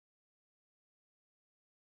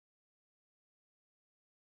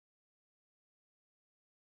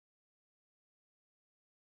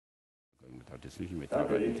without disillusion,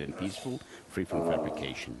 without identity, and peaceful, free from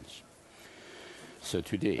fabrications. So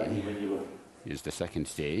today is the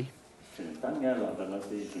second day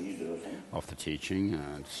of the teaching,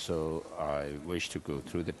 and so I wish to go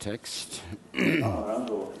through the text.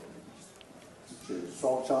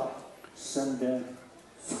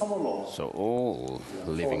 So all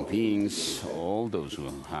living beings, all those who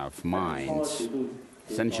have minds,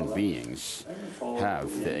 sentient beings,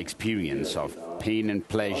 have the experience of pain and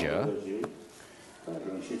pleasure,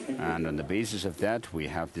 and on the basis of that we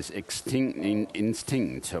have this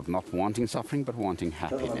instinct of not wanting suffering but wanting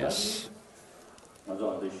happiness.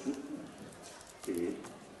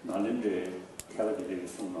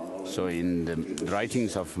 So in the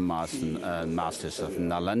writings of masters of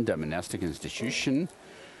Nalanda monastic institution,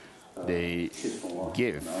 they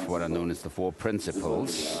give what are known as the four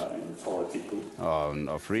principles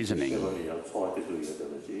of reasoning.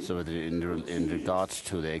 So in regard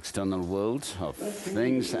to the external world of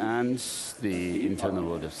things and the internal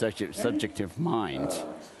world of subjective mind.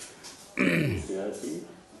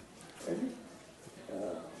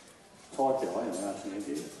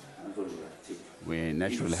 We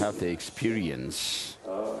naturally have the experience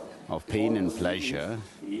of pain and pleasure.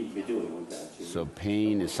 So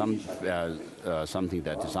pain is something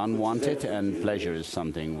that is unwanted, and pleasure is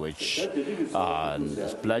something which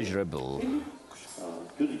is pleasurable.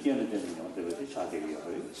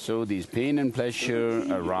 So these pain and pleasure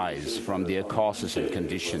arise from their causes and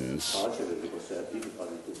conditions.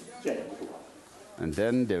 And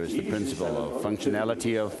then there is the principle of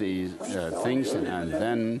functionality of the things, and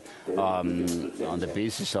then on the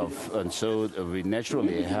basis of, and so we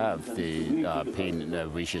naturally have the pain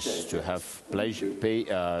wishes to have pleasure,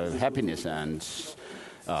 happiness, and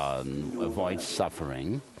avoid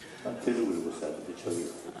suffering.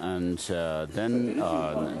 And then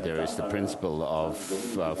there is the principle of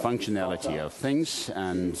functionality of things,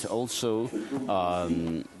 and also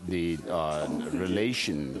the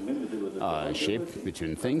relationship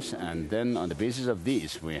between things. And then on the basis of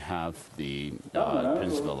these, we have the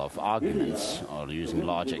principle of arguments, or using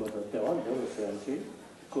logic.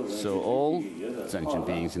 So all sentient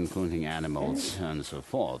beings, including animals and so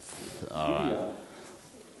forth, are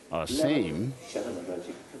same,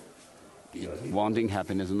 wanting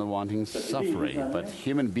happiness and wanting suffering. But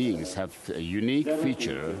human beings have a unique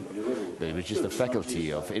feature, which is the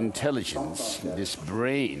faculty of intelligence, this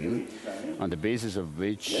brain, on the basis of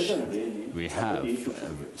which we have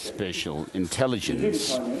special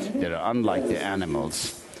intelligence that are unlike the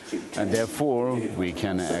animals. And therefore, we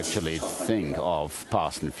can actually think of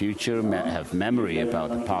past and future, have memory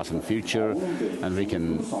about the past and future, and we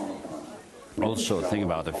can also think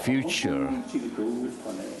about the future.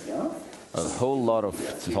 A whole lot of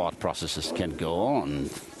thought processes can go on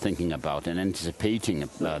thinking about and anticipating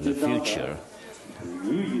the future.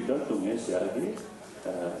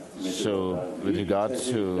 So with regard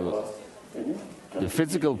to the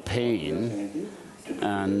physical pain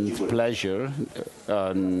and pleasure,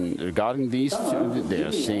 regarding these two, they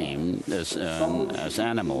are same as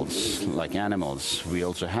animals. Like animals, we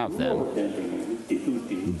also have them.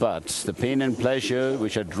 But the pain and pleasure,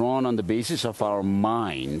 which are drawn on the basis of our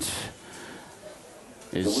mind,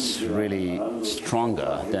 is really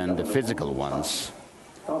stronger than the physical ones.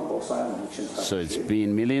 So it's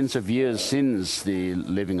been millions of years since the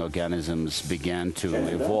living organisms began to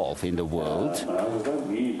evolve in the world.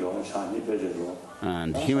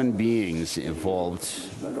 And human beings evolved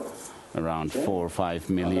around 4 or 5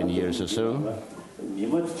 million years or so.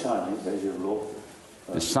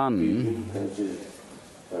 The sun,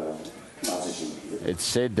 it's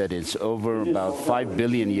said that it's over about 5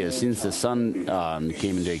 billion years since the sun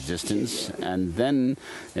came into existence, and then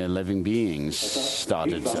living beings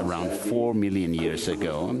started around 4 million years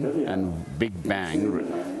ago, and Big Bang,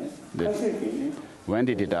 when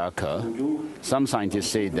did it occur? Some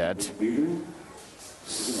scientists say that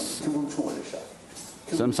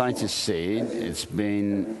it's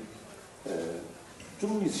been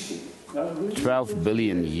 12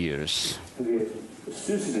 billion years.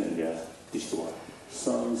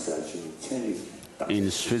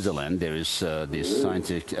 In Switzerland, there is this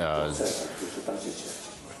scientific, what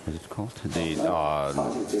is it called? The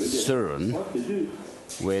CERN,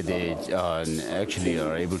 where they actually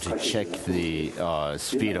are able to check the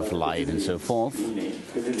speed of light and so forth.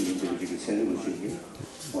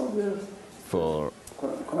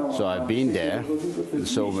 So I've been there, and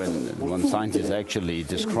so when one scientist actually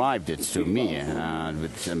described it to me,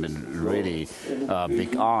 with really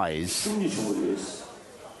big eyes,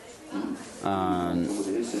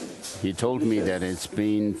 He told me that it's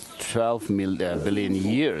been 12 billion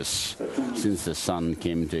years since the sun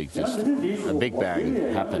came into existence. A Big Bang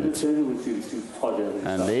happened.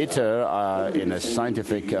 And later, in a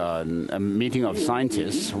scientific a meeting of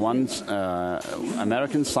scientists, one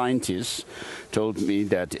American scientist told me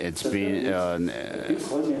that it's been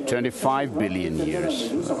 25 billion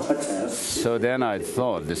years. So then I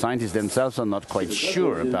thought the scientists themselves are not quite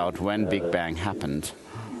sure about when Big Bang happened.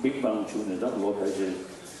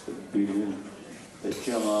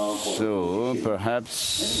 So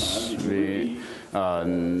perhaps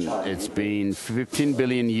it's been 15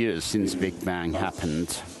 billion years since Big Bang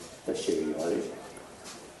happened.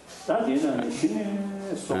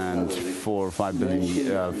 And 4 or 5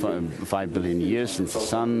 billion years since the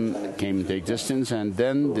sun came into existence, and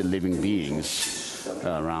then the living beings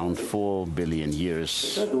around 4 billion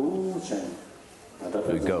years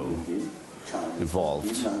ago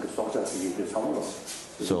evolved.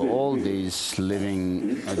 So all these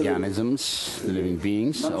living organisms, living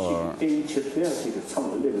beings,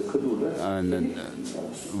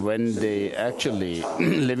 when they actually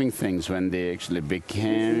living things, when they actually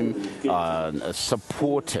became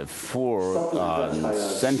supportive for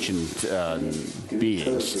sentient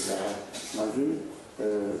beings.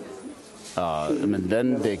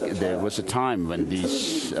 Then there was a time when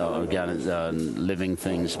these living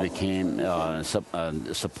things became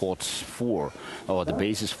support for, or the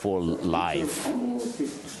basis for life.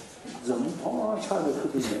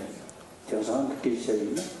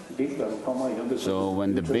 So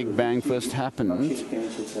when the Big Bang first happened,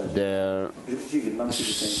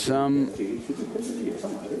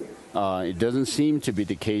 it doesn't seem to be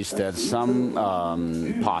the case that some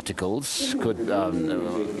particles were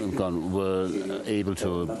able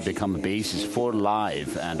to become a basis for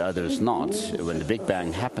life and others not when the Big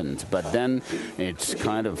Bang happened. But then it's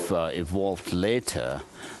kind of evolved later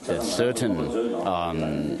that certain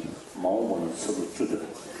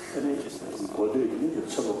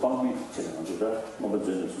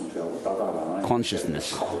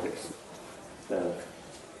consciousness.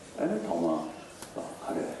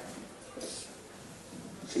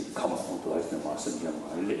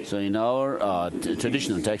 So in our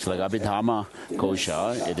traditional texts like Abhidharma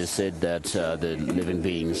Kosha, it is said that the living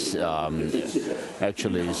beings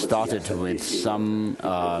actually started with some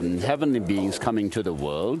heavenly beings coming to the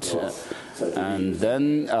world. And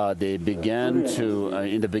then they began to,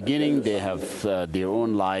 in the beginning, they have their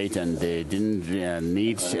own light and they didn't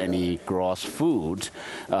need any gross food.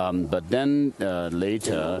 But then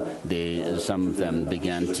later, some of them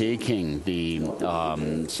began taking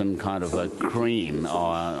some kind of a cream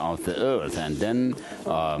of the earth. And then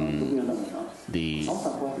the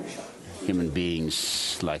human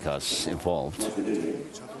beings like us evolved.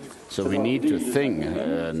 So we need to think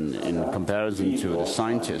in comparison to the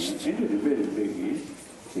scientists,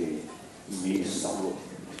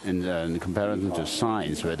 in comparison to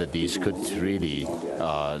science, whether these could really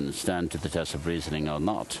stand to the test of reasoning or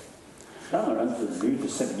not.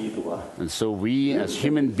 And so we, as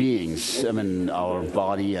human beings, our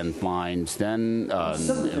body and mind then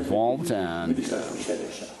evolved, and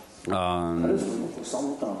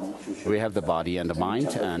we have the body and the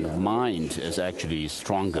mind is actually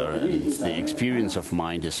stronger, and the experience of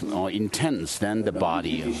mind is more intense than the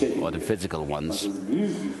body or the physical ones.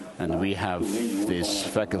 And we have this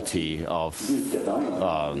faculty of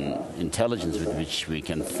intelligence with which we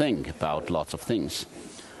can think about lots of things.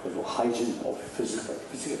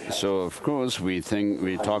 So, of course, we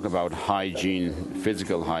talk about hygiene,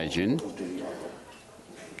 physical hygiene,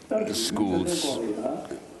 schools,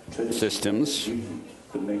 systems.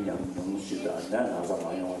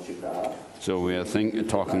 So we are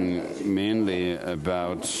talking mainly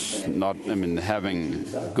about having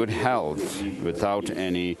good health without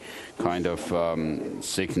any kind of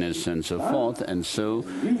sickness and so forth. And so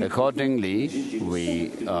accordingly,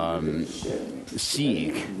 we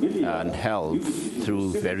seek and help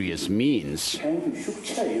through various means.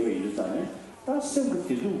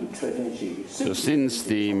 So since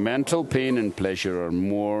the mental pain and pleasure are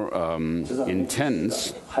more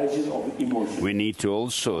intense, we need to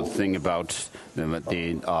also think about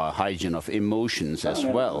the hygiene of emotions as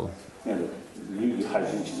well.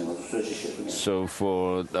 So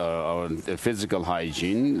for our physical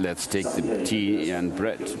hygiene, let's take the tea and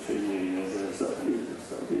bread.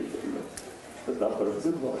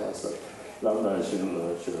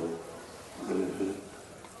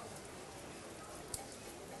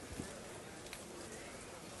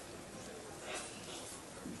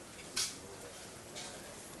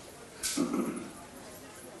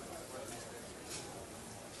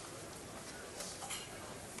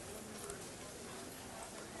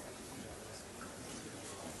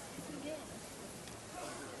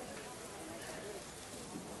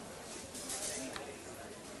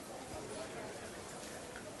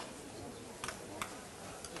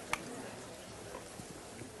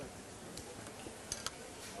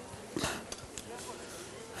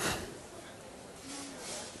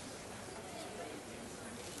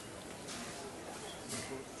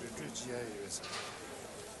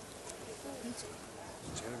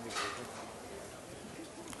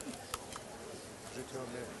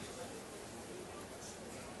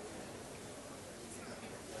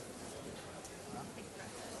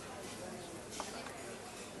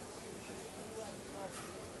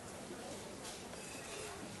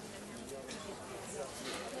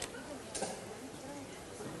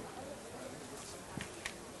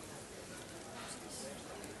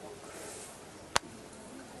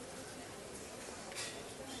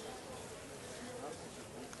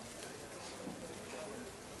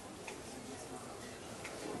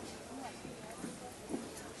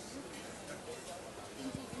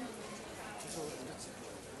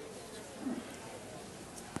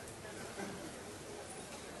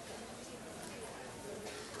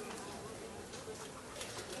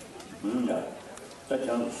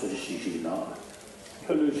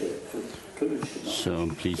 So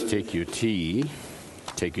please take your tea,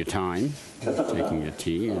 take your time, taking your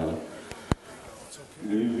tea.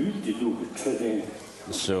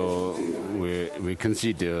 So we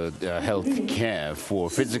consider health care for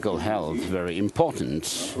physical health very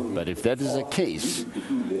important, but if that is the case,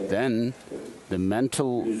 then the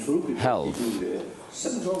mental health,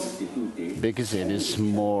 because it is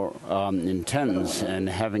more intense and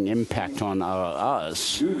having impact on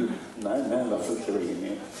us.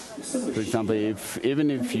 For example,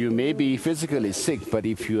 even if you may be physically sick, but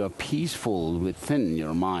if you are peaceful within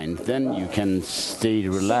your mind, then you can stay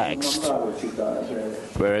relaxed.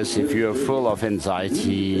 Whereas if you are full of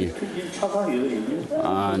anxiety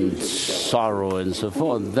and sorrow and so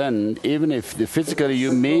forth, then even if physically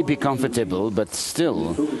you may be comfortable, but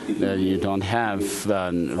still you don't have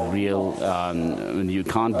you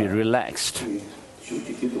can't be relaxed.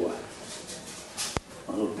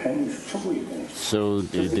 So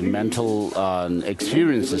the mental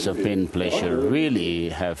experiences of pain and pleasure really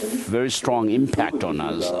have very strong impact on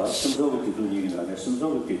us.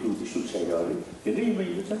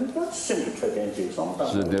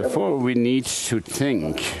 So therefore we need to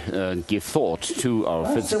think, give thought to our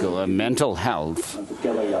physical and mental health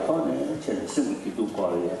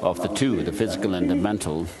of the two, the physical and the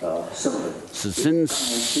mental. So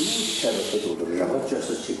since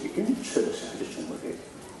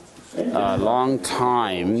a long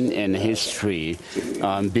time in history,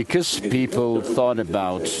 because people thought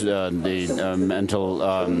about the mental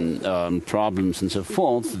problems and so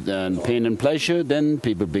forth, pain and pleasure, then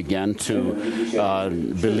people began to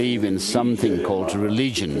believe in something called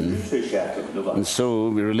religion. And so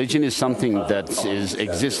religion is something that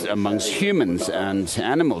exists amongst humans, and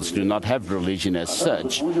animals do not have religion as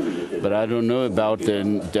such. But I don't know about the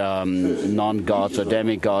non-gods or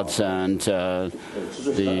demigods and the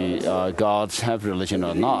gods have religion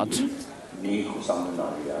or not.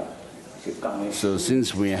 So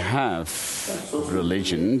since we have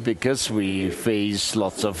religion, because we face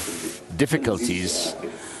lots of difficulties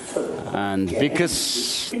and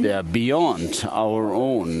because they are beyond our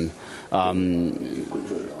own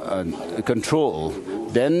control,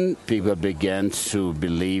 then people began to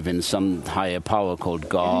believe in some higher power called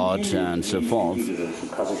God and so forth.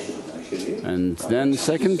 And then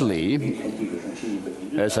secondly,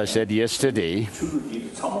 as I said yesterday,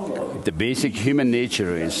 the basic human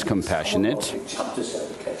nature is compassionate.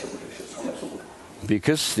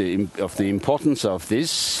 Because of the importance of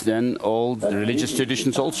this, then all the religious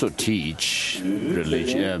traditions also teach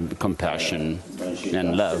compassion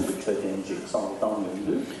and love.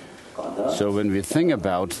 So when we think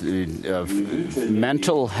about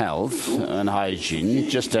mental health and hygiene,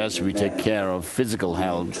 just as we take care of physical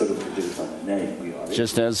health,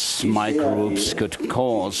 just as microbes could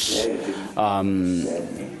cause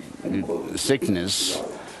sickness,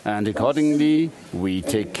 and accordingly we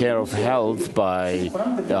take care of health by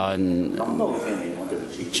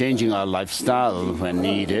changing our lifestyle when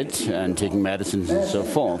needed and taking medicines and so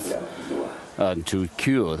forth to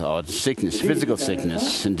cure our sickness, physical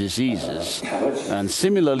sickness and diseases. And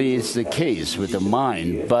similarly it's the case with the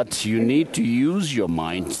mind, but you need to use your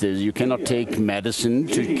mind. You cannot take medicine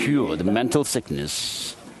to cure the mental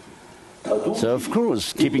sickness. So of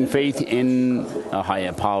course, keeping faith in a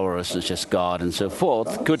higher power such as God and so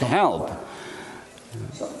forth could help.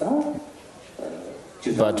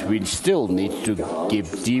 But we still need to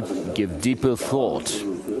give deeper thought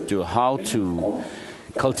to how to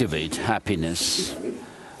cultivate happiness.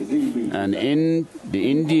 And in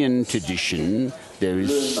the Indian tradition, there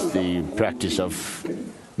is the practice of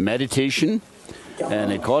meditation,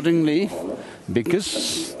 and accordingly,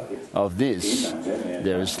 because of this,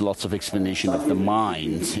 there is lots of explanation of the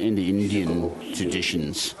mind in the Indian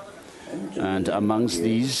traditions. And amongst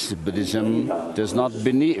these, Buddhism does not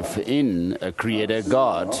believe in a creator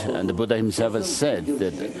God. And the Buddha himself has said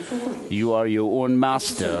that you are your own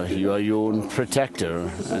master, you are your own protector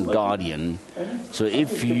and guardian. So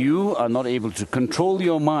if you are not able to control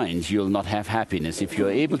your mind, you'll not have happiness. If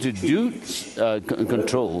you're able to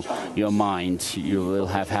control your mind, you will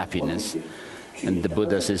have happiness. And the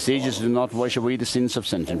Buddha says, sages do not wash away the sins of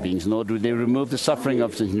sentient beings, nor do they remove the suffering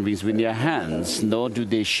of sentient beings with their hands, nor do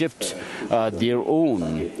they shift their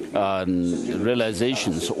own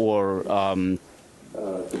realizations or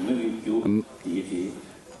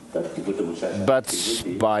but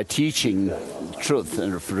by teaching truth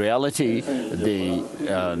and reality, they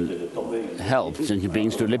help sentient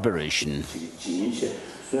beings to liberation.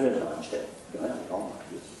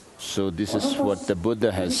 So this is what the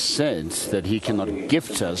Buddha has said, that he cannot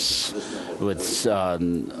gift us with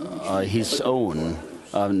his own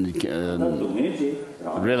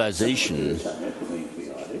realization.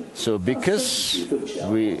 So because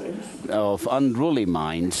of unruly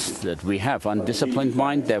minds that we have, undisciplined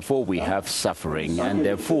mind, therefore we have suffering, and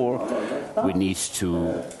therefore we need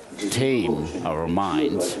to tame our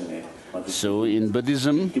mind. So in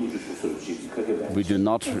Buddhism, we do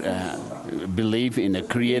not believe in a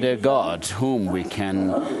creator God whom we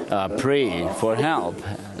can pray for help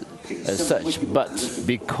as such, but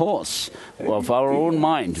because of our own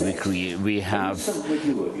mind we have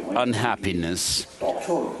unhappiness,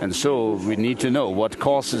 and so we need to know what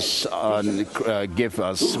causes give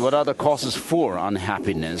us, what are the causes for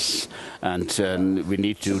unhappiness, and we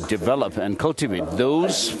need to develop and cultivate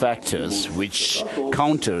those factors which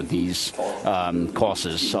counter these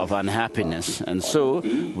causes of unhappiness. And so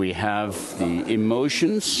we have the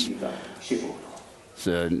emotions,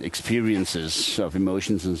 experiences of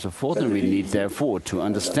emotions and so forth, and we need therefore to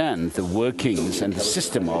understand the workings and the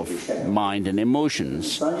system of mind and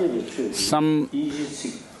emotions. Some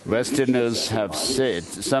Westerners have said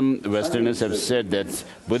that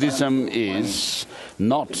Buddhism is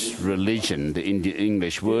not religion, the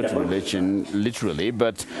English word religion literally,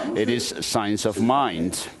 but it is science of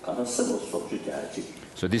mind.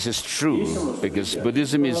 So this is true, because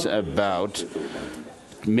Buddhism is about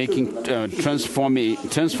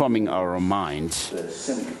transforming our mind,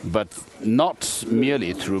 but not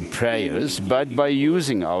merely through prayers, but by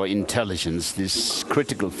using our intelligence, this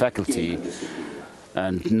critical faculty,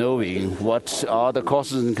 and knowing what are the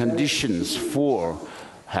causes and conditions for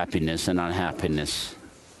happiness and unhappiness.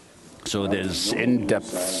 So there's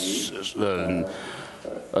in-depth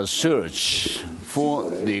a search for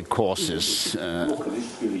the causes of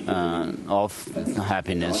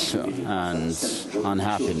happiness and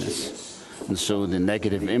unhappiness. And so the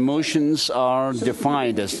negative emotions are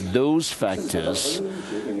defined as those factors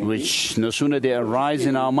which, no sooner they arise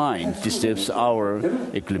in our mind, disturbs our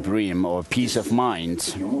equilibrium or peace of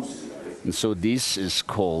mind. And so this is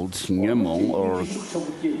called nyemong, or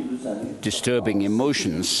disturbing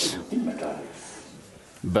emotions.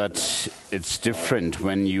 But it's different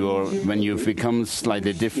when you've become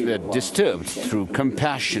slightly disturbed through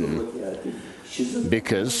compassion,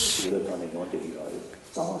 because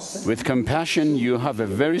with compassion you have a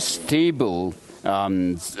very stable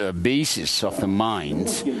basis of the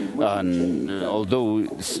mind, although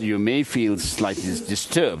you may feel slightly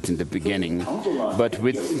disturbed in the beginning. But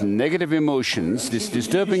with negative emotions, these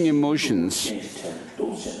disturbing emotions,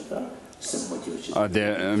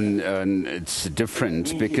 it's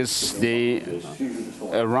different, because they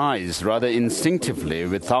arise rather instinctively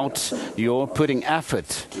without your putting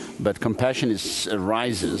effort, but compassion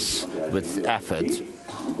arises with effort.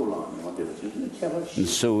 And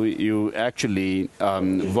so you actually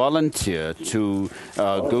volunteer to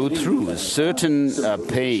go through a certain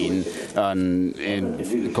pain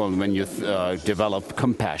when you develop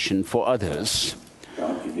compassion for others.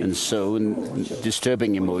 And so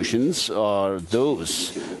disturbing emotions are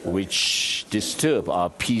those which disturb our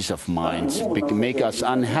peace of mind, make us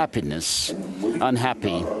unhappy.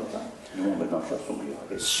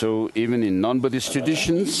 So even in non-Buddhist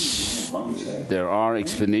traditions, there are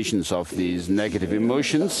explanations of these negative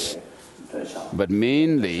emotions, but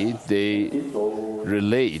mainly they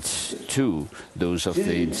relate to those of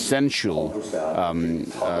the sensual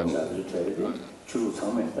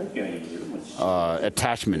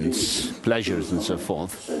attachments, pleasures, and so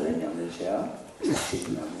forth.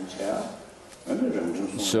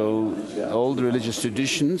 So all the religious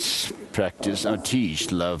traditions practice or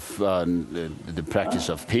teach love, the practice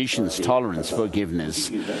of patience, tolerance,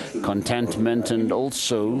 forgiveness, contentment, and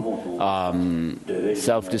also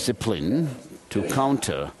self-discipline to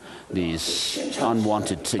counter these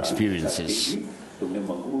unwanted experiences.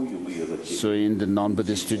 So in the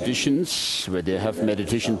non-Buddhist traditions, where they have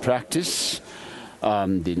meditation practice,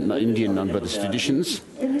 the Indian non-Buddhist traditions,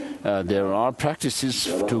 there are practices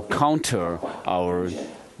to counter our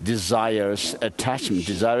desirous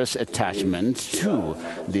attachment to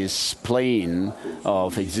this plane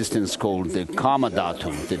of existence called the karma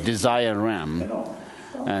dhatu, the desire realm.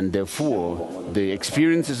 And therefore, the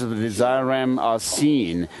experiences of the desire realm are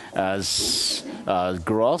seen as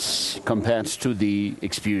gross compared to the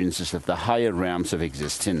experiences of the higher realms of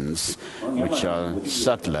existence, which are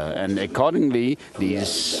subtler. And accordingly,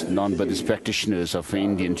 these non-Buddhist practitioners of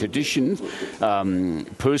Indian tradition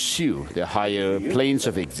pursue the higher planes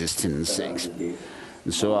of existence.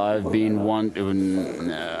 So I've been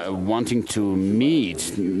wanting to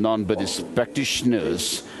meet non-Buddhist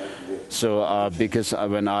practitioners. So because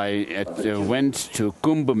when I went to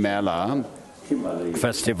Kumbh Mela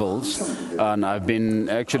festivals, and I've been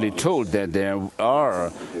actually told that there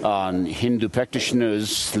are Hindu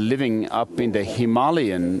practitioners living up in the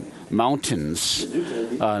Himalayan mountains,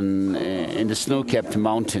 in the snow-capped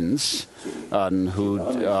mountains, who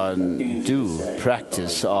do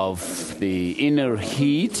practice of the inner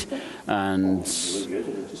heat and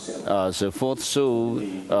so forth. So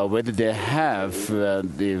whether they have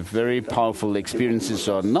the very powerful experiences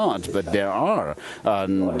or not, but there are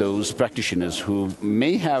those practitioners who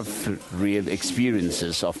may have real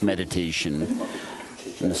experiences of meditation.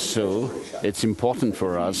 And so it's important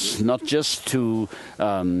for us not just to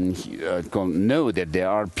know that there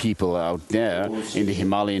are people out there in the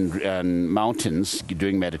Himalayan mountains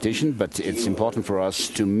doing meditation, but it's important for us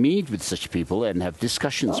to meet with such people and have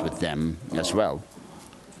discussions with them as well.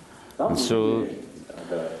 And so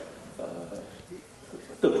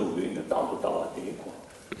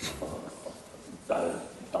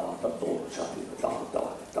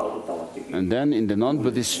and then in the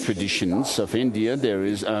non-Buddhist traditions of India, there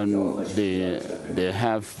is they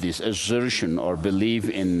have this assertion or belief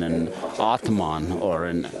in an Atman or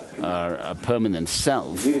a permanent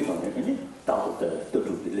self.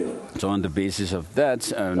 So on the basis of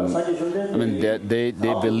that, I mean, they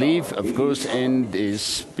believe, of course, in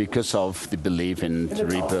this because of the belief in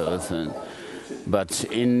rebirth. But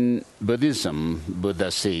in Buddhism, Buddha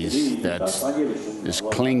says that this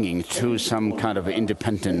clinging to some kind of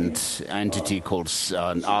independent entity called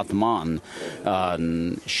Atman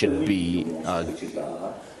should be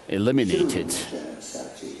eliminated.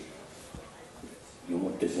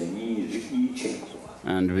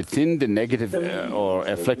 And within the negative or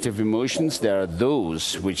afflictive emotions, there are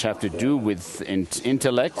those which have to do with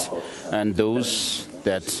intellect and those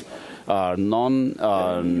that are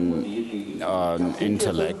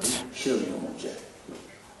non-intellect.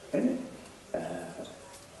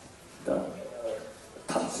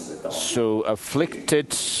 So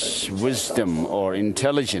afflicted wisdom or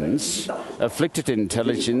intelligence, afflicted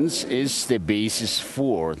intelligence is the basis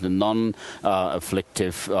for the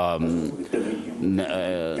non-afflictive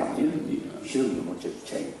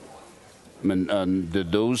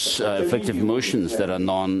those afflictive emotions that are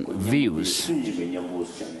non-views.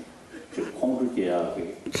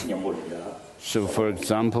 So, for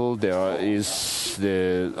example, there is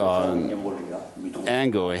the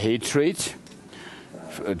anger or hatred.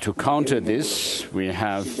 To counter this, we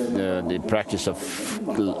have the practice of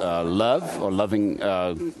love or loving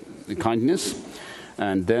kindness.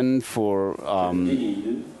 And then for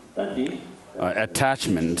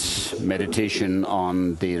attachment, meditation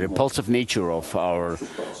on the repulsive nature of our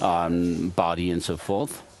body and so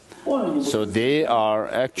forth. So they are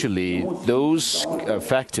actually those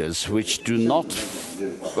factors which do not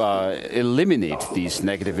eliminate these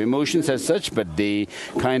negative emotions as such, but they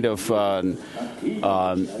kind of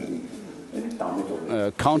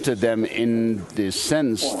counter them in the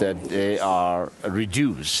sense that they are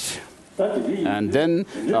reduced. And then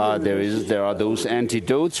there are those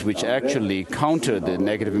antidotes which actually counter the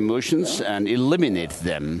negative emotions and eliminate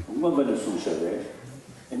them.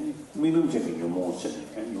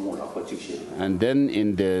 And then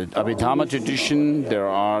in the Abhidharma tradition, there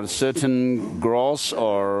are certain gross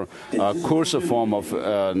or coarser form of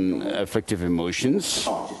afflictive emotions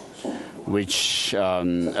which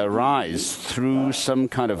arise through some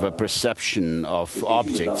kind of a perception of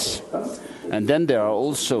objects. And then there are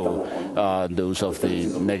also those of the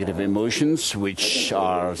negative emotions which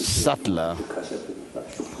are subtler,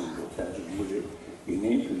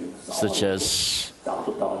 such as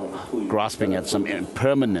grasping at some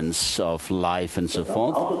impermanence of life and so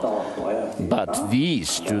forth. But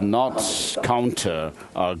these do not counter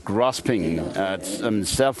our grasping at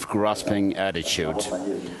self-grasping attitude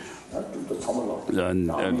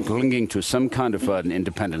and clinging to some kind of an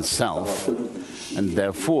independent self. And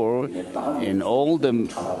therefore, in all the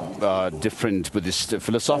different Buddhist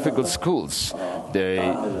philosophical schools,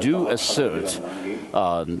 they do assert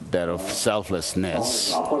that of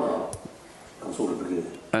selflessness.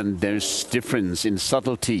 And there's difference in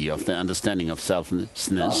subtlety of the understanding of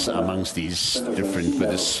selflessness amongst these different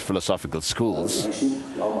Buddhist philosophical schools.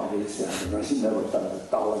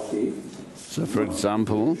 So, for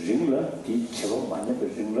example,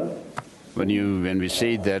 when we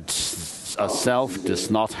say that a self does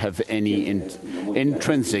not have any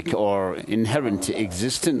intrinsic or inherent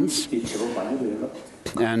existence,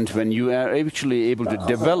 and when you are actually able to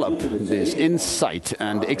develop this insight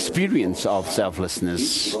and experience of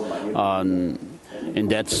selflessness in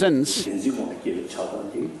that sense,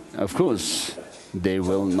 of course, they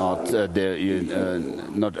will not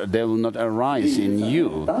arise in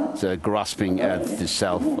you, the grasping at the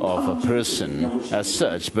self of a person as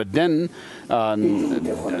such. But then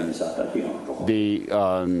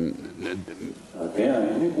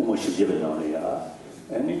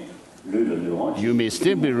you may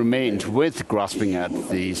still be remained with grasping at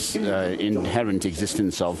the inherent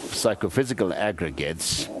existence of psychophysical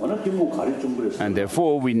aggregates, and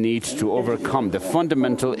therefore we need to overcome the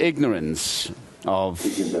fundamental ignorance of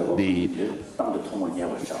the.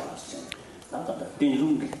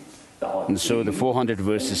 And so the 400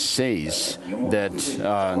 verses says that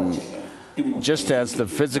just as the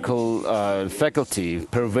physical faculty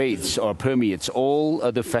pervades or permeates all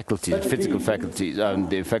other faculties, physical faculties,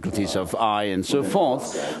 the faculties of eye and so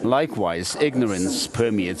forth, likewise ignorance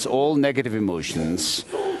permeates all negative emotions.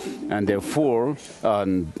 And therefore,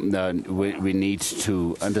 we need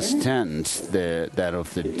to understand that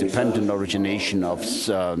of the dependent origination of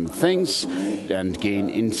things and gain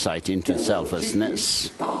insight into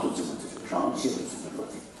selflessness.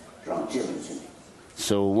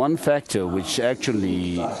 So one factor which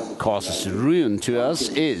actually causes ruin to us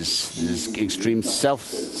is this extreme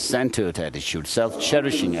self-centered attitude,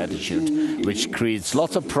 self-cherishing attitude, which creates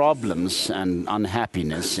lots of problems and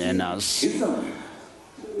unhappiness in us.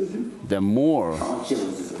 The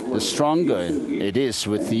stronger it is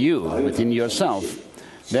with you, within yourself,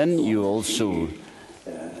 then you also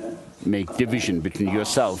make division between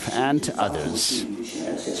yourself and others.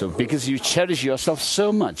 So because you cherish yourself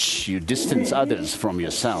so much, you distance others from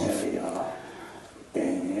yourself.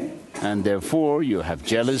 And therefore you have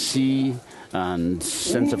jealousy and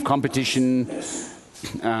sense of competition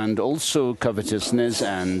and also covetousness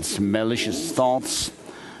and malicious thoughts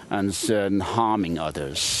and harming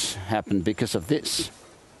others happen because of this.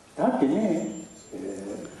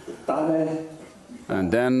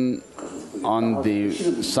 And then on the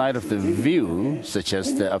side of the view, such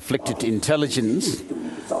as the afflicted intelligence,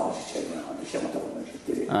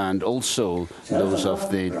 and also those of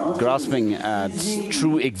the grasping at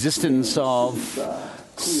true existence of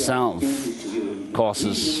self,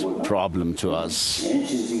 causes problem to us.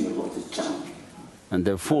 And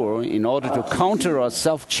therefore, in order to counter our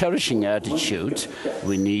self-cherishing attitude,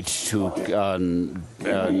 we need to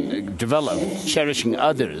develop cherishing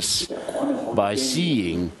others by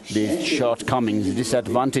seeing the shortcomings, the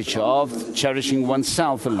disadvantage of cherishing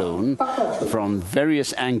oneself alone from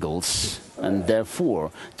various angles. And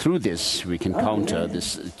therefore, through this, we can counter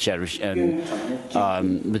this cherishing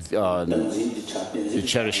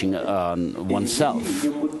oneself.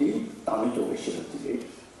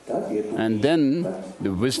 And then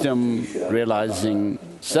the wisdom realizing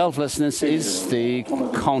selflessness is the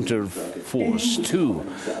counter force to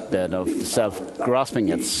that of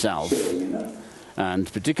self-grasping at self,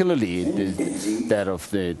 and particularly that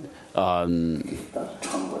of the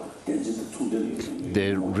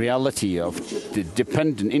reality of the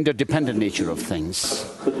interdependent nature of things.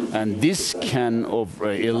 And this can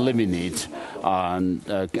eliminate and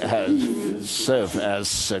serve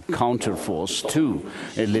as a counterforce to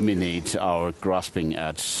eliminate our grasping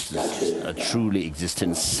at a truly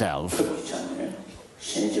existent self.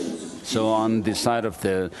 So on the side of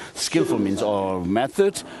the skillful means or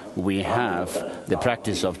method, we have the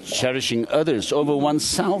practice of cherishing others over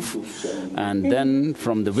oneself, and then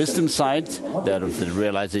from the wisdom side, that of the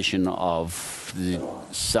realization of the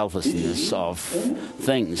selflessness of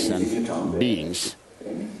things and beings,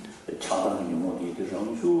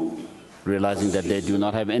 realizing that they do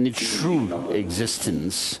not have any true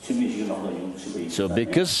existence. So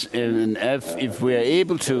because if we are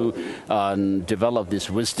able to develop this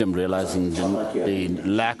wisdom, realizing the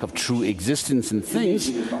lack of true existence in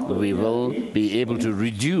things, we will be able to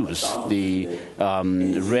reduce the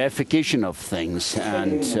reification of things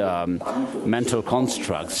and mental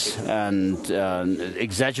constructs and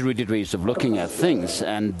exaggerated ways of looking at things,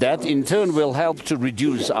 and that in turn will help to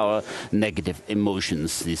reduce our negative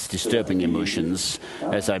emotions, these disturbing emotions.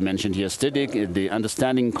 As I mentioned yesterday, the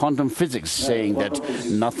understanding quantum physics, saying that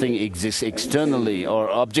nothing exists externally or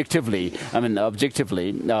objectively,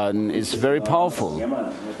 is very powerful.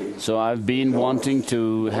 So I've been wanting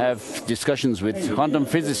to have discussions with quantum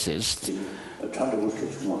physicists.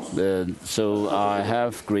 So I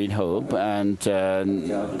have great hope, and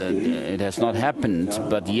it has not happened.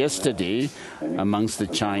 But yesterday, amongst the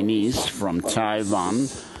Chinese from Taiwan,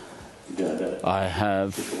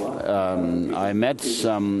 I met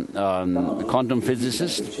some quantum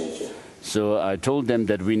physicists. So I told them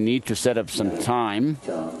that we need to set up some time,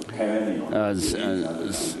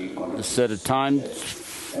 set a time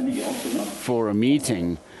for a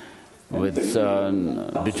meeting with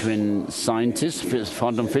between scientists,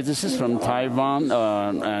 quantum physicists from Taiwan,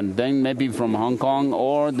 and then maybe from Hong Kong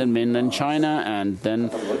or then mainland China, and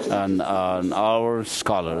then our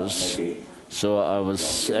scholars. So I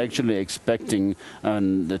was actually expecting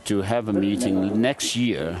to have a meeting next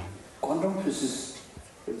year.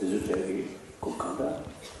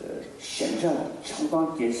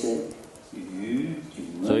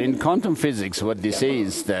 So in quantum physics, what they say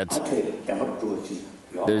is that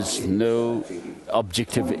there's no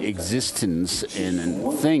objective existence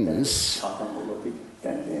in things.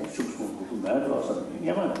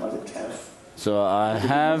 So I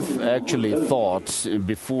have actually thought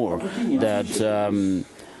before that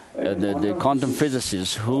the quantum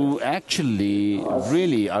physicists who actually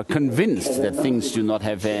really are convinced that things do not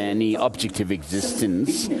have any objective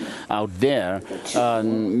existence out there,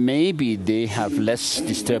 maybe they have less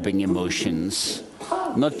disturbing emotions.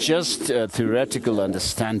 Not just theoretical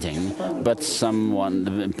understanding, but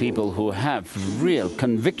people who have real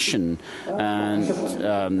conviction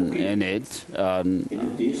in it.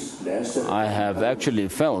 I have actually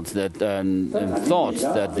felt that, thought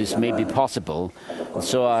that this may be possible.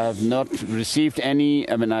 So I have not received any.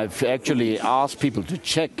 I've actually asked people to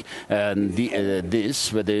check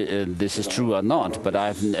this, whether this is true or not. But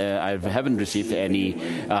I haven't received any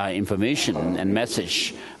information and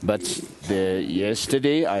message. But yesterday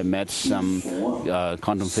I met some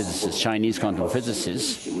quantum physicists, Chinese quantum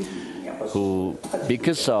physicists, who,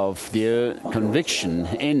 because of their conviction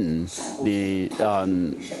in the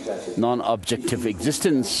non-objective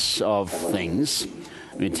existence of things,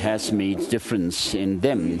 it has made difference in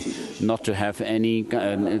them not to have any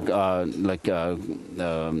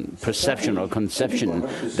perception or conception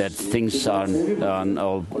that things are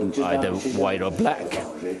either white or black.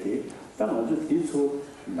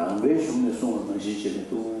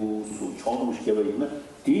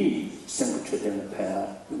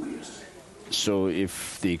 So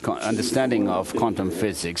if the understanding of quantum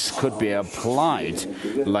physics could be applied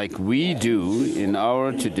like we do in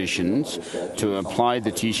our traditions, to apply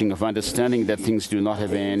the teaching of understanding that things do not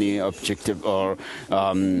have any objective or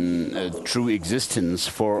true existence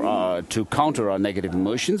to counter our negative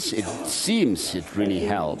emotions, it seems it really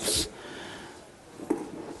helps.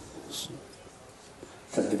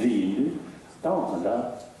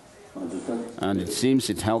 And it seems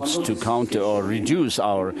it helps to counter or reduce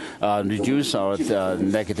our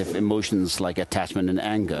negative emotions like attachment and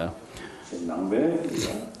anger.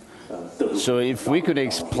 So if we could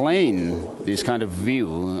explain this kind of view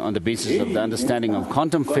on the basis of the understanding of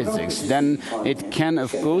quantum physics, then it can,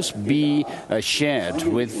 of course, be shared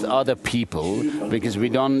with other people, because we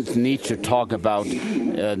don't need to talk about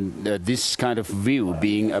this kind of view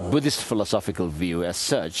being a Buddhist philosophical view as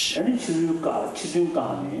such. And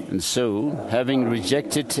so, having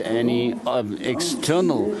rejected any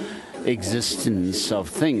external existence of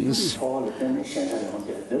things,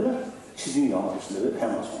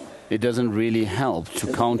 it doesn't really help to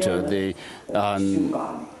counter the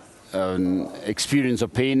experience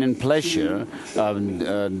of pain and pleasure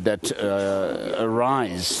that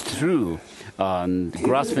arise through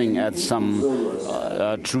grasping at some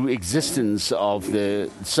true existence of the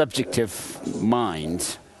subjective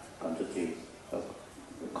mind.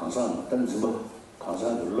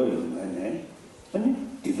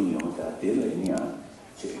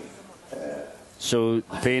 So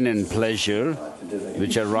pain and pleasure,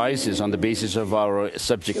 which arises on the basis of our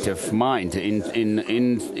subjective mind,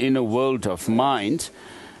 in a world of mind,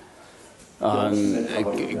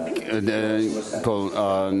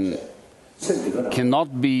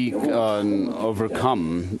 cannot be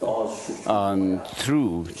overcome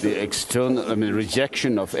through the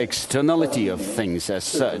rejection of externality of things as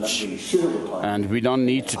such. And we don't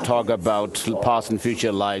need to talk about past and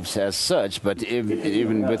future lives as such, but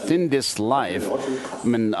even within this life,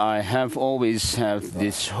 I have always have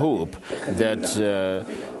this hope that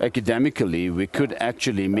academically we could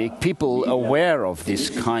actually make people aware of this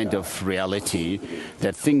kind of reality,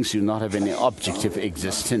 that things do not have any objective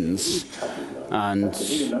existence, and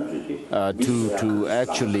to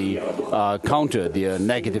actually counter their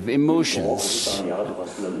negative emotions.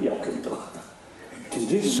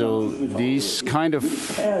 So these kind of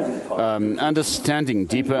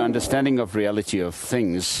deeper understanding of reality of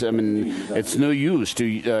things, it's no use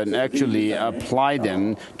to actually apply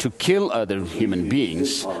them to kill other human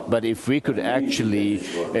beings. But if we could actually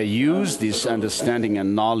use this understanding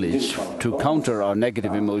and knowledge to counter our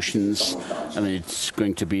negative emotions, it's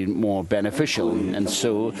going to be more beneficial. And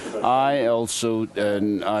so I also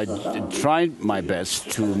I tried my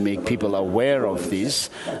best to make people aware of this,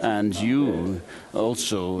 and you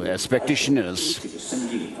also, as practitioners,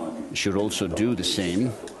 should also do the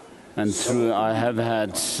same. And I have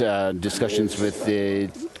had discussions with the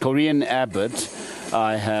Korean abbot.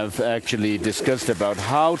 I have actually discussed about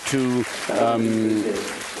how to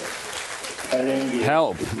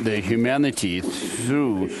help the humanity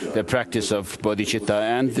through the practice of bodhicitta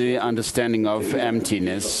and the understanding of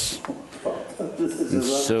emptiness. And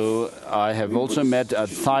so I have also met a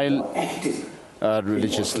Thai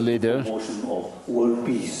religious leader.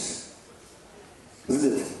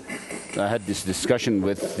 I had this discussion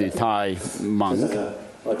with the Thai monk.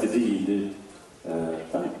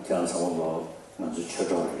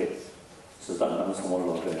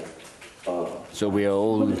 So we are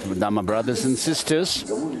all Dhamma brothers and sisters.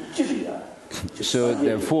 So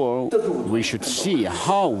therefore, we should see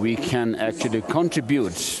how we can actually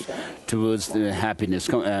contribute towards the happiness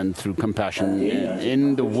and through compassion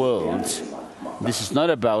in the world. This is not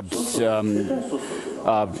about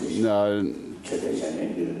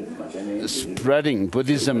spreading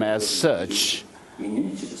Buddhism as such.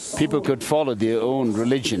 People could follow their own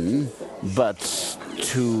religion, but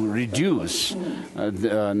to reduce,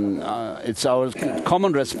 it's our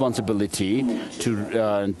common responsibility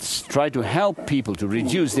to try to help people to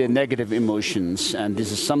reduce their negative emotions, and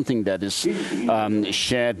this is something that is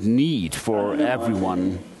shared need for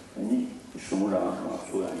everyone.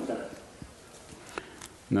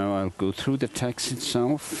 Now I'll go through the text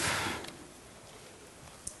itself.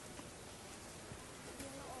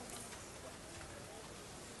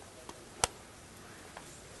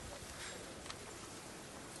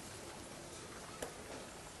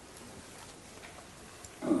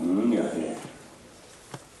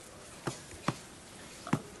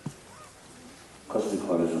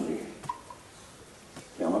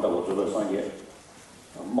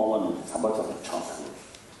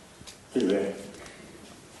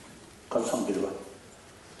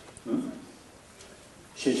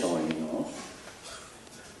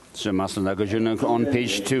 So Master Nagarjuna on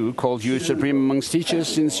page 2 called you supreme amongst teachers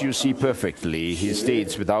since you see perfectly. He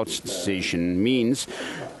states without cessation means,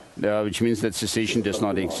 which means that cessation does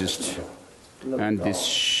not exist. And this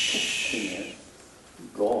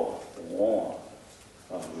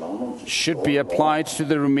should be applied to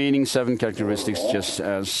the remaining 7 characteristics just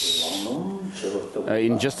as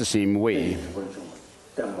in just the same way.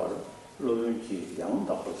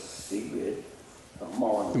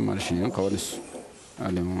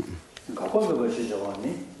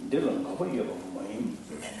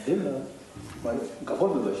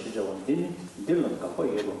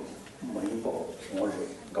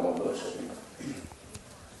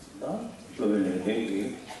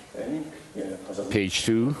 Page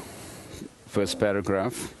 2, first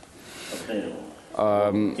paragraph.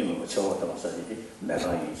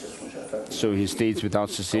 So he states without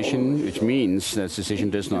cessation, which means that cessation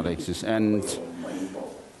does not exist. And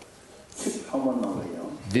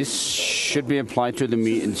this should be applied to the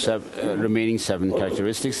remaining 7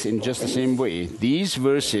 characteristics in just the same way. These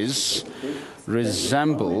verses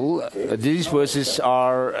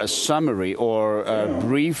are a summary or a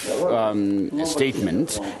brief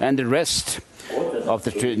statement, and the rest of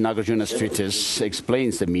the Nagarjuna's treatise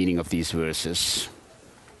explains the meaning of these verses.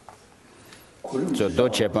 So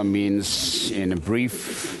Dochepa means in a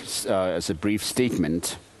brief, as a brief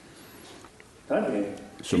statement.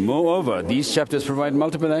 So moreover, these chapters provide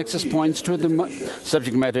multiple access points to the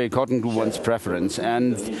subject matter according to one's preference,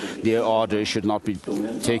 and their order should not be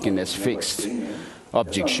taken as fixed.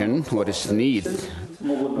 Objection: what is need?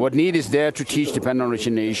 What need is there to teach depend on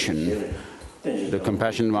origination? the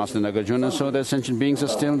compassionate Master Nagarjuna saw that sentient beings are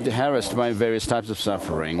still harassed by various types of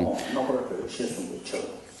suffering.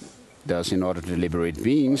 Thus, in order to liberate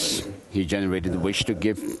beings, he generated the wish to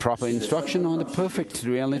give proper instruction on the perfect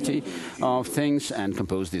reality of things and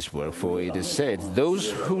composed this work. For it is said, those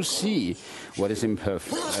who see what is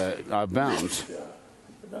imperfect are bound.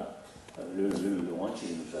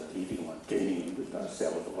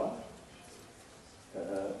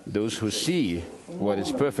 Those who see what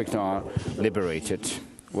is perfect are liberated.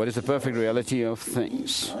 What is the perfect reality of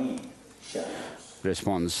things?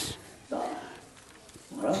 Response.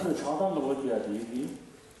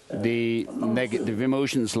 The negative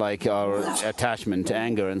emotions like our attachment,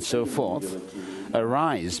 anger, and so forth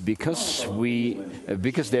arise because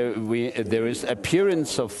there is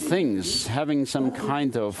appearance of things having some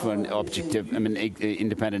kind of an objective,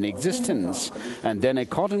 independent existence, and then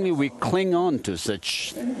accordingly we cling on to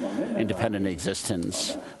such independent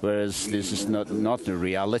existence, whereas this is not the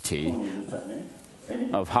reality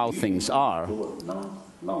of how things are.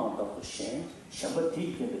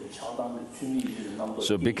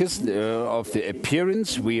 So because of the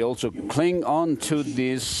appearance, we also cling on to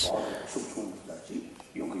this.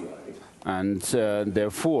 And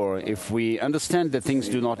therefore, if we understand that things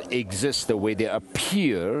do not exist the way they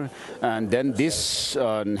appear, and then this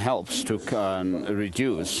helps to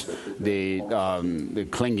reduce the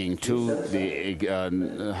clinging to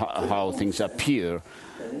how things appear.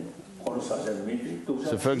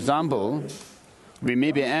 So, for example, we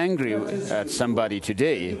may be angry at somebody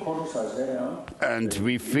today, and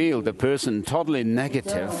we feel the person totally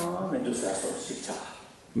negative.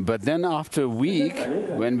 But then after a week,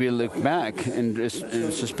 when we look back in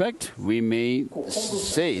retrospect, we may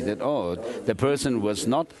say that, oh, the person was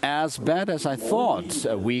not as bad as I thought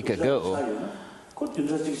a week ago.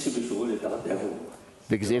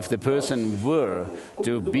 Because if the person were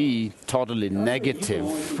to be totally negative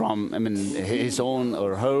from his own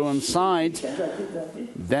or her own side,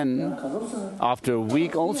 then after a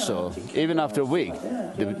week also, even after a week,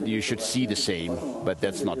 you should see the same. But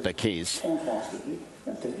that's not the case.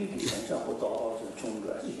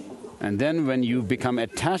 And then when you become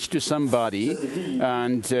attached to somebody,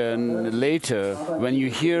 and later when you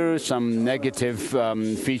hear some negative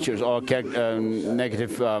features or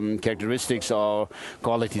negative characteristics or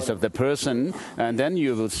qualities of the person, and then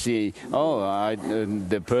you will see, oh,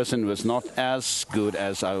 the person was not as good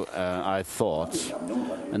as I thought.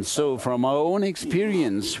 And so from our own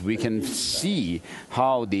experience, we can see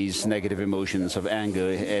how these negative emotions of anger,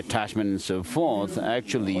 attachment, and so forth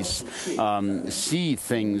actually see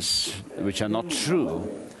things which are not true.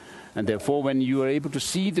 And therefore, when you are able to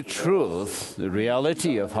see the truth, the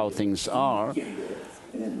reality of how things are,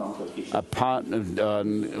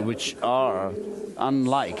 which are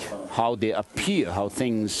unlike how they appear, how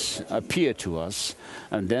things appear to us,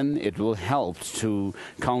 and then it will help to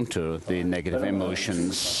counter the negative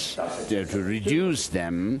emotions, to reduce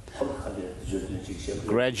them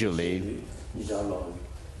gradually.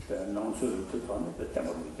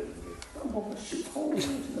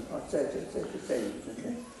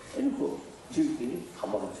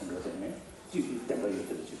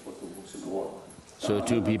 So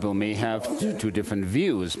two people may have two different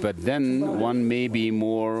views, but then one may be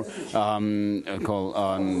more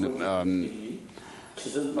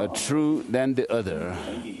true than the other,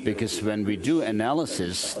 because when we do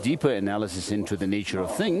analysis, deeper analysis into the nature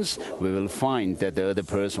of things, we will find that the other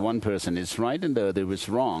person, one person is right and the other is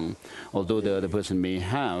wrong, although the other person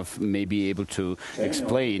may be able to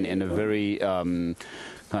explain in a very kind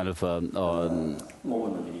of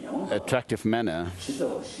attractive manner.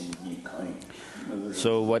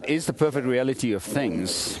 So what is the perfect reality of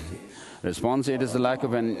things? Response, it is the lack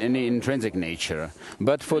of any intrinsic nature.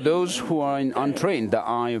 But for those who are untrained, the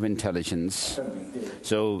eye of intelligence.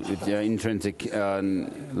 So the intrinsic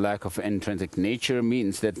lack of intrinsic nature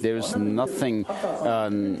means that there is nothing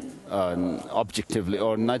objectively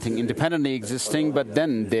or nothing independently existing, but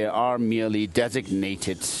then they are merely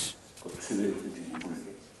designated.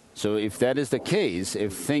 So if that is the case,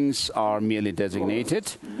 if things are merely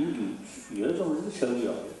designated,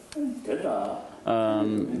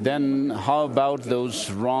 then how about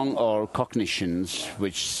those wrong or cognitions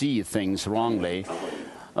which see things wrongly?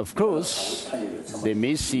 Of course, they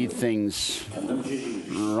may see things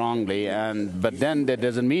wrongly, but then that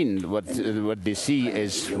doesn't mean what they see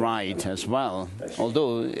is right as well.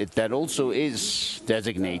 Although that also is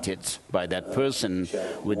designated by that person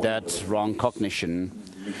with that wrong cognition.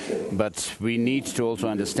 But we need to also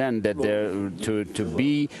understand that to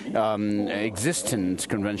be existent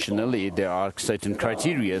conventionally, there are certain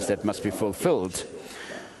criteria that must be fulfilled.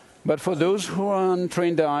 But for those who are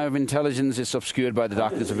untrained, the eye of intelligence is obscured by the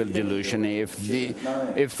darkness of delusion.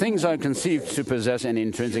 If things are conceived to possess an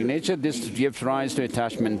intrinsic nature, this gives rise to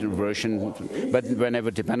attachment and aversion. But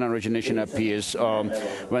whenever dependent origination appears, or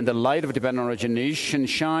when the light of dependent origination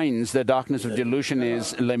shines, the darkness of delusion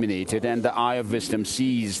is eliminated, and the eye of wisdom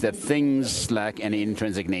sees that things lack any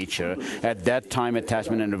intrinsic nature. At that time,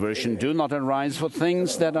 attachment and aversion do not arise for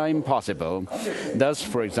things that are impossible. Thus,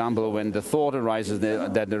 for example, when the thought arises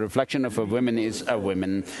that the reflection of a woman is a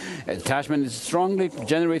woman, attachment is strongly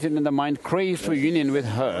generated in the mind, craves for union with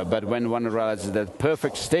her. But when one realizes that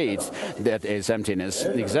perfect state, that is emptiness,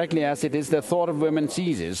 exactly as it is, the thought of women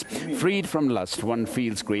ceases. Freed from lust, one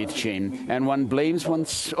feels great shame, and one blames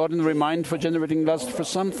one's ordinary mind for generating lust for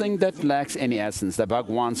something that lacks any essence. The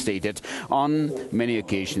Bhagwan stated on many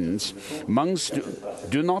occasions, monks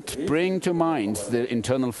do not bring to mind the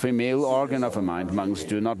internal female organ of a mind. Monks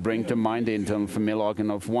do not bring to mind the internal female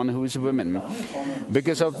organ of one who is a woman.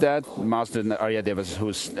 Because of that, Master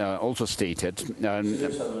Aryadeva also stated,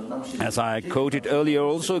 as I quoted earlier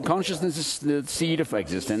also, consciousness is the seed of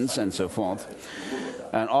existence and so forth.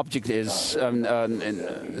 An object is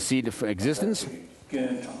a seed of existence.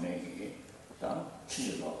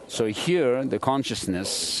 So here the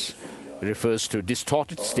consciousness refers to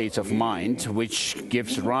distorted states of mind, which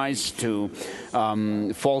gives rise to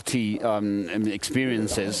faulty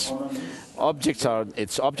experiences. Objects are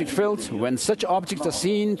object-filled. When such objects are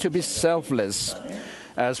seen to be selfless,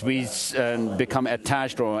 as we become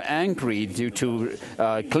attached or angry due to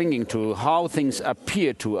clinging to how things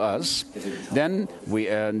appear to us, then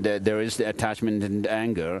there is the attachment and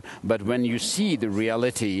anger. But when you see the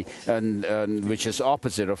reality, which is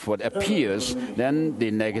opposite of what appears, then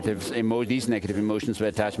these negative emotions of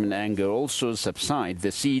attachment and anger also subside.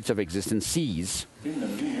 The seeds of existence cease.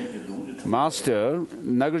 Master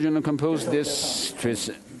Nagarjuna composed this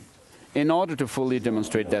in order to fully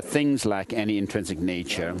demonstrate that things lack any intrinsic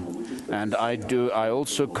nature. And I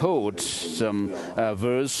also quote some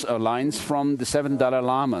verse or lines from the 7 Dalai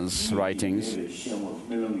Lama's writings.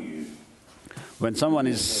 When someone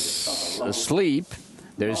is asleep,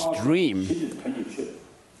 there is dream.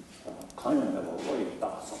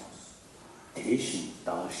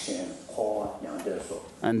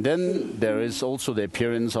 And then there is also the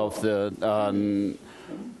appearance of the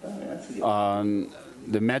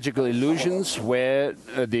magical illusions, where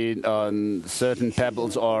the certain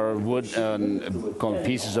pebbles or wood,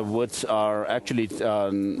 pieces of wood, are actually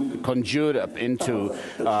conjured up into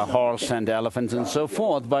horse and elephants and so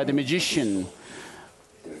forth by the magician.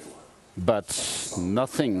 But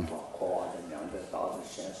nothing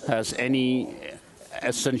has any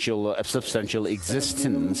essential, substantial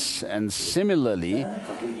existence. And similarly,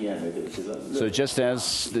 so just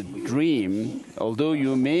as the dream, although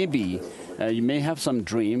you may have some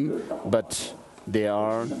dream, but they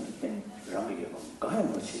are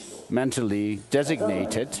mentally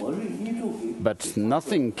designated, but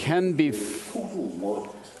nothing can be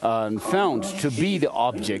found to be the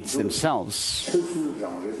objects themselves.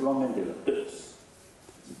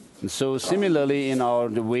 And so similarly in our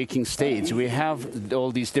waking states, we have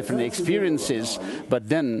all these different experiences, but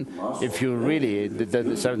then if you really, the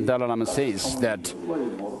Dalai Lama says that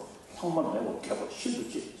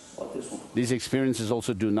these experiences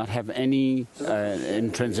also do not have any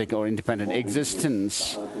intrinsic or independent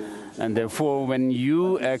existence. And therefore, when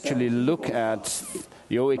you actually look at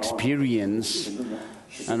your experience,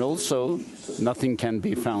 and also nothing can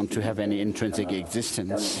be found to have any intrinsic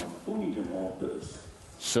existence.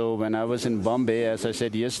 So when I was in Bombay, as I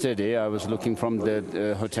said yesterday, I was looking from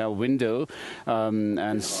the hotel window and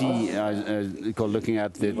looking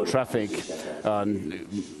at the traffic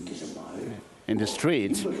in the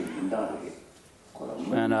street.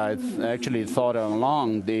 And I actually thought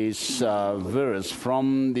along this verse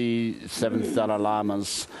from the 7th Dalai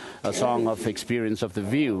Lama's Song of Experience of the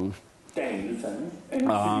View,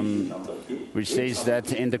 which says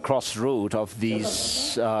that in the crossroad of these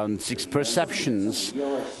 6 perceptions,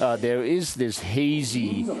 there is this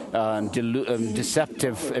hazy,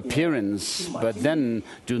 deceptive appearance, but then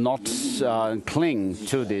do not cling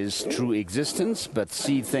to this true existence, but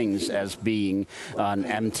see things as being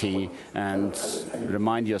empty and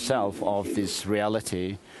remind yourself of this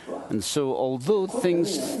reality. And so although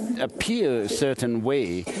things appear a certain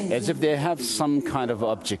way, as if they have some kind of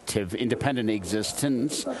objective, independent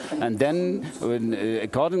existence, and then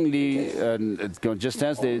accordingly, just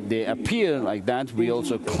as they appear like that, we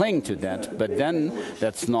also cling to that. But then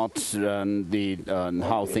that's not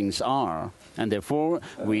how things are. And therefore,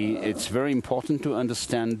 it's very important to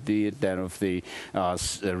understand the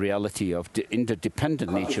reality of the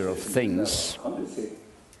interdependent nature of things.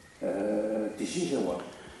 So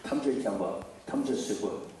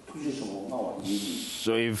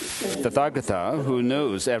if the Tathagata, who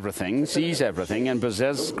knows everything, sees everything, and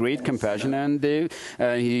possesses great compassion, and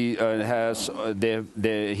he has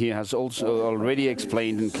also already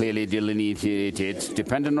explained and clearly delineated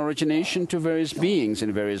dependent origination to various beings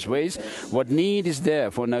in various ways, what need is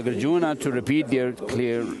there for Nagarjuna to repeat their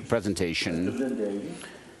clear presentation?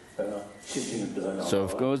 So,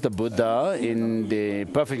 of course, the Buddha in the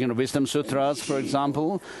Perfect Inner Wisdom Sutras, for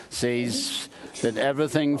example, says that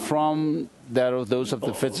everything from those of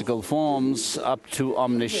the physical forms up to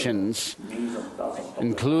omniscience,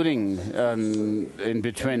 including in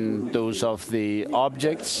between those of the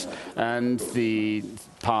objects and the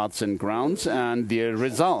parts and grounds and their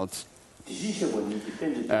results,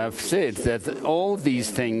 have said that all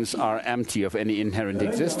these things are empty of any inherent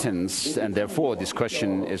existence, and therefore this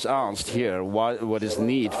question is asked here, what is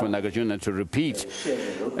need for Nagarjuna to repeat?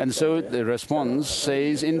 And so the response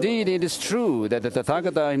says, indeed, it is true that the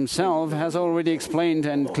Tathagata himself has already explained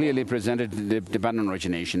and clearly presented the dependent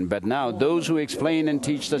origination, but now those who explain and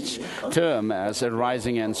teach such term as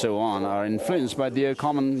arising and so on are influenced by their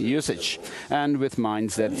common usage, and with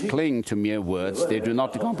minds that cling to mere words, they do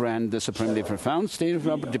not comprehend the supremely profound state of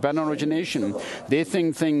dependent origination. They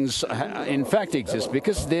think things in fact exist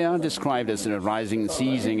because they are described as arising,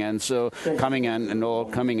 ceasing, and so coming and all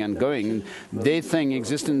coming and going. They think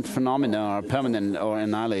existent phenomena are permanent or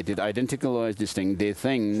annihilated, identical or distinct. They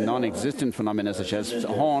think non-existent phenomena such as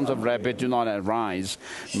horns of rabbit do not arise.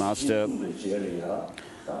 Master.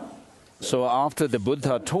 So after the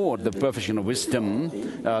Buddha taught the Perfection of Wisdom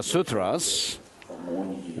Sutras,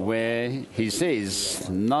 where he says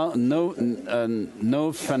no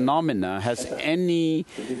phenomena has any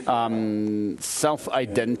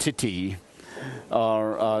self-identity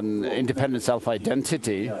or independent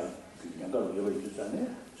self-identity.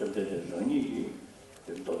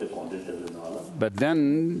 But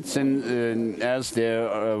then, as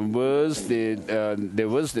there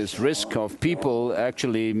was this risk of people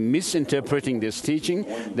actually misinterpreting this teaching,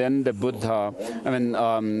 then the Buddha,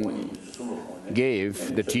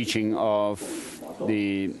 gave the teaching of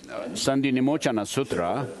the Sandhi Nimochana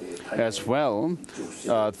Sutra as well,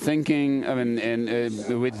 thinking,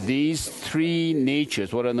 with these three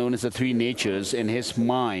natures, what are known as the three natures in his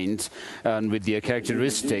mind, and with their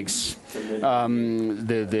characteristics,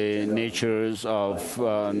 the natures of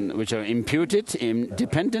which are imputed,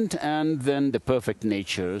 independent, and then the perfect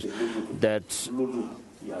natures that.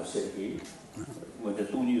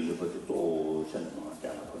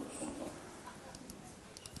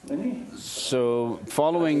 So,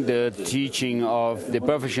 following the teaching of the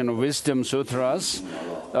Perfection of Wisdom Sutras,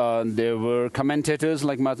 there were commentators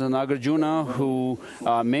like Master Nagarjuna who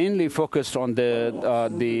mainly focused on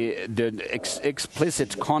the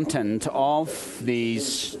explicit content of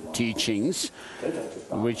these teachings,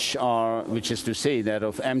 which is to say that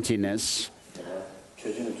of emptiness.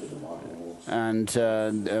 And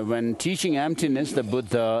when teaching emptiness, the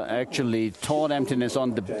Buddha actually taught emptiness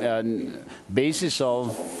on the basis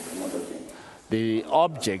of the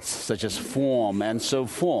objects such as form and so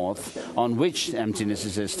forth, on which emptiness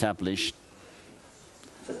is established.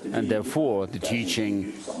 And therefore, the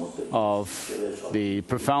teaching of the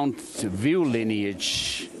profound view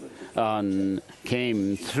lineage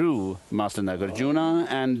came through Master Nagarjuna,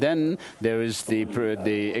 and then there is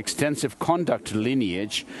the extensive conduct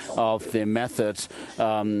lineage of the method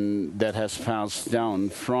that has passed down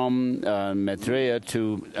from Maitreya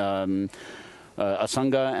to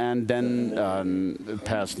Asanga, and then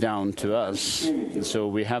passed down to us. So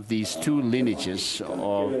we have these two lineages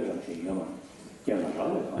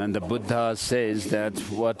and the Buddha says that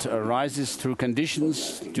what arises through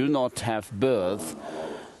conditions do not have birth,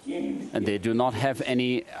 and they do not have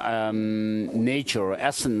any nature or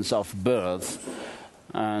essence of birth.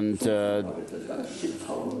 And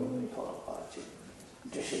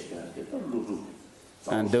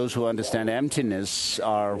those who understand emptiness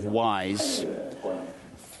are wise.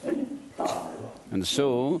 And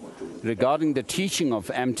so, regarding the teaching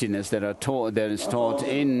of emptiness that is taught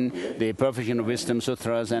in the Perfection of Wisdom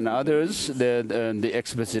Sutras and others, the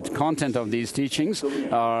explicit content of these teachings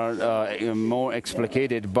are more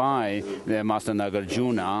explicated by the Master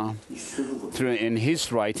Nagarjuna in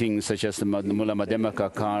his writings, such as the Mula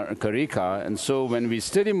Madhyamaka Karika. And so, when we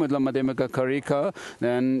study Mula Madhyamaka Karika,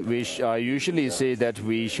 then we usually say that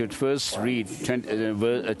we should first read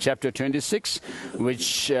chapter 26,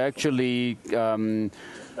 which actually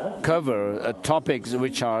cover topics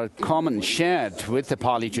which are common, shared with the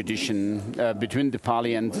Pali tradition, between the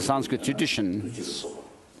Pali and the Sanskrit tradition.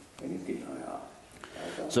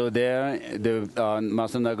 So there,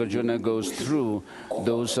 Master Nagarjuna goes through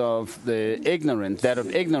those of the ignorance, that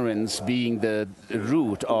of ignorance being the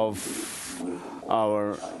root of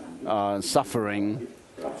our suffering.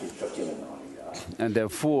 And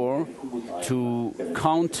therefore, to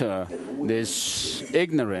counter this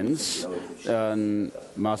ignorance,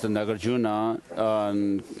 Master Nagarjuna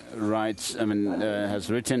has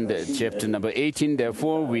written the chapter number 18.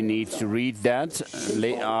 Therefore, we need to read that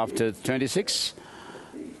after 26,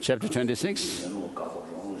 chapter 26.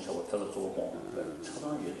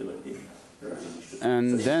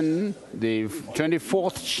 And then the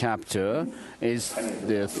 24th chapter is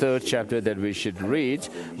the third chapter that we should read,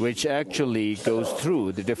 which actually goes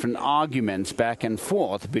through the different arguments back and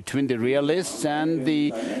forth between the realists and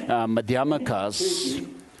the Madhyamakas.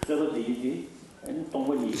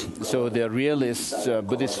 So the realists,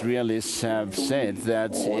 Buddhist realists have said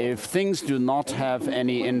that if things do not have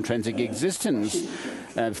any intrinsic existence,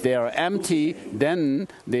 if they are empty, then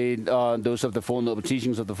those of the Four Noble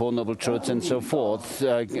Teachings of the Four Noble Truths and so forth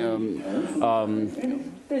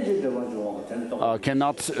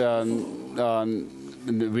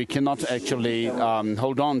we cannot actually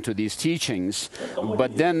hold on to these teachings.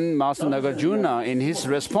 But then Master Nagarjuna, in his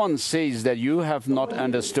response, says that you have not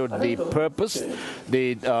understood the purpose,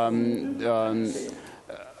 the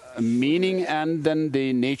meaning, and then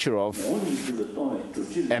the nature of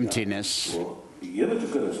emptiness.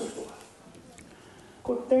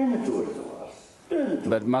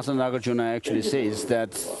 But Master Nagarjuna actually says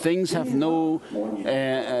that things have no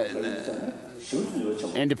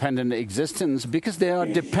independent existence because they are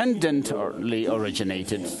dependently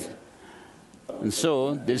originated. And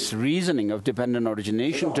so this reasoning of dependent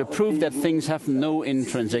origination to prove that things have no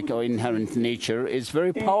intrinsic or inherent nature is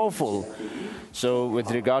very powerful. So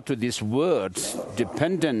with regard to this word,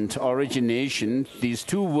 dependent origination, these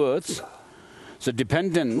two words, so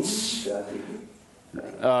dependence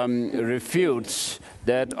refutes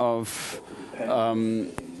that of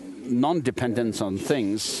non-dependence on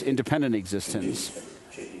things, independent existence.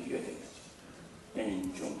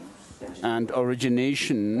 And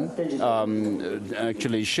origination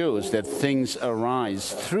actually shows that things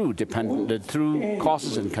arise through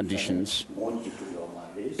causes and conditions.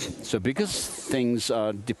 So because things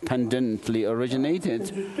are dependently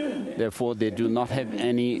originated, therefore they do not have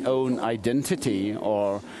any own identity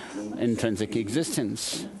or intrinsic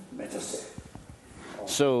existence.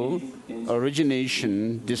 So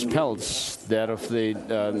origination dispels that of the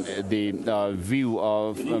view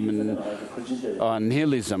of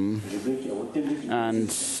nihilism, and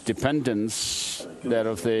dependence that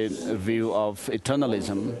of the view of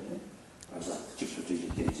eternalism.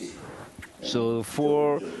 So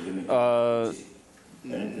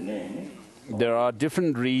there are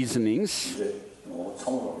different reasonings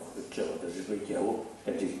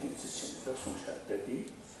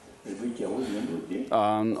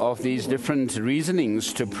of these different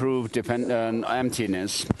reasonings to prove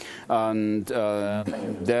emptiness, and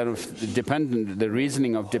the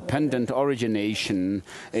reasoning of dependent origination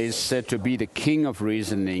is said to be the king of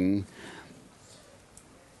reasoning.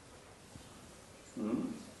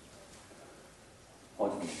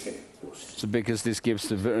 So because this gives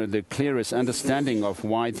the clearest understanding of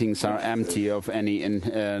why things are empty of any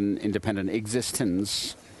independent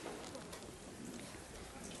existence.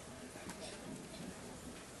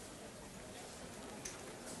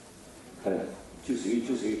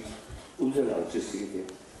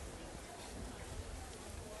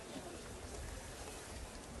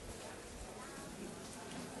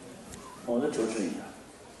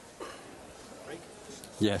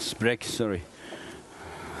 Yes, break, sorry.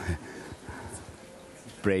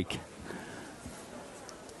 Break.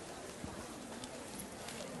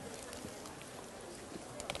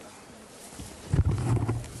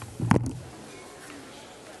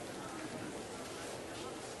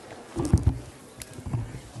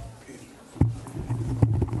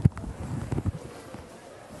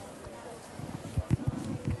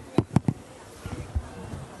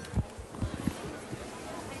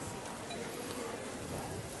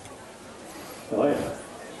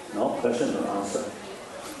 No question and answer.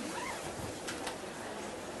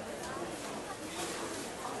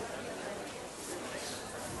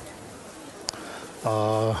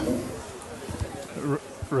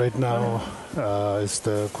 Right now is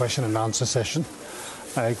the question and answer session.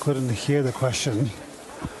 I couldn't hear the question,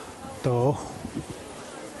 though.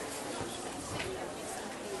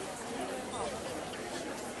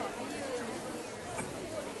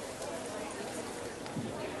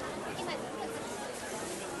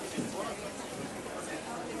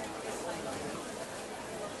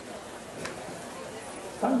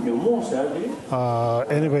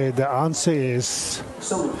 Anyway, the answer is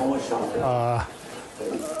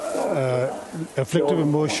afflictive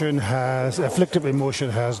emotion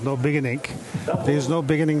has no beginning. There is no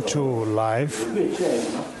beginning to life.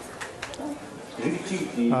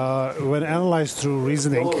 When analyzed through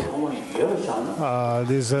reasoning,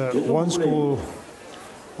 there's one school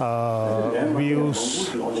views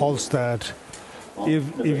holds that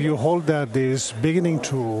if you hold that there is beginning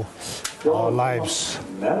to our lives,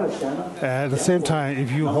 at the same time,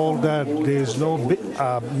 if you hold that there is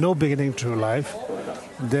no beginning to life,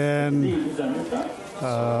 then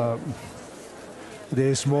there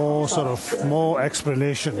is more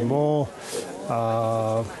explanation, more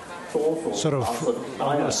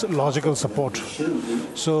logical support.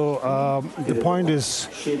 So the point is,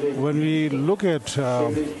 when we look at,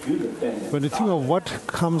 when you think of what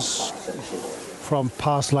comes from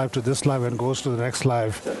past life to this life and goes to the next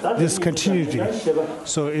life, this continuity.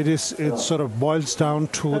 So it sort of boils down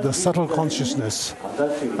to the subtle consciousness,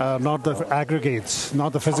 not the aggregates,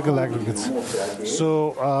 not the physical aggregates.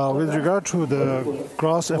 So with regard to the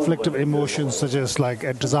gross afflictive emotions such as like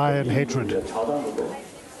desire and hatred,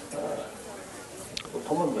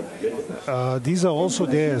 these are also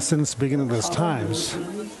there since beginningless times.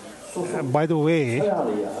 By the way,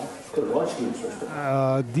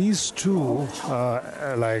 these two,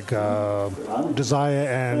 desire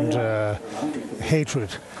and hatred,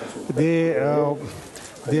 they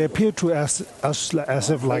appear to us as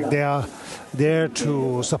if like they are there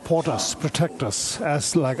to support us, protect us,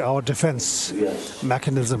 as like our defense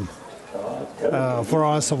mechanism. For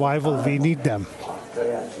our survival, we need them.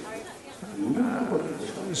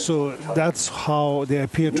 So that's how they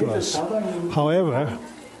appear to us. However,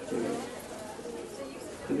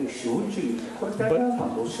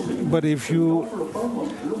 but if you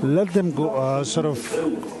let them go,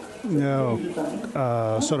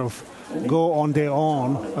 go on their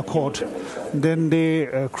own accord, then they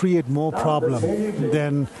create more problem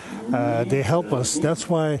than they help us. That's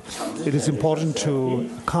why it is important to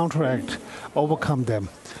counteract, overcome them.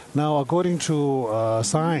 Now, according to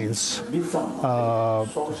science, with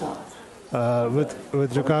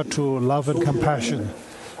regard to love and compassion,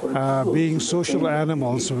 being social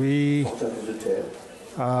animals, we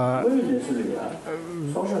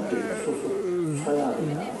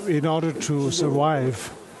in order to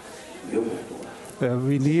survive,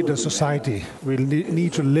 we need a society. We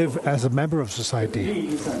need to live as a member of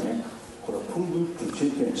society.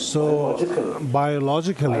 So,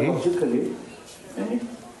 biologically,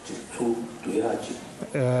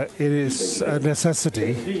 it is a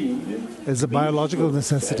necessity, it's a biological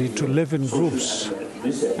necessity to live in groups.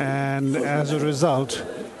 And as a result,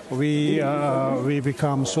 we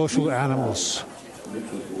become social animals,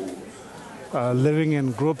 living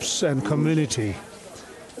in groups and community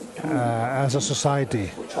as a society.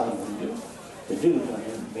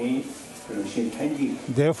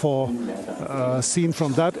 Therefore, seen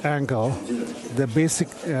from that angle, the basic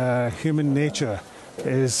human nature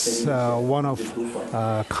is one of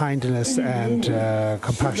kindness and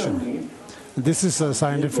compassion. This is a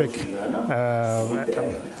scientific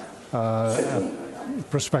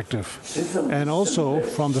perspective. And also,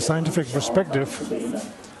 from the scientific perspective,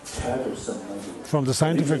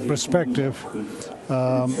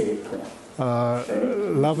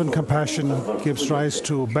 love and compassion gives rise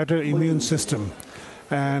to better immune system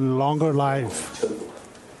and longer life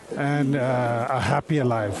and a happier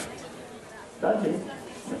life.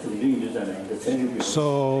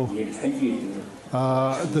 So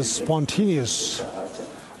the spontaneous,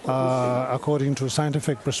 according to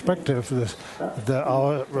scientific perspective,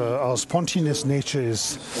 our spontaneous nature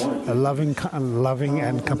is loving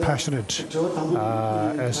and compassionate.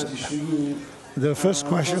 The first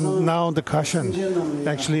question, now the question.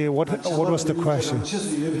 Actually, what was the question?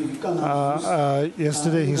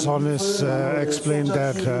 Yesterday, His Holiness explained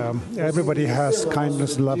that everybody has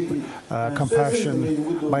kindness, love,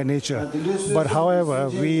 compassion by nature. But however,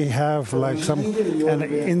 we have like an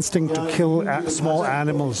instinct to kill small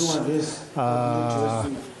animals.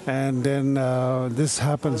 And then this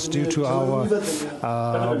happens due to our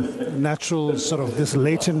natural this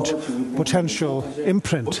latent potential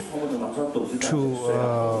imprint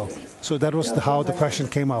to. So that was how the question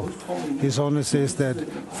came up. His Holiness says that,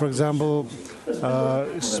 for example,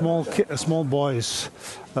 small boys,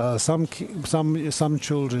 some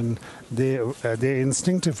children, they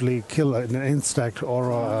instinctively kill an insect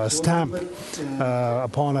or a stamp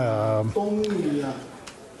upon a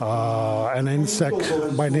an insect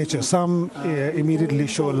by nature. Some immediately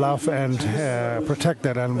show love and protect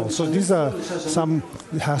that animal. So these are some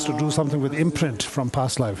has to do something with imprint from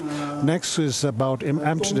past life. Next is about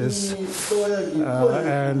emptiness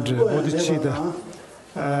and bodhicitta.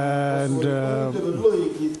 And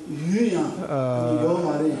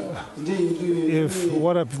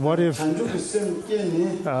what if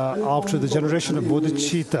after the generation of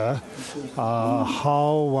bodhicitta,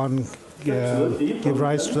 how one give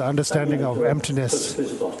rise to the understanding of emptiness?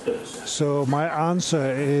 So my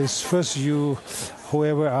answer is, first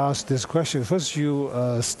whoever asked this question, first you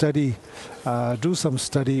study, do some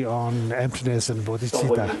study on emptiness and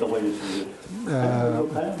bodhicitta.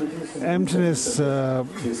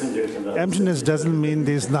 Emptiness doesn't mean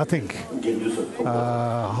there's nothing.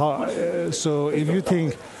 So if you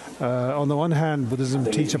think, on the one hand, Buddhism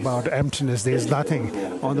teaches about emptiness, there's nothing.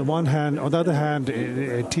 On the other hand,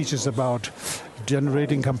 it teaches about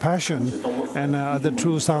generating compassion, and the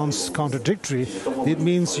two sounds contradictory. It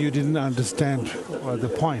means you didn't understand the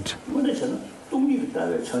point.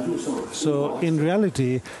 So in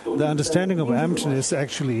reality, the understanding of emptiness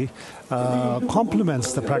actually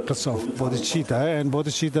complements the practice of bodhicitta, and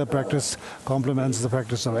bodhicitta practice complements the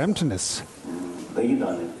practice of emptiness.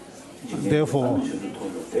 Therefore,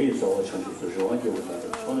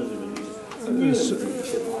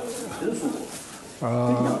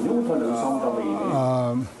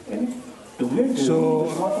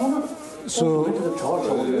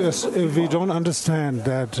 yes, if we don't understand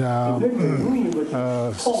that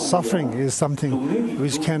suffering is something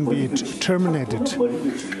which can be terminated,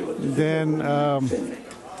 then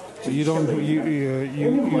you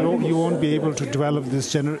won't be able to develop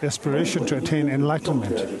this aspiration to attain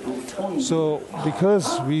enlightenment. So,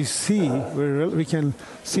 because we can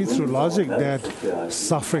see through logic that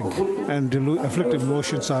suffering and afflictive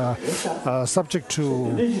emotions are subject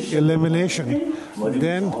to elimination,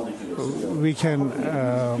 then we can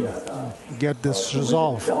get this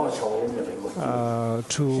resolve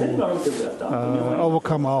to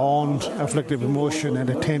overcome our own afflictive emotion and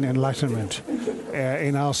attain enlightenment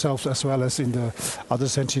in ourselves as well as in the other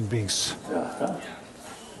sentient beings.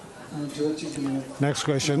 Next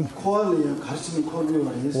question.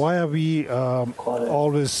 Why are we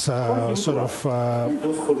always sort of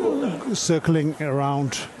circling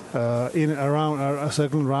around,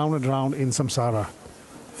 circling round and round in samsara?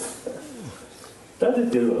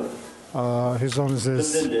 His Holiness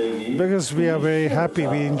says, because we are very happy,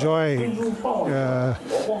 we enjoy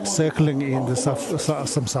circling in the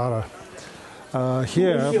samsara.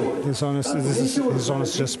 Here, His Holiness, this is His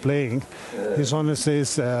Holiness just playing. His Holiness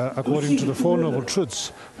says, according to the Four Noble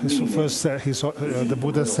Truths, the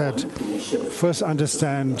Buddha said, first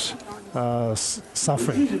understand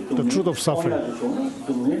suffering, the truth of suffering.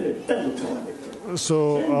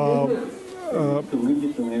 So,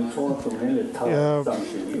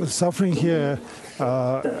 suffering here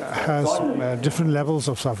has different levels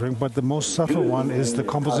of suffering, but the most subtle one is the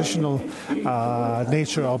compositional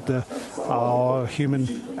nature of our human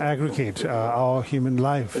aggregate, our human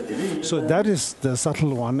life. So that is the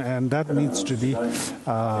subtle one, and that needs to be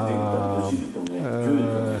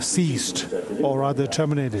ceased, or rather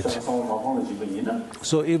terminated.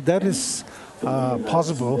 So if that is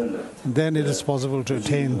possible, then it is possible to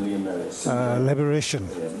attain liberation.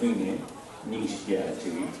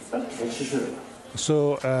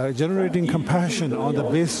 So generating compassion on the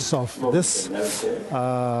basis of this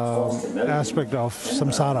aspect of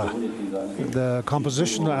samsara, the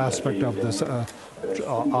compositional aspect of this,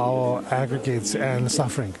 our aggregates and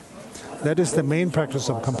suffering, that is the main practice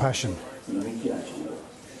of compassion.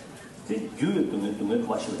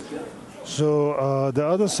 So the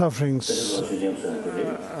other sufferings,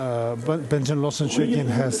 Benjamin Lawson Shukin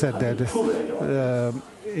has said that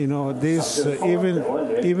these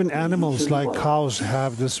even animals like cows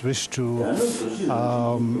have this wish to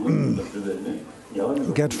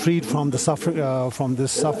get freed from the suffering, from the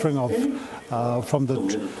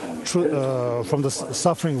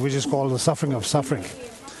suffering which is called the suffering of suffering.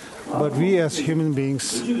 But we as human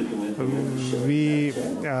beings, we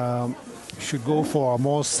should go for a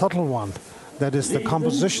more subtle one. That is the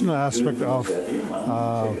compositional aspect of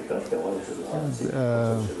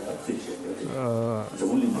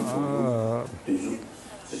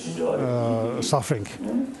suffering.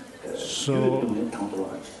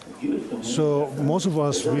 So most of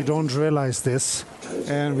us, we don't realize this,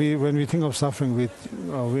 and when we think of suffering,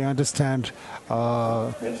 we understand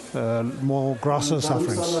more grosser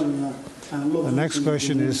sufferings. The next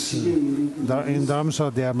question is, in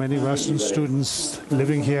Dharamsala there are many Western students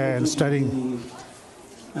living here and studying.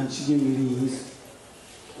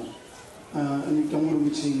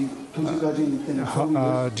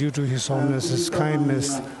 Due to His Holiness's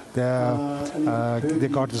kindness, they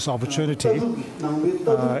got this opportunity.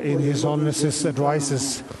 In His Holiness's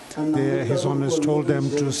advices, His Holiness told them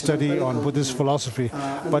to study on Buddhist philosophy,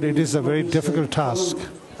 but it is a very difficult task.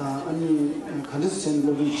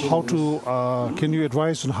 Can you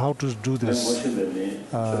advise on how to do this?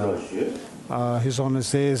 His Holiness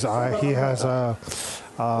says he has a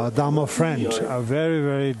Dharma friend, a very,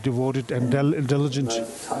 very devoted and diligent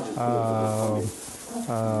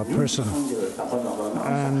person.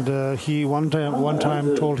 And he one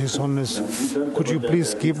time told His Holiness, could you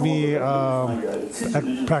please give me a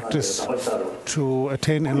practice to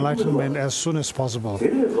attain enlightenment as soon as possible?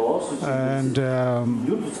 And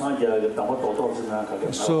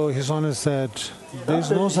so His Holiness said, there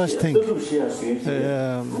is no such thing.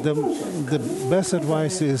 The best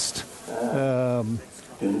advice is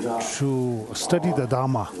to study the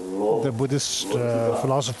Dharma, the Buddhist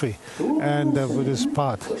philosophy, and the Buddhist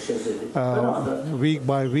path, week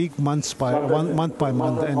by week, month by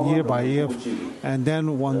month, and year by year, and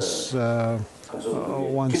then once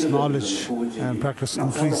knowledge and practice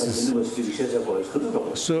increases.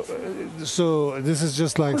 So this is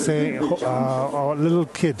just like saying a little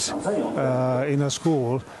kid in a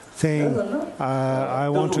school saying, I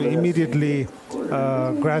want to immediately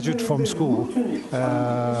graduate from school.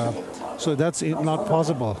 So that's not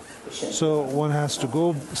possible. So one has to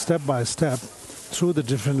go step by step through the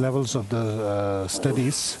different levels of the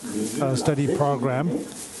study program.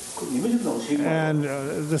 And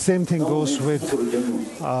the same thing goes with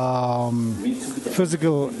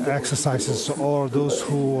physical exercises, or those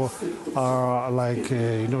who are like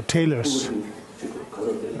tailors.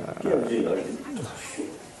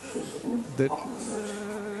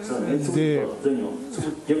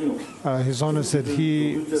 His Honor said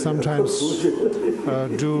he sometimes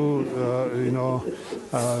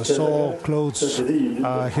sew clothes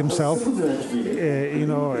himself.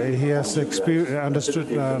 He has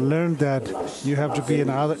learned that you have to be an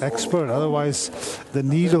expert, otherwise the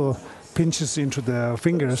needle pinches into the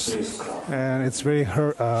fingers and it's very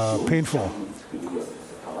painful.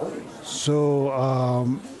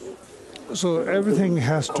 So everything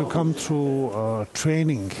has to come through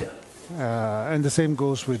training, and the same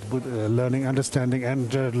goes with learning, understanding,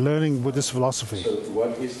 and learning Buddhist philosophy. So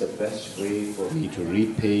what is the best way for me to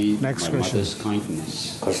repay my mother's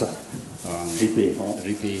kindness? Repay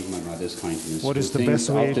my mother's kindness. What is the best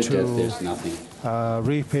way to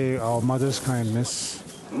repay our mother's kindness?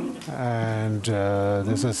 And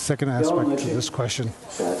there's a second aspect to this question.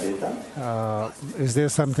 Is there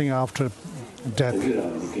something after death?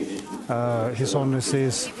 His Holiness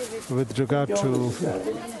says, with regard to...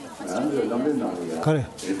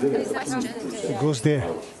 It goes there.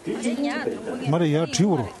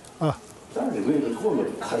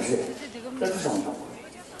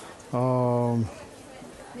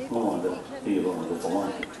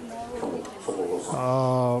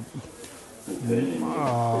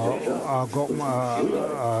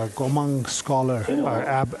 Gomang scholar,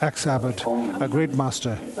 ex-abbot, a great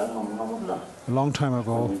master, a long time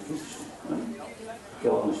ago.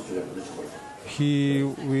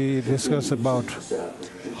 We discussed about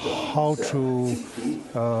how to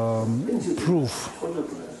prove,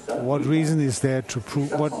 what reason is there to prove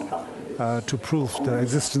the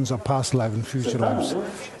existence of past life and future lives.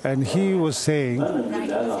 And he was saying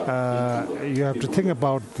you have to think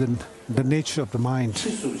about the nature of the mind.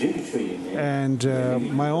 And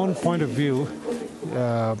my own point of view,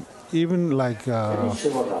 even like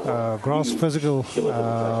gross physical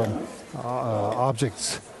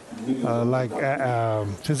objects, like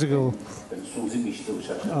physical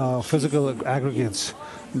aggregates,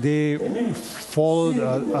 they follow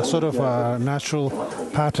a sort of a natural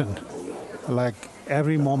pattern, like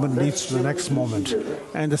every moment leads to the next moment.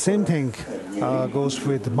 And the same thing goes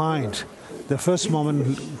with mind. The first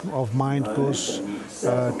moment of mind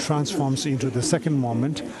transforms into the second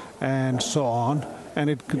moment, and so on. And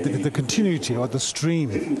the continuity or the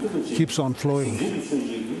stream keeps on flowing.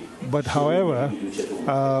 But however,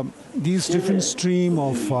 these different stream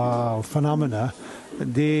of phenomena,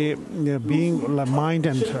 they being mind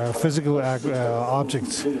and physical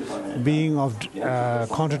objects, being of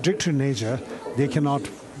contradictory nature, they cannot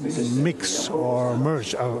mix or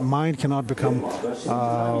merge. Mind cannot become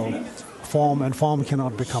form, and form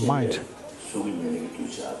cannot become mind.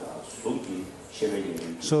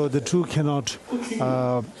 So the two cannot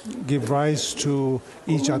give rise to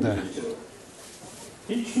each other.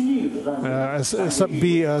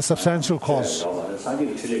 Be a substantial cause.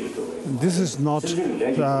 This is not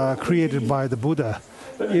created by the Buddha.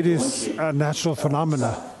 It is a natural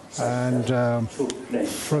phenomena. And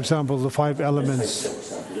for example, the 5 elements,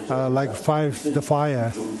 like the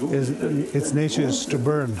fire, its nature is to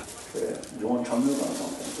burn.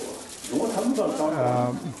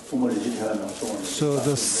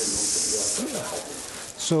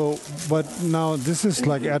 But now this is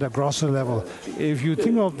like at a grosser level. If you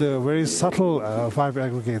think of the very subtle 5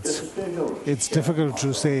 aggregates, it's difficult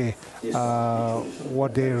to say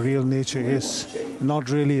what their real nature is. Not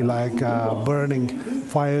really like burning.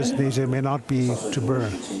 Fire's nature may not be to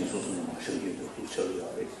burn.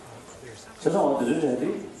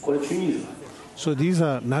 So these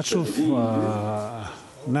are natural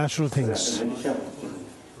things.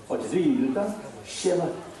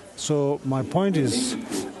 So my point is,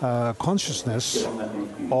 consciousness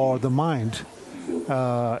or the mind,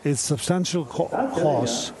 its substantial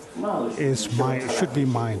cause should be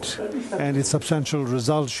mind, and its substantial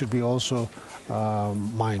result should be also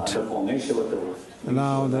mind.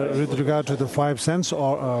 Now, with regard to the 5 sense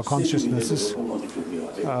or consciousnesses,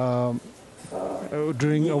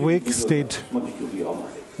 during awake state,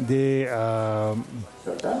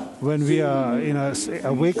 when we are in a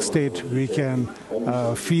awake state, we can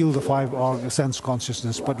feel the 5 sense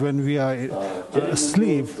consciousness. But when we are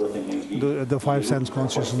asleep, the 5 sense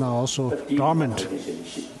consciousness are also dormant.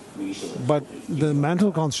 But the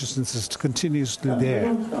mental consciousness is continuously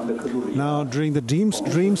there. Now, during the dream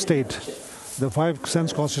state, the 5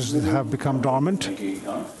 sense consciousnesses have become dormant.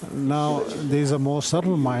 Now there is a more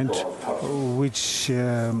subtle mind which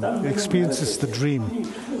experiences the dream.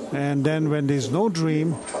 And then when there is no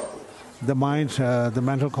dream, the mind, the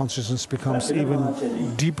mental consciousness becomes even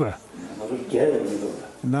deeper.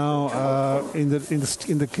 Now in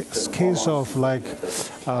the case of like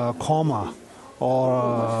coma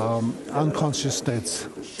or unconscious states,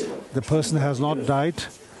 the person has not died,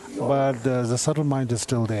 but the subtle mind is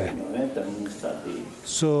still there.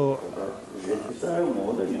 So,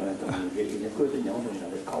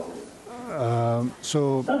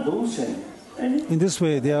 in this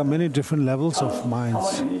way, there are many different levels of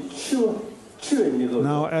minds.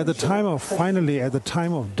 Now, finally, at the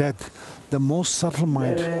time of death, the most subtle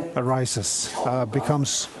mind arises,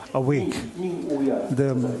 becomes awake.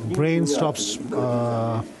 The brain stops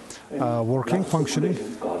functioning,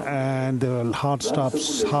 and the heart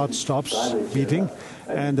stops beating,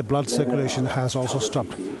 and the blood circulation has also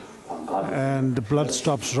stopped. And the blood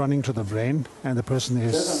stops running to the brain, and the person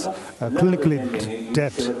is clinically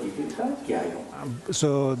dead.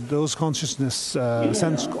 So those consciousness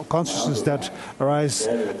that arise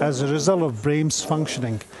as a result of brain's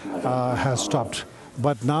functioning has stopped.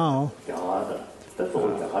 But now,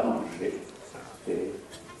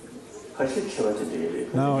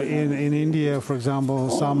 in India, for example,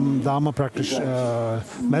 some Dharma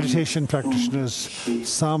meditation practitioners,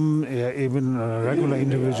 some even regular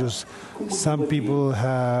individuals, some people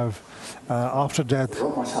have, after death,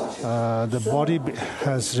 the body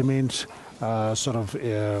has remained sort of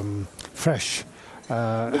fresh,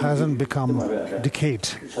 hasn't become decayed.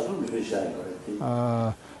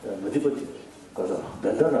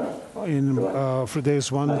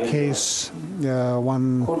 There's one case,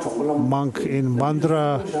 one monk in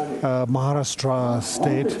Bandra, Maharashtra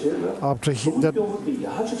state, after that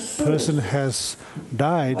person has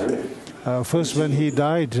died. First, when he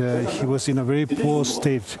died, he was in a very poor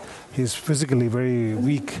state. He's physically very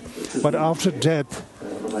weak. But after death,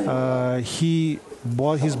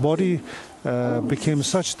 his body became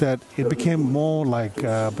such that it became more like,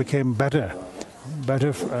 became better,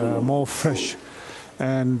 more fresh.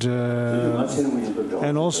 And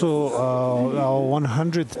also our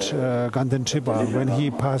 100th Ganden Tripa, when he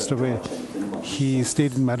passed away, he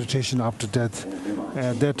stayed in meditation after death.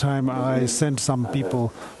 At that time, I sent some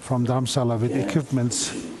people from Dharamsala with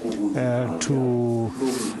equipments to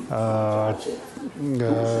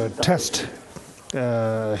test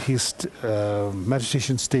his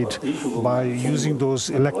meditation state by using those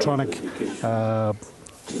electronic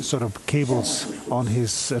sort of cables on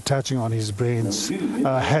attaching on his brain's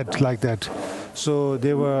head like that. So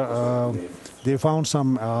they found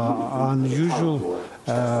some unusual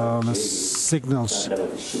signals.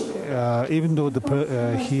 Even though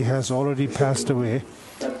he has already passed away,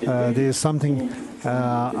 there is something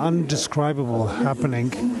undescribable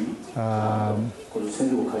happening.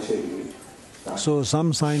 So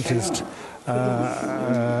some scientists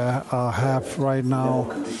have right now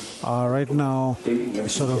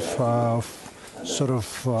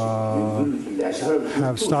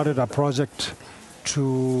have started a project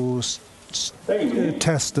to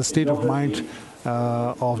test the state of mind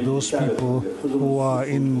of those people who are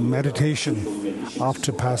in meditation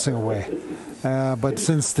after passing away. But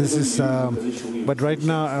since this is, but right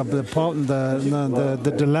now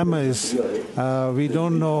the dilemma is we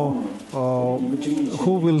don't know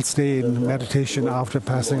who will stay in meditation after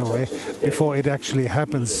passing away before it actually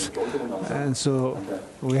happens, and so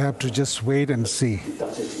we have to just wait and see.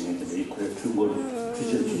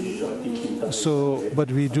 So,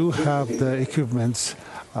 but we do have the equipments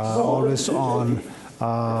always on,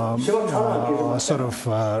 sort of.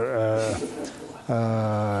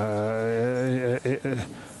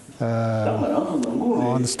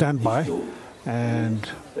 On standby, and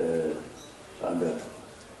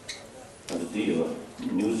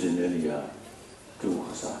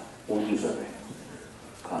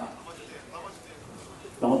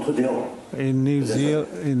in New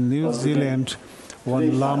Zealand,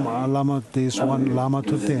 one Lama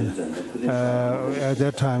Tubten, at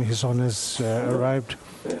that time His Holiness arrived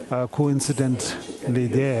coincidentally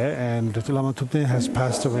there, and Lama Tubten has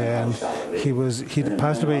passed away, and he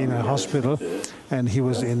passed away in a hospital, and he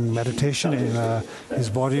was in meditation, and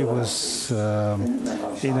his body was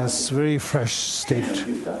in a very fresh state.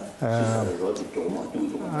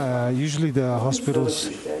 Usually the hospitals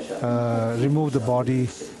remove the body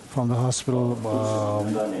from the hospital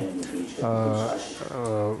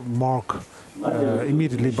morgue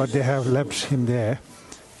immediately, but they have left him there.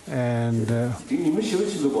 And on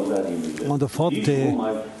the fourth day,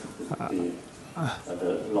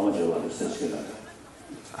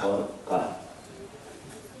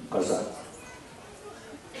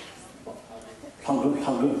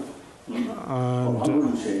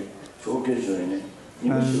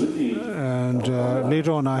 and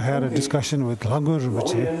later on I had a discussion with Lhangur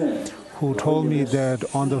Rinpoche, who told me that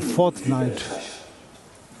on the fourth night,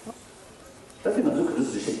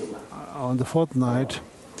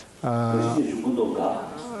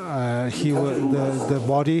 the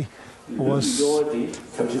body was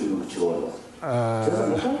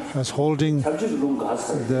holding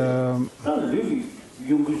the,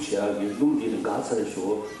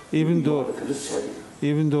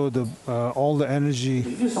 even though the all the energy,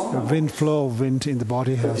 flow of wind in the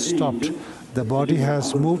body has stopped, the body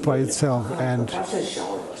has moved by itself, and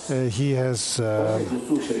he has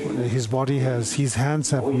his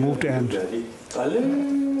hands have moved, and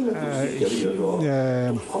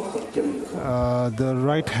the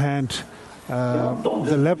right hand,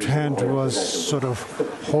 the left hand was sort of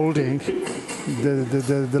holding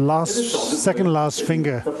the second last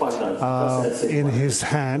finger in his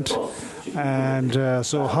hand. And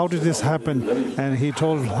so how did this happen? And he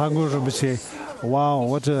told Lhangur Rinpoche, wow,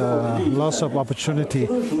 what a loss of opportunity.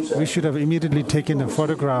 We should have immediately taken a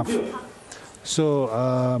photograph. So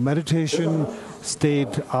meditation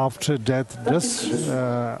state after death does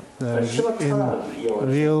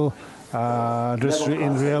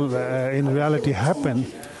in reality happen.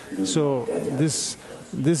 So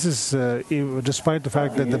this is despite the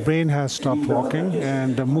fact that the brain has stopped working,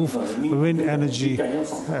 and the wind energy,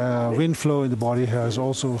 wind flow in the body has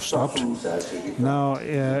also stopped. Now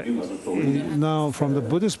from the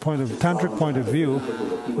Buddhist tantric point of view,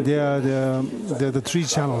 there are the three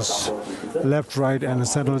channels, left, right, and a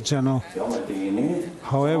central channel.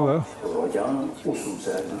 However,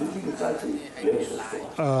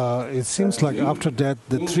 it seems like after death,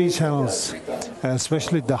 the three channels,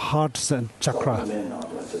 especially the heart chakra,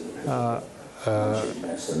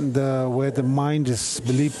 where the mind is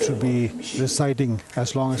believed to be residing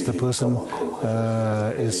as long as the person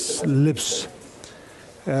lives,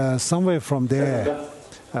 somewhere from there,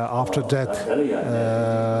 after death,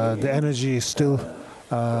 the energy is still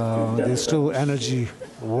there's still energy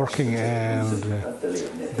working, and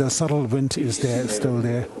the subtle wind is still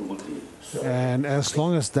there. And as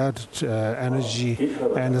long as that energy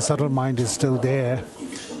and the subtle mind is still there,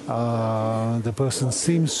 the person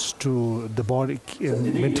seems to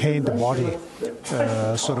maintain the body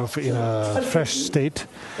sort of in a fresh state.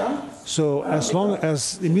 So as long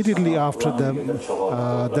as immediately after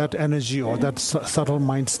that energy or that subtle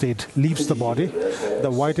mind state leaves the body, the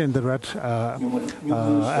white and the red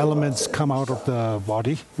elements come out of the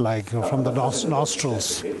body, like from the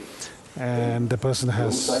nostrils, and the person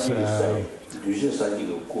has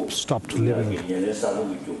stopped living.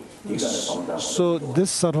 So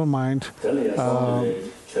this subtle mind,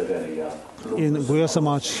 in Goya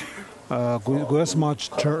Samaj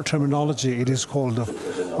terminology, it is called the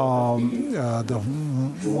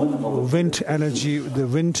wind energy, the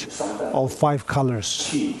wind of 5 colors,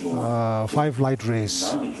 5 light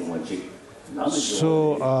rays.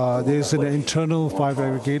 So there's an internal 5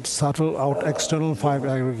 aggregates, subtle out external 5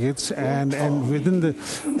 aggregates, and within the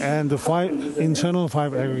internal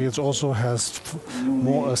 5 aggregates also has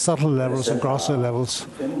more subtle levels and grosser levels,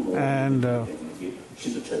 and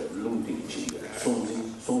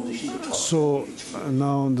so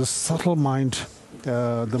now the subtle mind.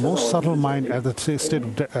 The most subtle mind at the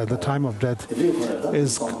at the time of death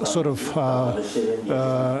is sort of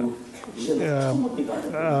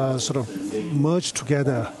merged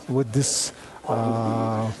together with this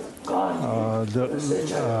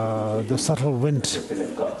the subtle wind,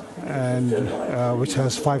 and which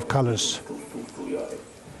has 5 colors.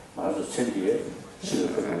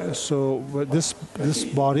 So with this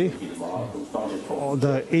body,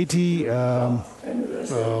 the 80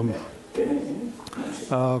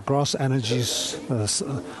 gross energies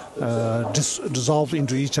dissolve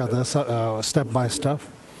into each other step by step,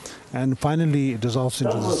 and finally it dissolves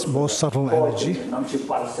into this most subtle energy.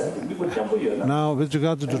 Now, with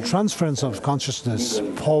regard to the transference of consciousness,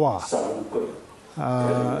 power,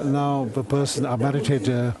 now the person, a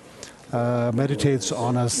meditator, meditates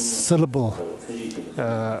on a syllable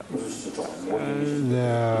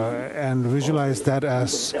and visualize that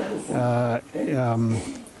as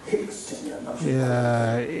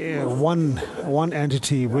one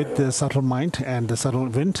entity with the subtle mind and the subtle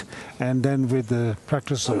wind, and then with the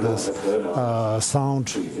practice of this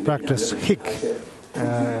sound practice, hik,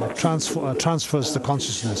 transfers the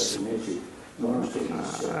consciousness.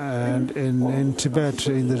 And in Tibet,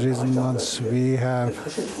 in the recent months, we have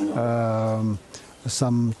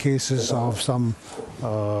some cases of some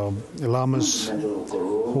lamas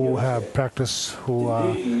who have practiced, who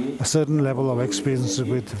are a certain level of experience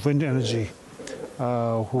with wind energy,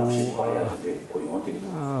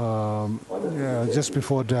 just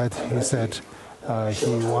before death he said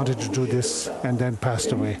he wanted to do this and then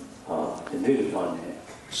passed away.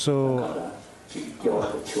 So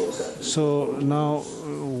now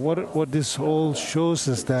what this all shows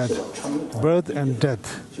is that birth and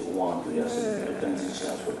death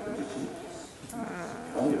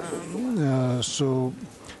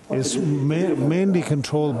is mainly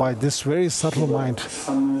controlled by this very subtle mind,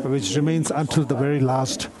 which remains until the very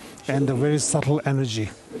last, and the very subtle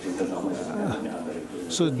energy.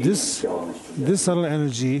 So this subtle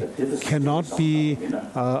energy cannot be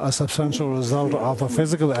a substantial result of a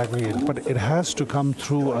physical aggregate, but it has to come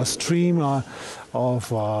through a stream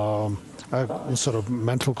of a sort of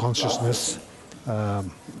mental consciousness,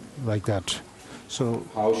 like that. So,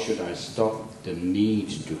 how should I stop the need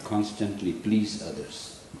to constantly please others?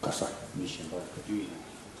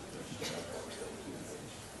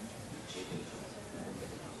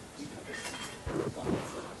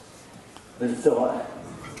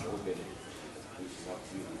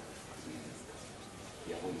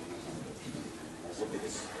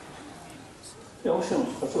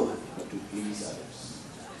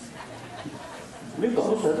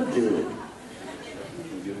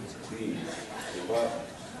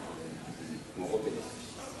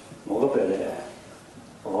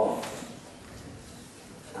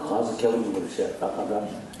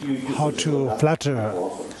 How to flatter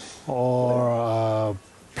or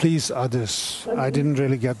please others? I didn't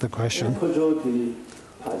really get the question.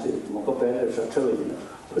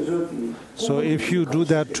 So if you do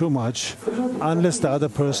that too much, unless the other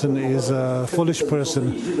person is a foolish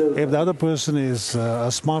person, if the other person is a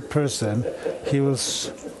smart person, he will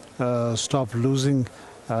stop losing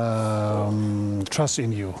trust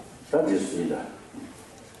in you.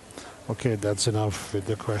 Okay, that's enough with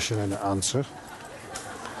the question and answer.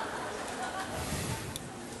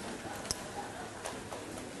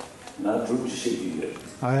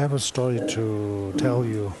 I have a story to tell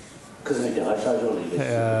you.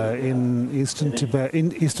 In Eastern Tibet,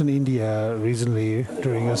 in Eastern India, recently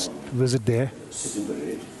during a visit there,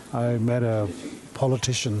 I met a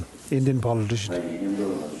politician, Indian politician.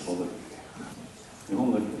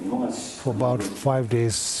 For about 5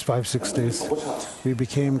 days, 5-6 days, we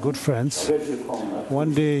became good friends.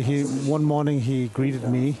 One morning, he greeted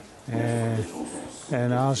me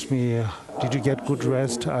and asked me, "Did you get good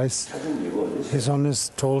rest?" His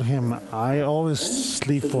Holiness told him, "I always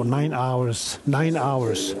sleep for 9 hours,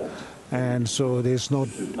 and so there's no."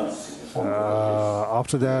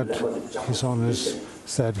 After that, His Holiness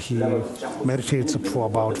said he meditates for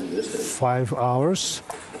about 5 hours.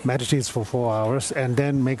 Meditates for 4 hours and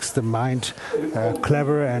then makes the mind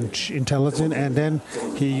clever and intelligent, and then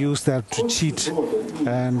he used that to cheat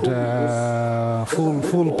and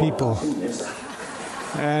fool people.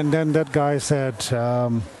 And then that guy said,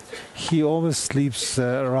 he always sleeps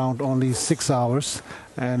around only 6 hours,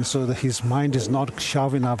 and so that his mind is not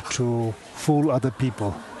sharp enough to fool other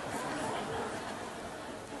people.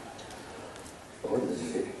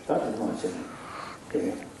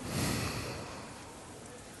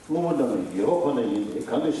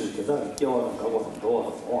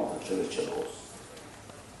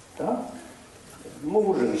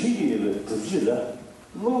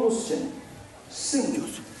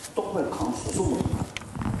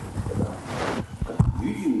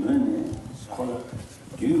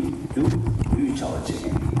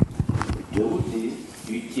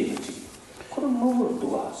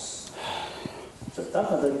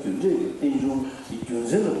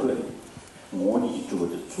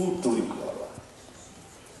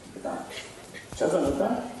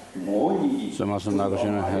 So Master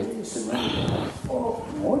Nagarjuna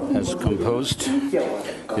has composed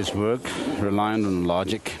his work relying on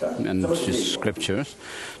logic and his scriptures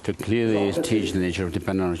to clearly teach the nature of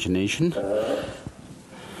dependent origination.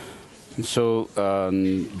 So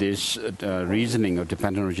this reasoning of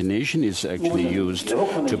dependent origination is actually used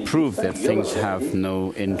to prove that things have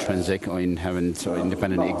no intrinsic or inherent or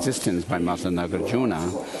independent existence by Master Nagarjuna.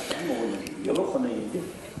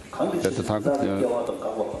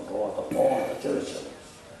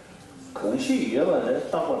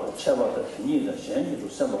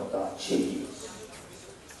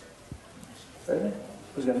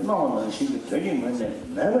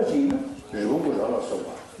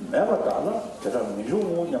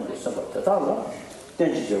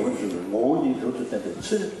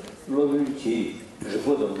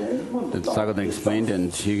 The Tathagata explained,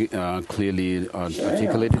 and he clearly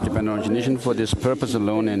articulated dependent origination for this purpose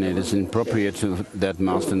alone, and it is inappropriate that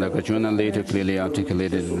Master Nagarjuna later clearly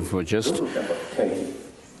articulated it for just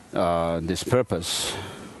this purpose.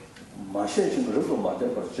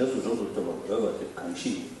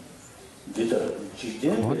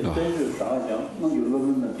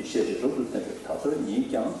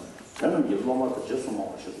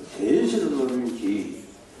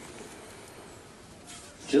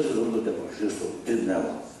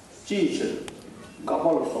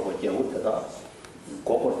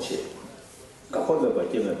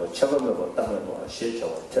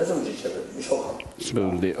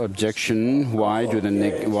 So the objection, why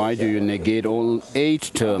do you negate all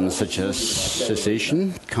 8 terms such as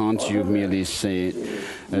cessation? Can't you merely state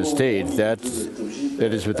that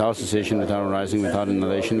is without cessation, without arising, without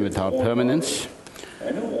annihilation, without permanence?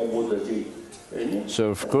 So,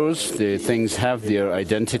 of course, the things have their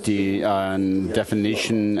identity and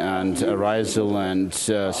definition and arisal and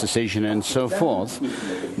cessation and so forth.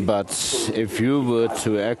 But if you were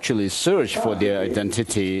to actually search for their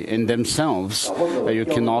identity in themselves, you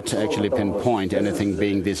cannot actually pinpoint anything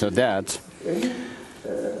being this or that.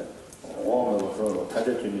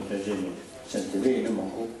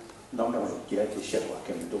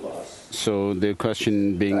 So the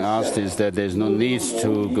question being asked is that there's no need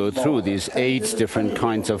to go through these 8 different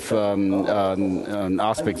kinds of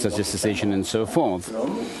aspects such as cessation and so forth.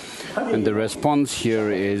 And the response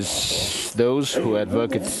here is those who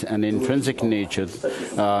advocate an intrinsic nature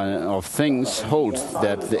of things hold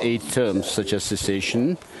that the 8 terms such as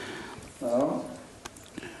cessation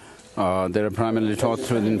they are primarily taught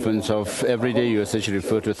through the influence of everyday usage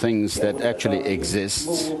refer to things that actually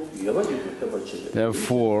exist.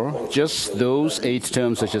 Therefore, just those 8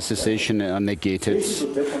 terms such as cessation are negated.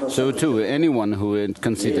 So too, anyone who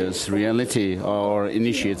considers reality or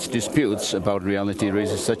initiates disputes about reality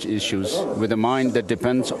raises such issues with a mind that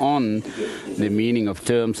depends on the meaning of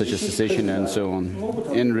terms such as cessation and so on.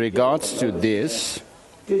 In regards to this,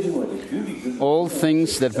 all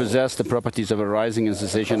things that possess the properties of arising and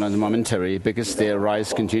cessation are momentary because they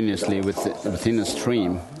arise continuously within a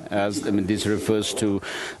stream. This refers to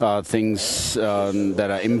things that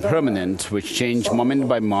are impermanent, which change moment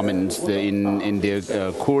by moment in their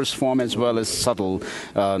coarse form as well as subtle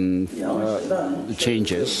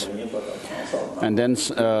changes. And then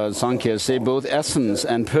Sankhya say both essence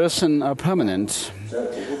and person are permanent.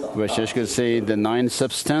 Vaisheshika say the 9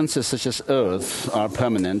 substances such as earth are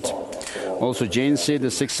permanent. Also Jains say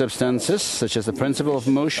the 6 substances such as the principle of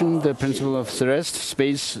motion, the principle of rest,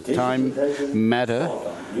 space, time, matter,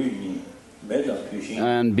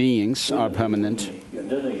 and beings are permanent.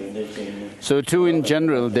 So too in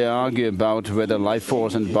general they argue about whether life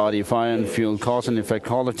force and body, fire and fuel, cause and effect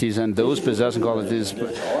qualities and those possessing qualities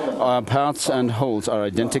parts and wholes are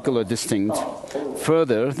identical or distinct.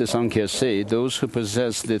 Further, the Sankhya say those who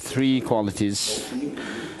possess the 3 qualities,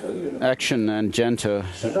 action and jhana,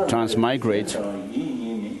 transmigrate,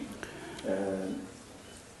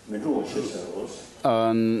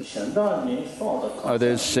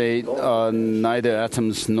 Others say neither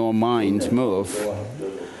atoms nor mind move.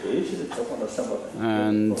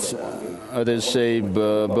 And others say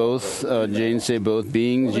both, Jains say both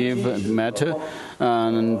being, jiva, matter,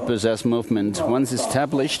 and possess movement. Once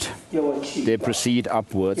established, they proceed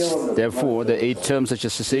upwards. Therefore, the 8 terms such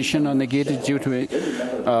as cessation are negated due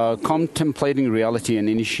to contemplating reality and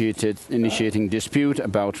initiating dispute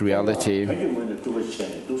about reality.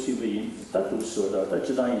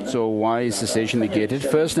 So why is cessation negated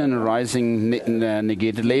first and arising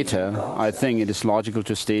negated later? I think it is logical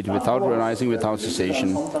to state without arising, without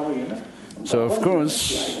cessation. So of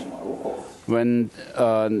course, when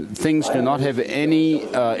things do not have any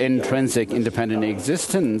intrinsic independent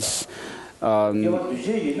existence, I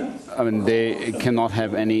mean, they cannot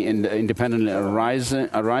have any independent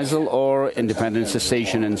arisal or independent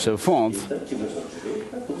cessation and so forth.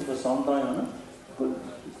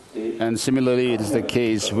 And similarly, it is the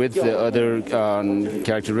case with the other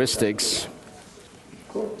characteristics.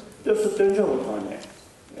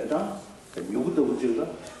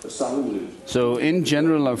 So in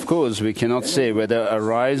general, of course, we cannot say whether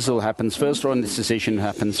arisal happens first or cessation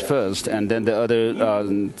happens first, and then the other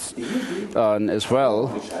as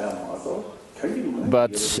well.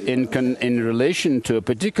 But in relation to a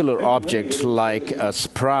particular object like a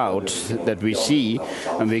sprout that we see,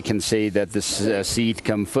 and we can say that the seed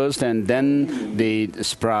comes first and then the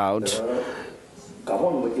sprout.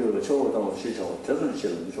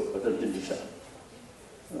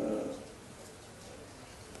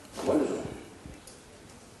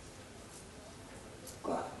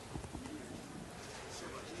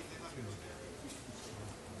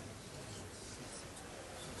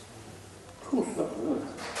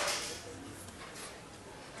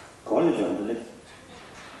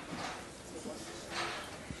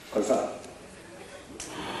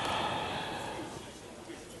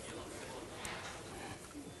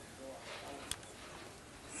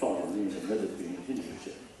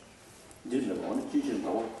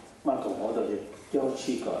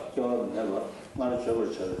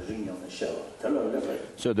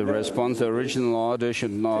 So the response, the original order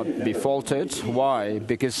should not be faulted. Why?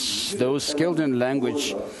 Because those skilled in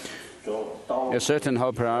language ascertain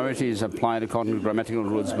how priority is applied according to grammatical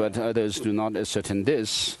rules, but others do not ascertain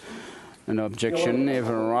this. An objection, if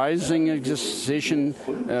arising existence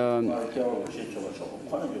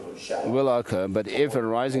will occur, but if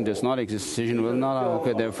arising does not exist, cessation will not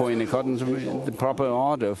occur. Therefore, in accordance with the proper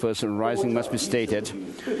order, first arising must be stated.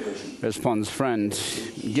 Response, friend,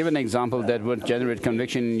 give an example that would generate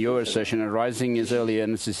conviction in your assertion. Arising is earlier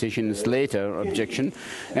and cessation is later. Objection,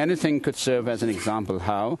 anything could serve as an example.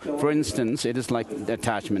 How? For instance, it is like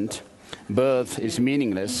attachment. Birth is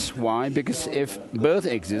meaningless. Why? Because if birth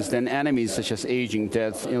exists, then enemies such as aging,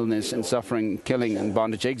 death, illness, and suffering, killing, and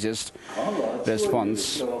bondage exist.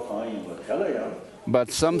 Response.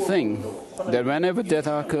 But something that whenever death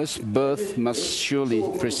occurs, birth must surely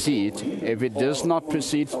precede. If it does not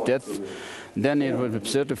precede death, then it would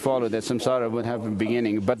absurd to follow that samsara would have a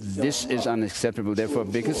beginning. But this is unacceptable. Therefore,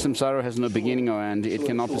 because samsara has no beginning or end, it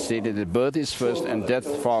cannot be stated that birth is first and death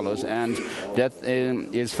follows, and death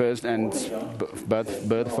is first and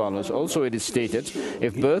birth follows. Also, it is stated,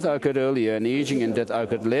 if birth occurred earlier and aging and death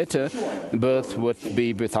occurred later, birth would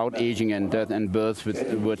be without aging and death, and birth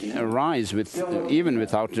would arise even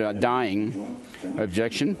without dying.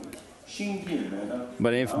 Objection.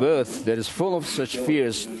 But if birth that is full of such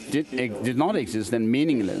fears did not exist, then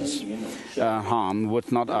meaningless harm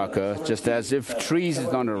would not occur. Just as if trees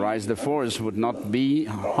did not arise, the forest would not be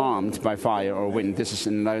harmed by fire or wind. This is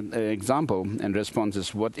an example, and response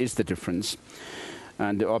is, what is the difference?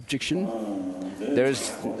 And the objection, there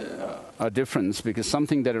is a difference because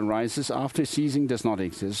something that arises after ceasing does not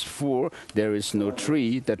exist. For there is no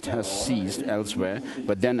tree that has ceased elsewhere,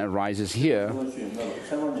 but then arises here.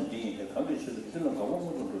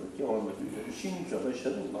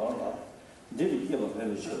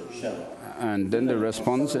 And then the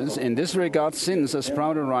response is, in this regard, since a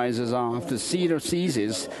sprout arises after seed or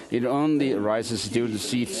ceases, it only arises due to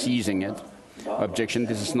seed ceasing it. Objection,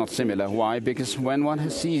 this is not similar. Why? Because when one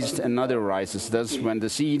has ceased, another arises. Thus, when the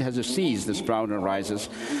seed has ceased, the sprout arises.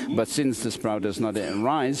 But since the sprout does not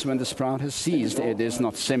arise, when the sprout has ceased, it is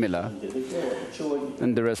not similar.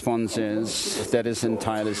 And the response is, that is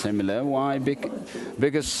entirely similar. Why?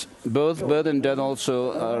 Because both birth and death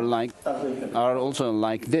also are also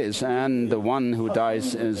like this, and the one who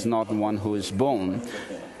dies is not the one who is born.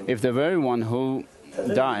 If the very one who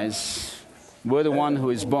dies were the one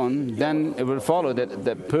who is born, then it would follow that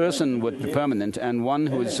the person would be permanent, and one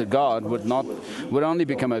who is a god would only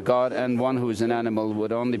become a god, and one who is an animal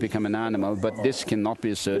would only become an animal. But this cannot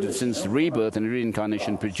be asserted, since rebirth and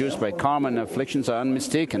reincarnation produced by karma and afflictions are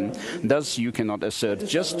unmistaken. Thus you cannot assert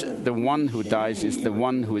just the one who dies is the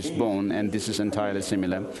one who is born, and this is entirely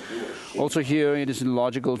similar. Also here it is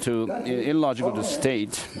illogical to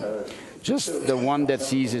state just the one that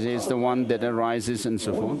ceases is the one that arises, and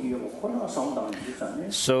so forth.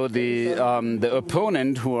 So the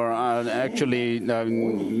opponent who are actually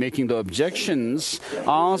making the objections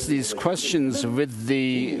ask these questions with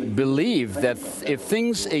the belief that if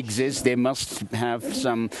things exist, they must have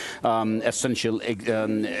some essential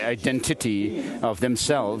identity of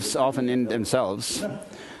themselves, often in themselves.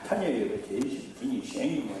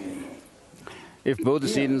 If both the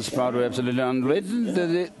seed and the sprout were absolutely unrelated,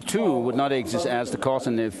 the two would not exist as the cause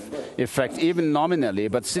and effect, even nominally.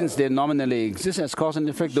 But since they nominally exist as cause and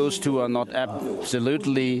effect, those two are not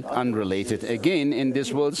absolutely unrelated. Again, in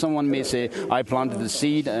this world, someone may say, I planted the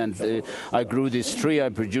seed and I grew this tree, I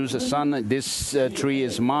produced a son, this tree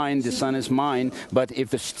is mine, the son is mine. But if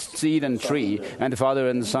the seed and tree and the father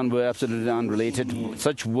and the son were absolutely unrelated,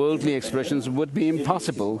 such worldly expressions would be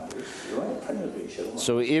impossible.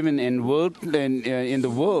 So even in the world,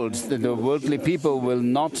 the worldly people will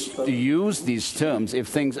not use these terms if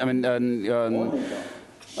things,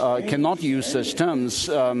 cannot use such terms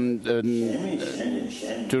to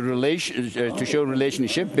show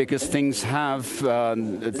relationship, because things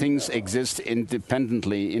exist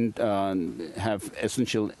independently, have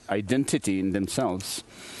essential identity in themselves.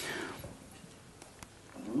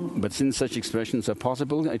 But since such expressions are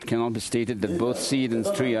possible, it cannot be stated that both seed and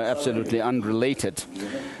tree are absolutely unrelated.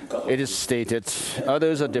 It is stated,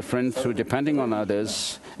 others are different through depending on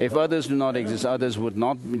others. If others do not exist, others would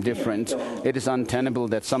not be different. It is untenable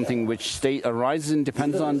that something which arises in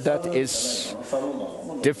dependence on that is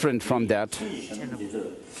different from that.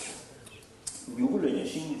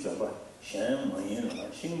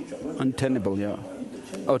 Untenable, yeah.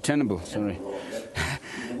 Oh, tenable, sorry.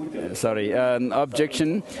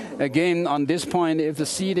 Objection. Again, on this point, if the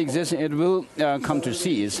seed exists, it will come to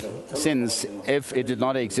cease. Since if it did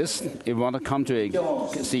not exist, it will not come to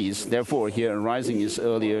cease. Therefore, here arising is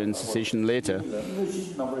earlier and cessation later.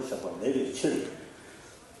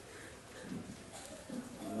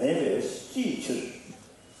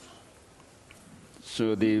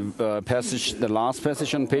 So the last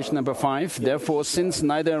passage on page number 5. Therefore, since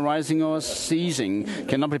neither arising or ceasing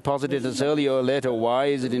cannot be posited as earlier or later, why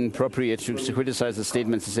is it inappropriate to criticize the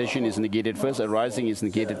statement cessation is negated first, arising is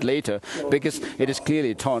negated later? Because it is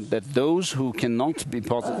clearly taught that those two cannot be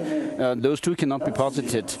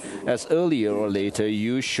posited as earlier or later.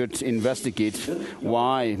 You should investigate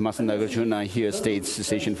why Nagarjuna here states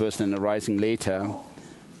cessation first and arising later.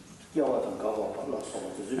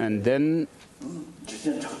 And then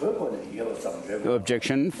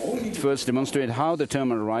objection. First, demonstrate how the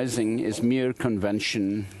term arising is mere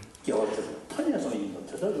convention.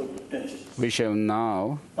 We shall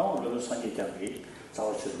now.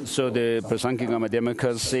 So the Prasankika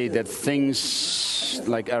Madhyamikas say that things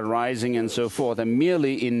like arising and so forth are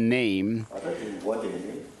merely in name.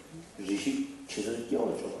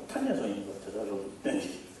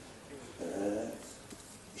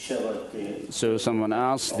 So someone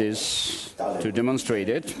asked this to demonstrate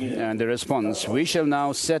it, and the response, we shall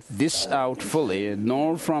now set this out fully,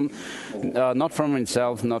 not from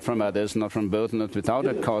itself, not from others, not from both, not without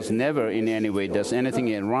a cause, never in any way does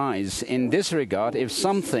anything arise. In this regard, if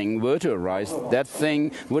something were to arise, that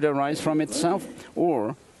thing would arise from itself,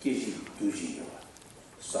 or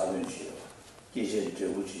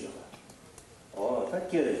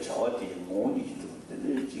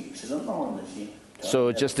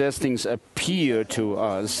so just as things appear to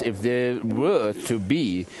us, if there were to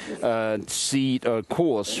be a seed or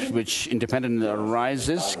cause which independently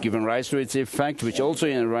arises, given rise to its effect, which also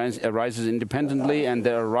arises independently, and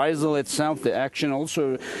the arisal itself, the action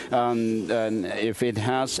also, if it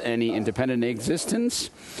has any independent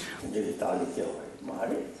existence.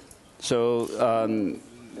 So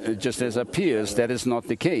just as appears, that is not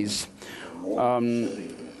the case.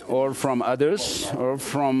 Or from others, or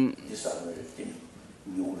from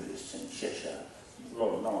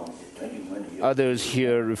others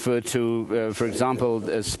here refer to, for example,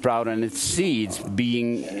 the sprout and its seeds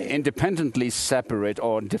being independently separate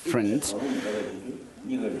or different,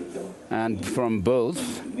 and from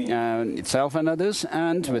both itself and others,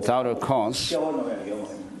 and without a cause.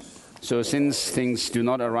 So since things do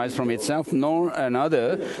not arise from itself nor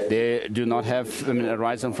another, they do not have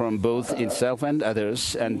arising from both itself and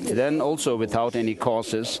others, and then also without any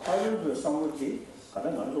causes.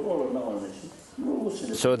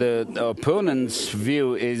 So the opponent's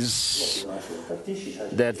view is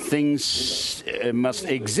that things must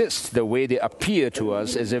exist the way they appear to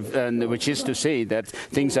us, as if, which is to say that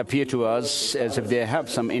things appear to us as if they have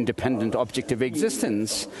some independent objective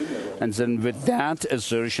existence. And then with that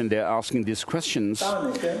assertion, they're asking these questions.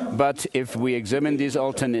 But if we examine these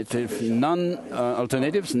alternatives, none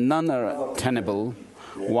are tenable.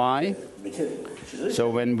 Why? So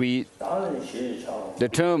when the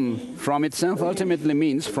term from itself ultimately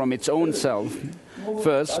means from its own self.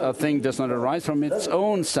 First, a thing does not arise from its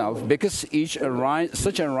own self, because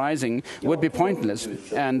such arising would be pointless,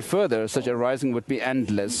 and further, such arising would be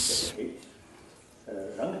endless.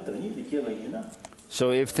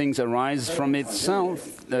 So if things arise from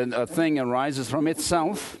itself, a thing arises from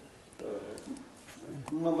itself,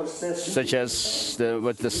 such as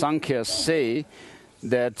what the Sankhya say,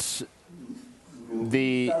 that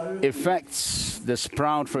the effects, the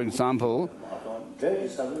sprout, for example,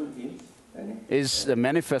 is a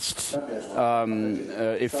manifest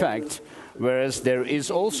effect, whereas there is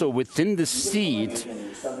also within the seed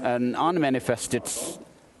an unmanifested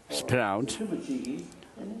sprout.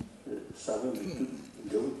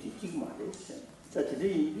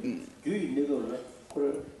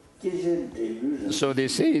 So they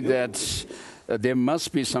say that there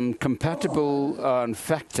must be some compatible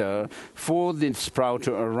factor for the sprout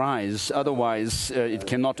to arise, otherwise it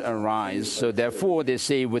cannot arise. So therefore they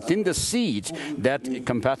say within the seed that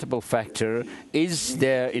compatible factor is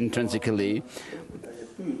there intrinsically.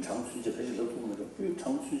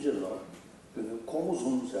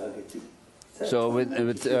 So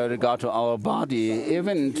with regard to our body,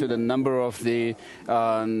 even to the number of the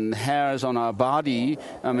hairs on our body,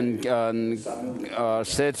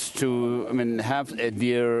 said to have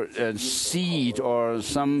their seed or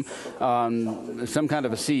some kind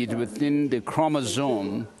of a seed within the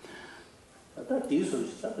chromosome.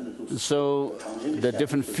 So the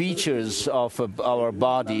different features of our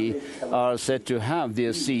body are said to have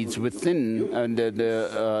their seeds within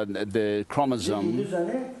the chromosome.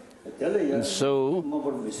 And so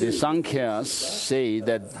the Sankhya's say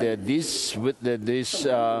that this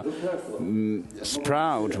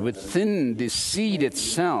sprout within the seed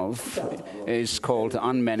itself is called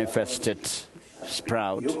unmanifested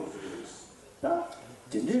sprout.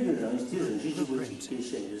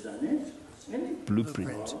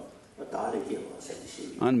 Blueprint.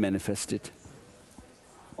 Unmanifested.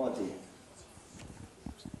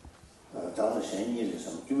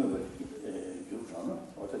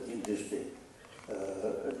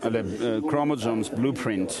 The chromosomes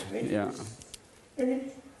blueprint, yeah.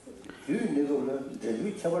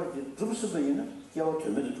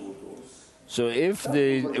 So if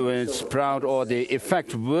the sprout or the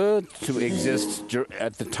effect were to exist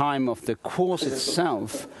at the time of the course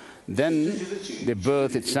itself, then the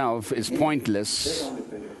birth itself is pointless.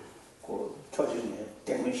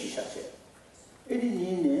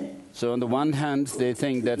 So on the one hand, they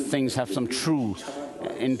think that things have some true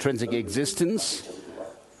intrinsic existence,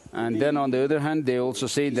 and then on the other hand, they also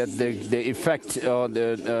say that the effect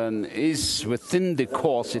is within the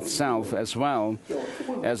cause itself as well,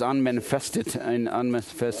 as unmanifested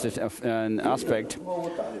aspect.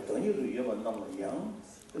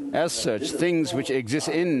 As such, things which exist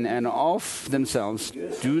in and of themselves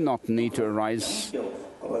do not need to arise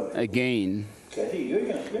again.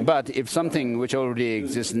 But if something which already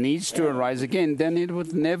exists needs to arise again, then it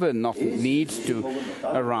would never not need to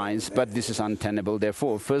arise. But this is untenable.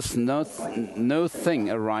 Therefore, first, no thing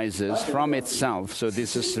arises from itself. So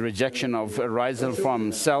this is the rejection of arisal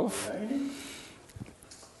from self.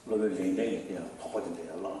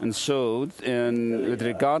 And so, with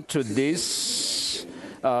regard to this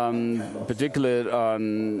particular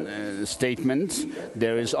statement,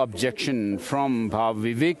 there is objection from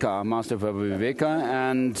Bhavaviveka, Master Bhavaviveka,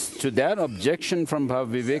 and to that objection from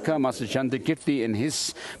Bhavaviveka, Master Chandrakirti in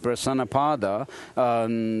his Prasanapada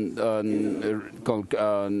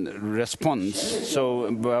response.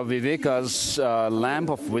 So Bhavaviveka's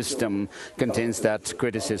lamp of wisdom contains that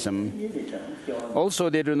criticism. Also,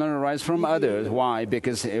 they do not arise from others. Why?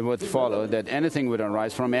 Because it would follow that anything would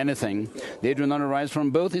arise from anything. They do not arise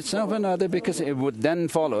from both itself and other, because it would then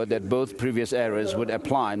follow that both previous errors would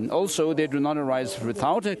apply. Also, they do not arise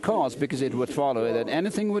without a cause, because it would follow that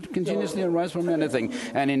anything would continuously arise from anything.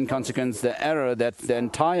 And in consequence, the error that the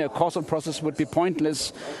entire causal process would be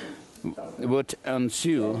pointless would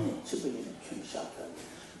ensue.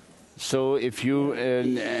 So if you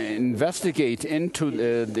investigate into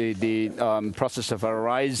the process of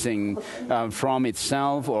arising from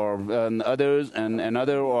itself or others and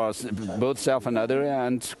another, or both self and other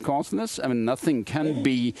and causeless, I mean, nothing can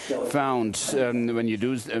be found when you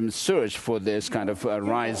do search for this kind of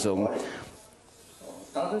arisal.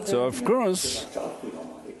 So of course,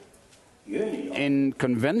 in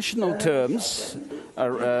conventional terms,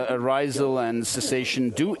 arisal and cessation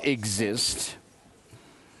do exist.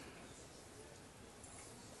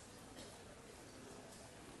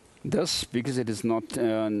 Thus, because it is not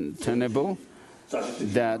tenable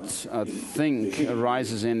that a thing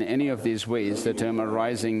arises in any of these ways, the term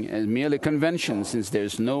arising is merely convention, since there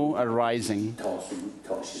is no arising.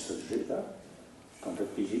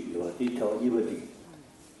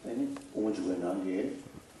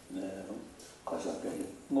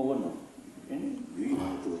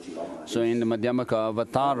 So in the Madhyamaka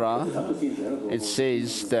Avatara, it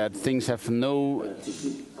says that things have no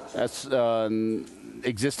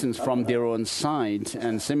existence from their own side,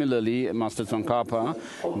 and similarly Master Tsongkhapa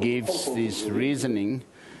gives this reasoning.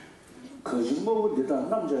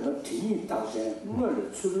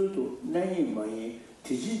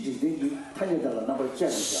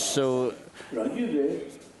 So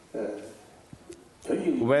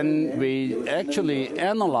when we actually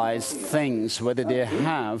analyze things, whether they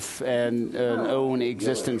have an own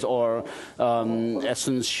existence or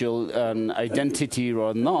essential identity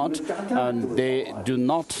or not, they do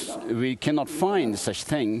not. We cannot find such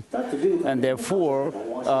thing, and therefore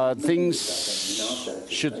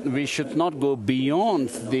we should not go beyond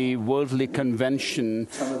the worldly convention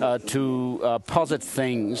to posit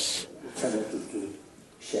things.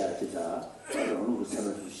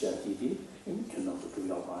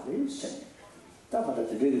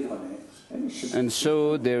 And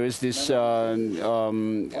so there is this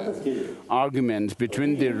argument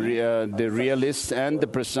between the realists and the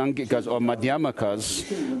prasangikas or madhyamakas,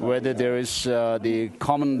 whether there is the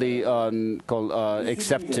commonly called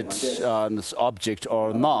accepted object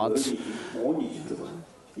or not.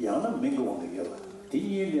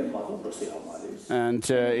 And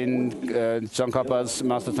in Master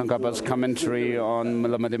Tsongkhapa's commentary on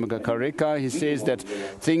Madhyamaka Karika, he says that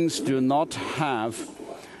things do not have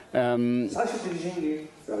in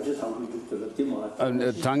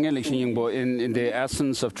the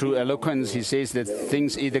essence of true eloquence. He says that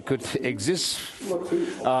things either could exist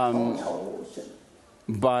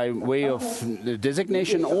by way of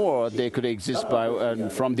designation, or they could exist by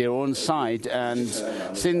from their own side. And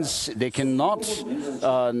since they cannot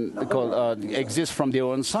exist from their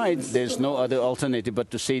own side, there's no other alternative but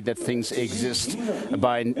to say that things exist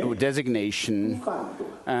by designation.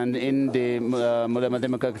 And in the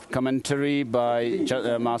Madhyamaka commentary by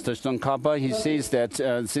Master Tsongkhapa, he says that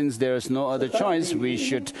since there is no other choice, we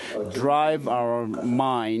should drive our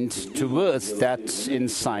mind towards that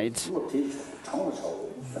insight.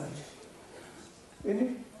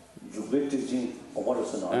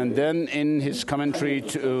 And then in his commentary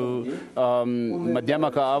to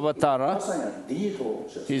Madhyamaka Avatara,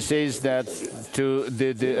 he says that to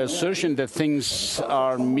the assertion that things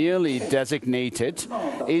are merely designated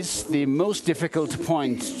is the most difficult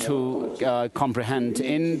point to comprehend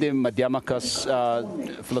in the Madhyamaka's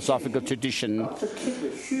philosophical tradition.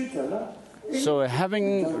 So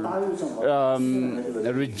having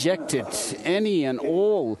rejected any and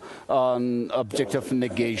all object of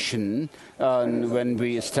negation when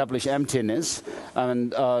we establish emptiness,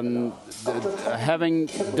 and having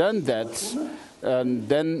done that,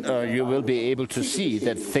 then you will be able to see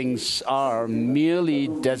that things are merely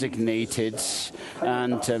designated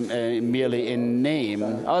and merely in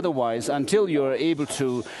name. Otherwise, until you are able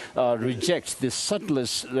to reject the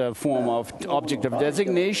subtlest form of object of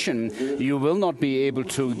designation, you will not be able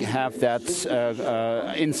to have that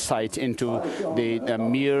insight into the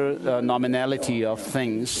mere nominality of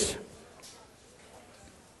things.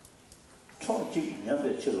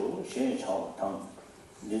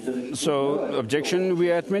 So, objection,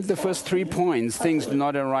 we admit the first 3 points. Things do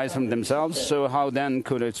not arise from themselves, so how then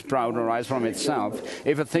could a sprout arise from itself?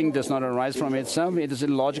 If a thing does not arise from itself, it is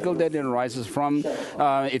illogical that it arises from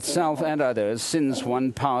itself and others, since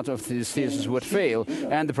one part of this thesis would fail,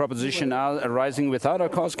 and the proposition arising without a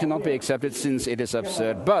cause cannot be accepted since it is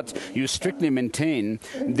absurd. But you strictly maintain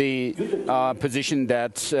the position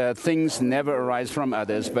that things never arise from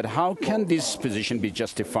others. But how can this position be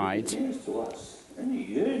justified?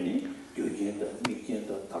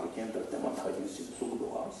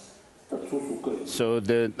 So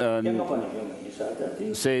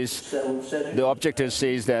says, the objective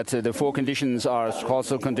says that the four conditions are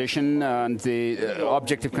causal condition, and the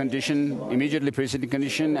objective condition, immediately preceding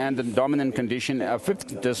condition, and the dominant condition. A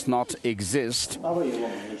fifth does not exist.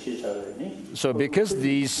 So because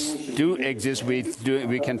these do exist,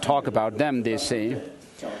 we can talk about them, they say.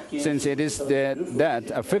 Since it is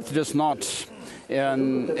that a fifth does not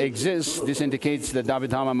exists, this indicates that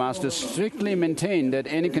Abhidharma masters strictly maintain that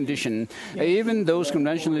any condition, even those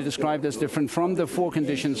conventionally described as different from the four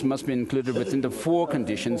conditions, must be included within the four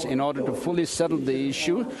conditions. In order to fully settle the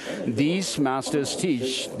issue, these masters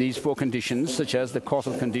teach these four conditions, such as the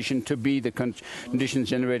causal condition, to be the conditions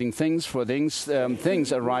generating things. For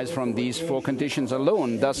things arise from these four conditions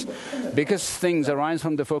alone. Thus, because things arise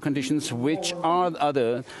from the four conditions which are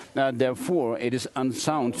other, therefore it is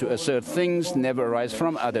unsound to assert things never arise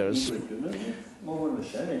from others.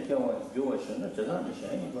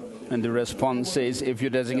 And the response says, if you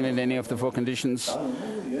designate any of the four conditions,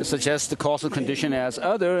 such as the causal condition, as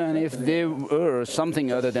other, and if they were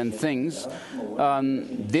something other than things,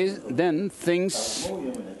 then things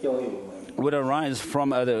would arise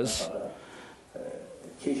from others.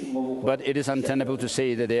 But it is untenable to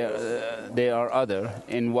say that they are other.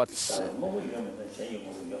 In what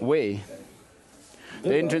way?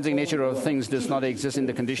 The intrinsic nature of things does not exist in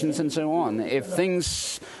the conditions, and so on. If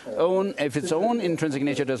its own intrinsic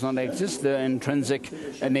nature does not exist, the intrinsic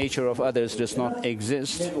nature of others does not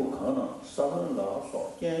exist.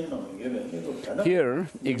 Here,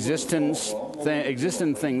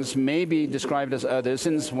 existent things may be described as others,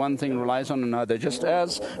 since one thing relies on another, just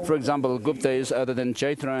as, for example, Gupta is other than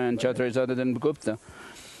Chaitra, and Chaitra is other than Gupta.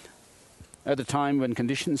 At the time when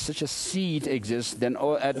conditions such as seed exist, then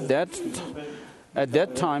at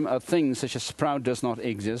that time, a thing such as sprout does not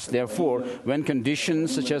exist. Therefore, when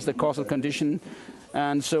conditions such as the causal condition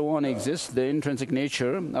and so on exist, the intrinsic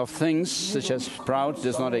nature of things such as sprout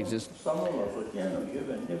does not exist.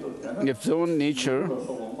 If its own nature,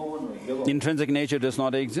 intrinsic nature, does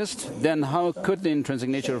not exist, then how could the intrinsic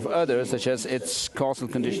nature of others, such as its causal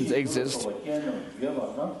conditions, exist?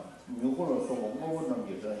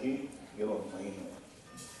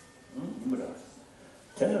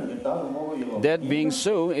 That being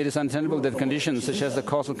so, it is untenable that conditions such as the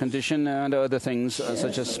causal condition and other things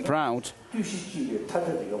such as sprout.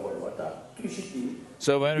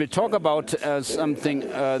 So when we talk about something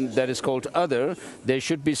that is called other, there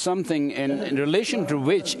should be something in relation to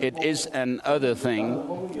which it is an other thing.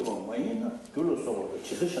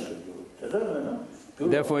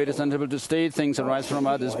 Therefore, it is unable to state things arise from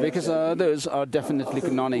others, because others are definitely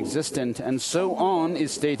non-existent, and so on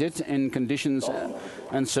is stated in conditions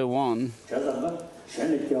and so on.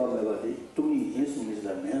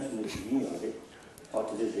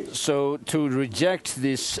 So to reject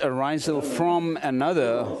this arisal from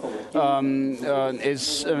another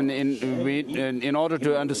is, in order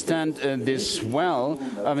to understand this well,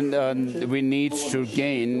 we need to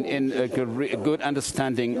gain a good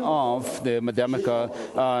understanding of the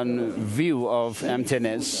Madhyamaka view of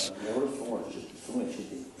emptiness.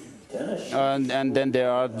 And then there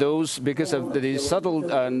are those, because of the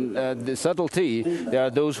subtlety, there are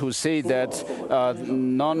those who say that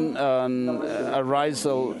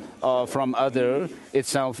non-arisal from other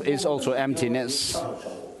itself is also emptiness.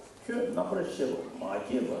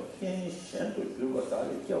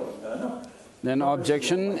 Then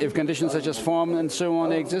objection, if conditions such as form and so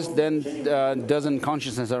on exist, then doesn't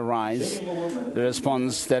consciousness arise? The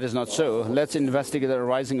response, that is not so. Let's investigate the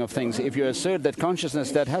arising of things. If you assert that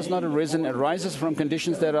consciousness that has not arisen arises from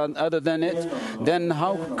conditions that are other than it, then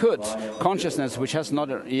how could consciousness which has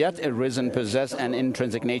not yet arisen possess an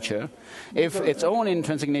intrinsic nature? If its own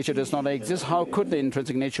intrinsic nature does not exist, how could the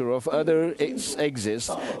intrinsic nature of others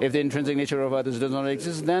exist? If the intrinsic nature of others does not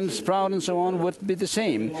exist, then sprout and so on would be the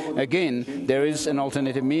same. Again, there is an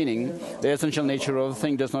alternative meaning. The essential nature of a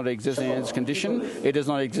thing does not exist in its condition. It does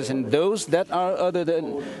not exist in those that are other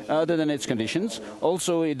than its conditions.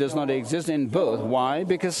 Also, it does not exist in both. Why?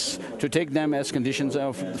 Because to take them as conditions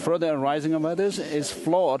of further arising of others is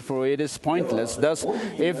flawed, for it is pointless. Thus,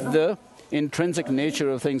 if the intrinsic nature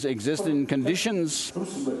of things exists in conditions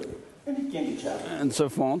and so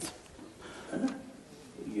forth,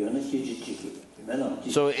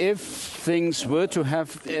 so if things were to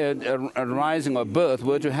have a rising or birth,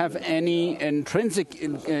 were to have any intrinsic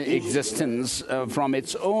existence from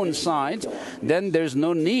its own side, then there's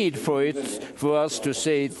no need for us to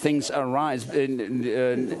say things arise,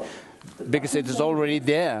 because it is already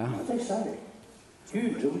there.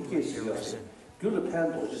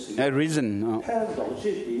 A reason.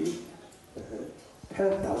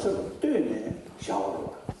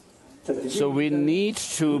 So we need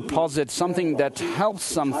to posit something that helps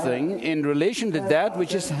something in relation to that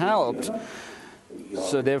which is helped.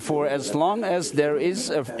 So therefore, as long as there is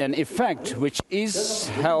an effect which is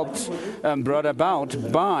helped, brought about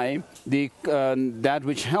by that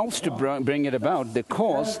which helps to bring it about, the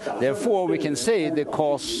cause, therefore we can say the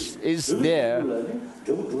cause is there.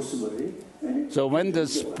 So when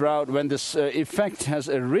this effect has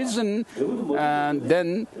arisen, and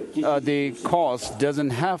then the cause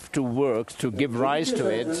doesn't have to work to give rise to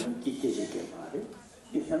it.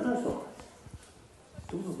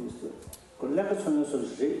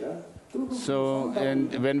 So,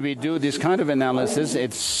 and when we do this kind of analysis,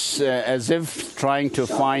 it's as if trying to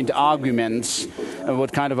find arguments,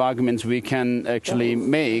 what kind of arguments we can actually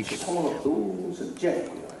make.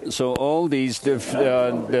 So all these chapters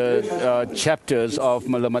of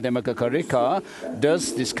Madhyamaka Karika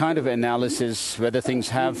does this kind of analysis, whether things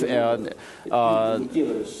have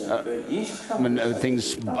when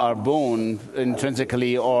things are born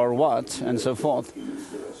intrinsically or what, and so forth.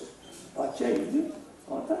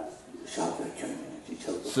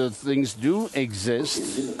 So things do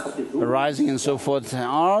exist, arising and so forth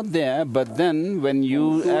are there, but then when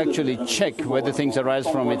you actually check whether things arise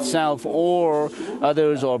from itself or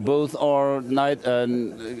others or both or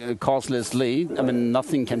causelessly, I mean,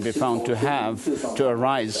 nothing can be found to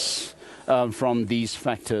arise from these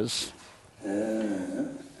factors.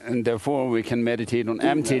 And therefore we can meditate on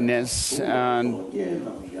emptiness, and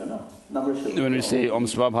when we say Om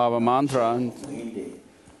Svabhava mantra,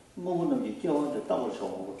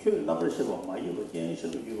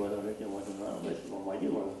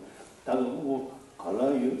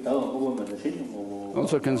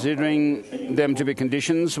 also considering them to be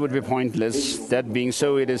conditions would be pointless. That being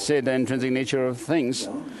so, it is said the intrinsic nature of things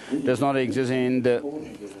does not exist in the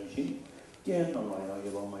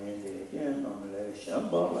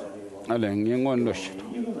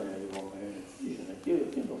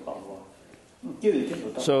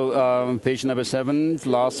So, page number 7,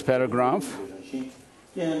 last paragraph.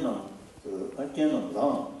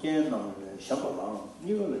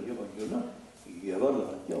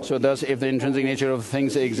 So thus, if the intrinsic nature of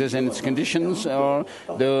things exists in its conditions, or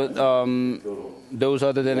those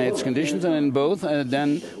other than its conditions, and in both,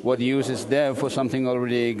 then what use is there for something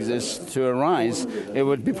already exists to arise? It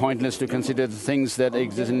would be pointless to consider the things that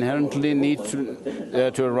exist inherently need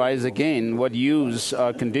to arise again. What use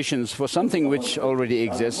are conditions for something which already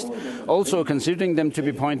exists? Also, considering them to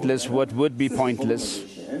be pointless, what would be pointless?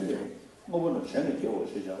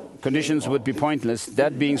 Conditions would be pointless.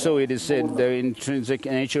 That being so, it is said the intrinsic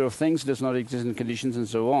nature of things does not exist in conditions and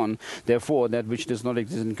so on. Therefore, that which does not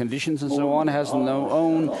exist in conditions and so on has no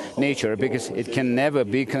own nature, because it can never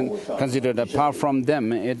be considered apart from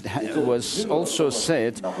them. It was also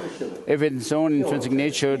said, if its own intrinsic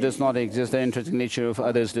nature does not exist, the intrinsic nature of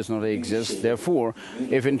others does not exist. Therefore,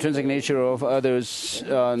 if intrinsic nature of others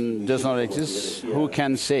does not exist, who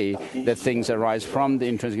can say that things arise from the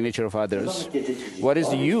intrinsic nature of others? What is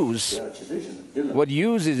the use? What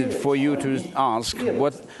use is it for you to ask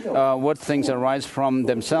what things arise from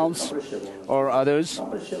themselves or others,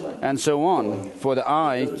 and so on? For the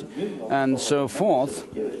I, and so forth,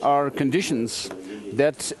 are conditions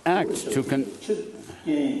that act to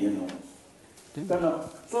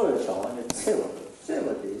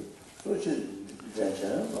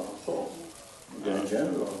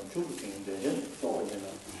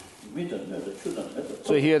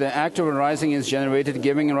So here the act of arising is generated,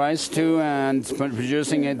 giving rise to and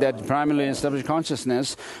producing it, that primarily established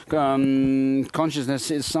consciousness.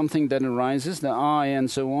 Consciousness is something that arises, the I and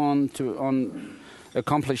so on, to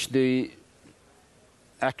accomplish the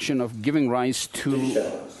action of giving rise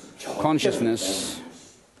to consciousness.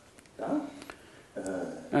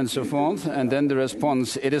 And so forth. And then the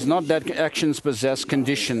response, it is not that actions possess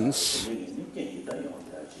conditions.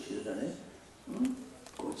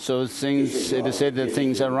 So it is said that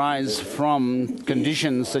things arise from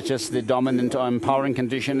conditions such as the dominant or empowering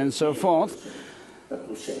condition and so forth.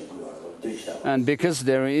 And because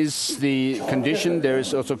there is the condition, there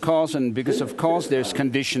is also cause, and because of cause, there's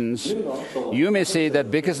conditions. You may say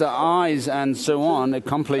that because the eyes and so on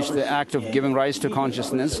accomplish the act of giving rise to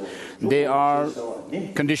consciousness, they are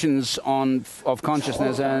conditions of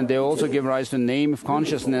consciousness, and they also give rise to the name of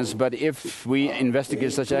consciousness. But if we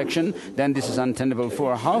investigate such action, then this is untenable.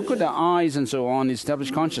 For how could the eyes and so on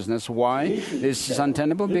establish consciousness? Why this is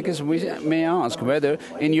untenable? Because we may ask whether,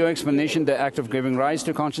 in your explanation, the act of giving rise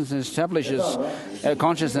to consciousness establishes a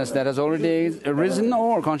consciousness that has already arisen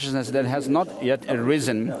or consciousness that has not yet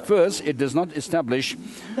arisen. First, it does not establish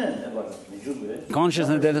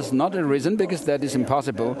consciousness that has not arisen, because that is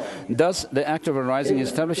impossible. Thus, the act of arising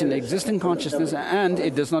establishes an existing consciousness, and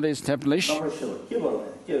it does not establish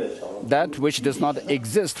that which does not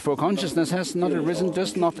exist. For consciousness has not arisen,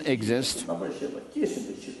 does not exist.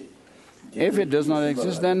 If it does not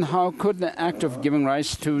exist, then how could the act of giving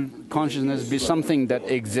rise to consciousness be something that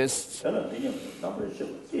exists?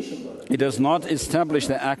 It does not establish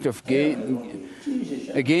the act of again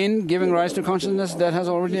giving rise to consciousness that has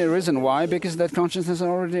already arisen. Why? Because that consciousness has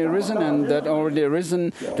already arisen, and that already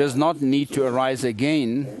arisen does not need to arise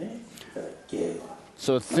again.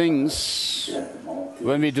 So things,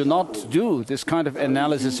 when we do not do this kind of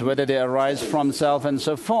analysis, whether they arise from self and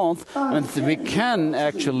so forth, and we can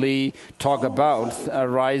actually talk about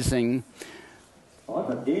arising,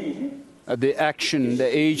 the action,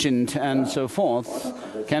 the agent, and so forth,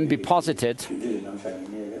 can be posited.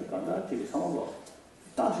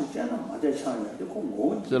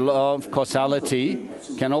 The law of causality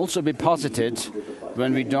can also be posited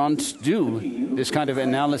when we don't do this kind of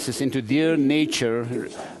analysis into their nature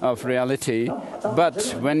of reality.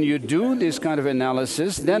 But when you do this kind of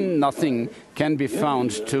analysis, then nothing can be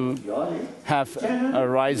found to have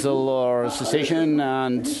arisal or cessation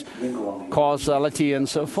and causality and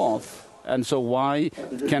so forth. And so why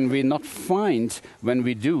can we not find, when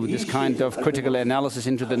we do this kind of critical analysis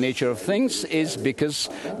into the nature of things, is because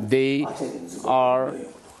they are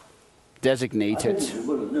designated.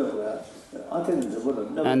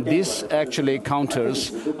 And this actually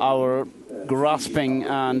counters our grasping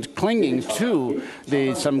and clinging to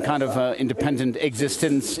some kind of independent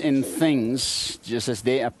existence in things just as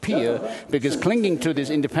they appear, because clinging to this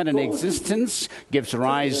independent existence gives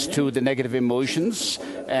rise to the negative emotions,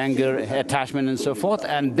 anger, attachment, and so forth,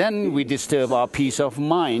 and then we disturb our peace of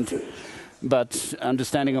mind. But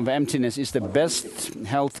understanding of emptiness is the best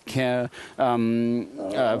health care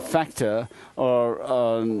factor,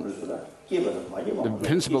 or the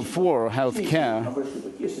principle for health care.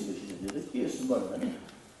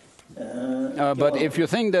 But if you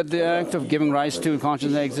think that the act of giving rise to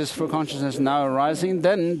consciousness exists for consciousness now arising,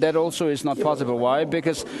 then that also is not possible. Why?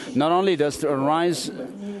 Because not only does arisen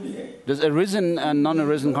and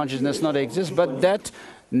non-arisen consciousness not exist, but that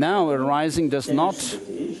now arising does not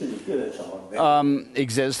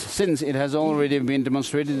exist, since it has already been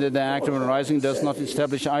demonstrated that the act of arising does not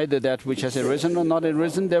establish either that which has arisen or not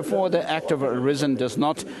arisen. Therefore, the act of arisen does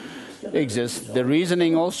not exist. The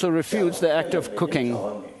reasoning also refutes the act of cooking.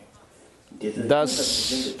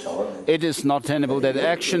 Thus, it is not tenable that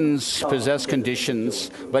actions possess conditions.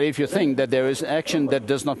 But if you think that there is action that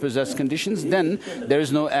does not possess conditions, then there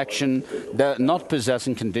is no action that not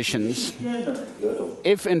possessing conditions.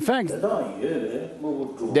 If in fact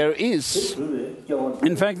there is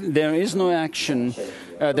no action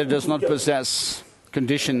that does not possess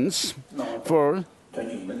conditions, for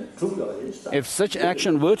if such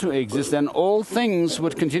action were to exist, then all things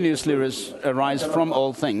would continuously arise from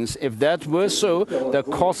all things. If that were so, the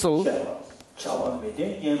causal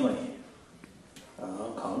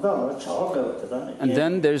and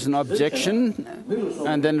then there is an objection,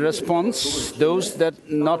 and then response. Those that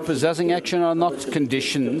not possessing action are not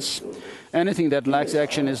conditions. Anything that lacks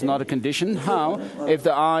action is not a condition. How? If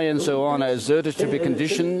the I and so on are asserted to be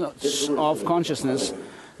conditions of consciousness,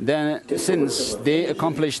 then since they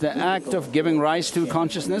accomplish the act of giving rise to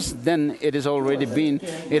consciousness, then it has already been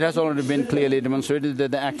clearly demonstrated that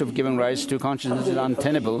the act of giving rise to consciousness is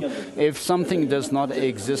untenable. If something does not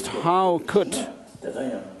exist, how could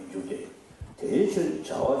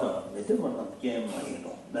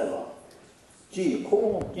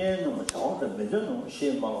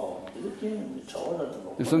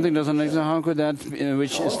if something doesn't exist, how could that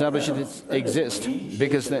which establishes it exist?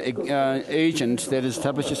 Because the agent that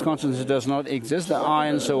establishes consciousness does not exist. The I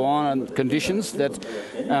and so on and conditions that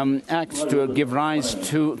act to give rise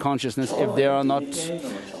to consciousness, if they are not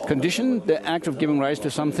conditioned, the act of giving rise to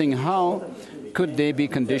something, how could they be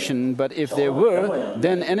conditioned? But if they were,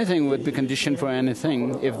 then anything would be conditioned for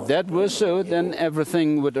anything. If that were so, then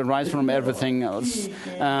everything would arise from everything else.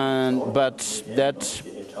 But that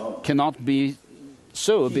cannot be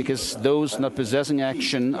so, because those not possessing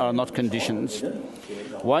action are not conditions.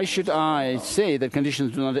 Why should I say that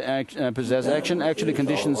conditions do not possess action? Actually,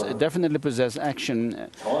 conditions definitely possess action.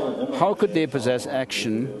 How could they possess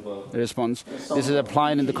action? The response. This is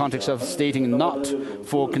applied in the context of stating not,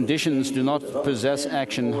 for conditions do not possess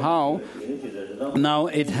action. How? Now,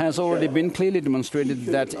 it has already been clearly demonstrated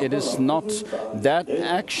that it is not that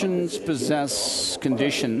actions possess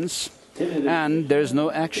conditions, and there is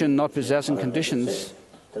no action not possessing conditions.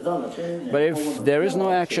 But if there is no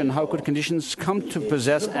action, how could conditions come to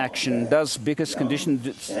possess action? Thus, because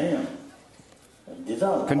conditions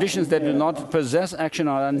Conditions that do not possess action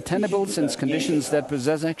are untenable, since conditions that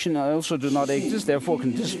possess action also do not exist. Therefore,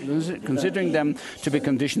 considering them to be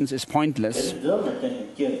conditions is pointless.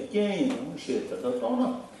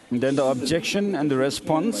 And then the objection and the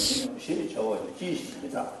response.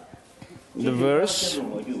 The verse,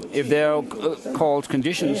 if they are called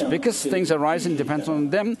conditions, because things arise and depend on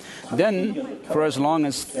them, then for as long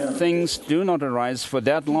as things do not arise, for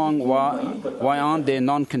that long, why aren't they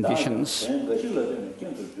non-conditions?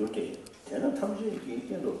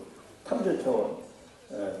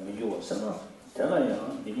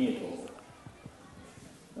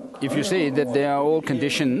 If you say that they are all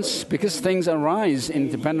conditions, because things arise in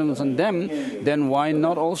dependence on them, then why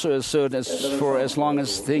not also assert for as long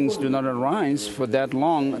as things do not arise, for that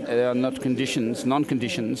long they are not conditions,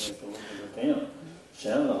 non-conditions?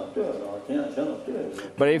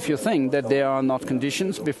 But if you think that they are not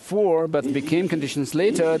conditions before but became conditions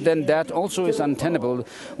later, then that also is untenable.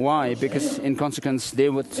 Why? Because in consequence they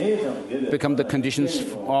would become the conditions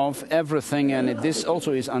of everything, and this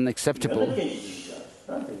also is unacceptable.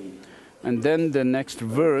 And then the next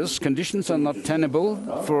verse, conditions are not tenable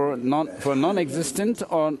for non-existent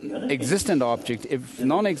or existent object. If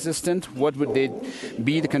non-existent, what would they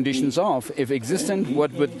be the conditions of? If existent,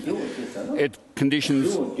 what would its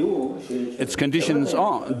conditions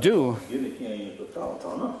do?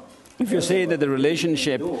 If you say that the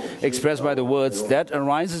relationship expressed by the words that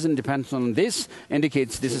arises and depends on this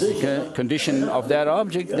indicates this is a condition of that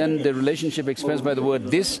object, then the relationship expressed by the word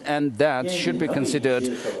this and that should be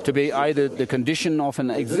considered to be either the condition of an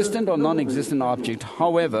existent or non-existent object.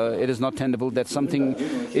 However, it is not tenable that something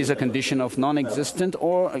is a condition of non-existent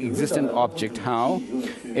or existent object. How?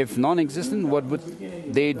 If non-existent, what would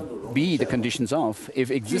they be the conditions of? If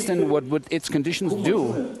existent, what would its conditions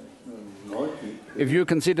do? If you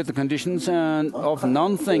consider the conditions of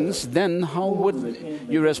non-things, then how would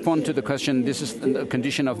you respond to the question, this is a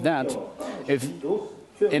condition of that? If,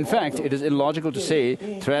 in fact, it is illogical to say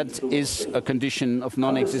thread is a condition of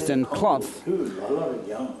non-existent cloth.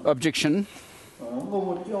 Objection.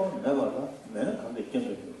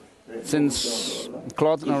 Since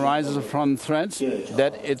cloth arises from threads,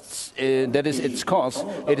 that is its cause,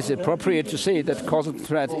 it is appropriate to say that cause of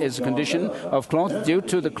thread is a condition of cloth due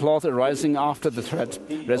to the cloth arising after the thread.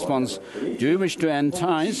 Response: do you wish to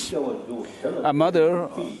entice a mother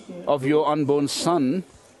of your unborn son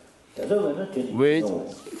with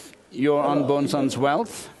your unborn son's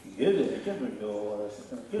wealth?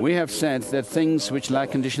 We have said that things which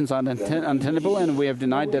lack conditions are untenable, and we have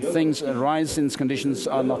denied that things arise since conditions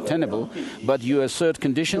are not tenable. But you assert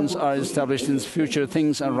conditions are established since future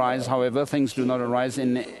things arise. However, things do not arise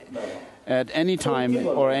at any time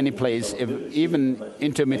or any place, even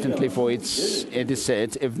intermittently, for it is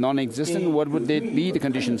said, if non-existent, what would they be the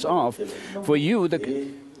conditions of? For you,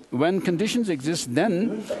 when conditions exist,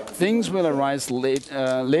 then things will arise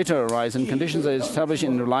later arise, and conditions are established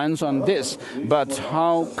in reliance on this. But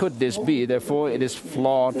how could this be? Therefore, it is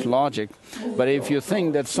flawed logic. But if you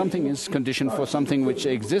think that something is conditioned for something which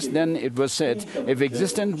exists, then it was said, if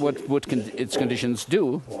existent, what would its conditions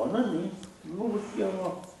do?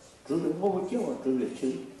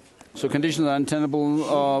 So conditions are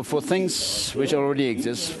untenable for things which already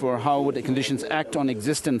exist. For how would the conditions act on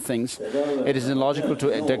existent things? It is illogical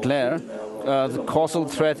to declare the causal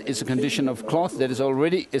thread is a condition of cloth that is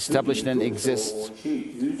already established and exists.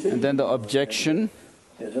 And then the objection: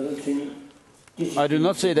 I do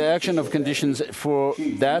not say the action of conditions for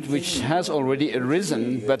that which has already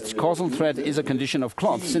arisen, but causal thread is a condition of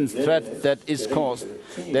cloth, since thread that is caused,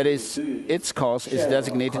 that is, its cause, is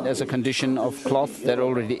designated as a condition of cloth that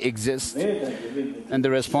already exists. And the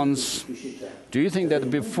response: do you think that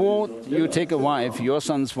before you take a wife, your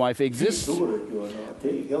son's wife exists?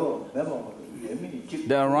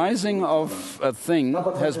 The arising of a thing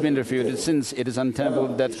has been refuted, since it is untenable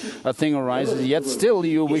that a thing arises, yet still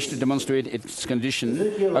you wish to demonstrate its condition,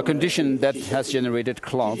 a condition that has generated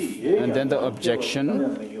cloth. And then the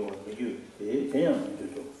objection: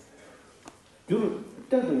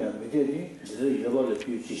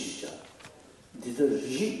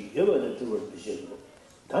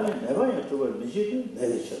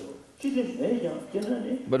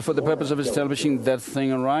 but for the purpose of establishing that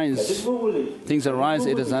things arise,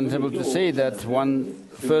 it is untenable to say that one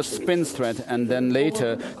first spins thread and then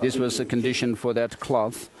later this was a condition for that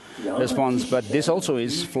cloth. Response: but this also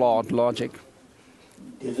is flawed logic.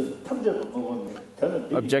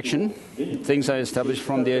 Objection: things are established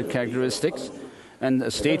from their characteristics. And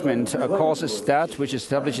a statement, a cause is that which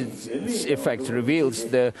establishes its effect, reveals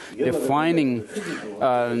the defining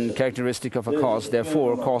characteristic of a cause.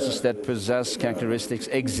 Therefore, causes that possess characteristics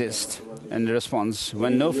exist. And the response: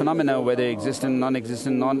 when no phenomena, whether existent,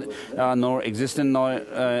 non-existent, nor existent nor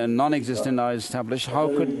non-existent, are established, how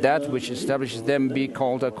could that which establishes them be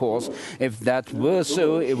called a cause? If that were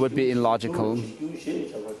so, it would be illogical.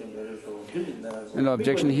 And the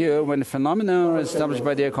objection here: when phenomena are established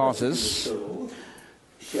by their causes,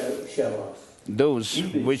 those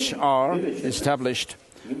which are established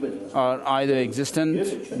are either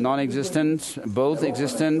existent, non-existent, both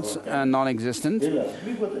existent and non-existent.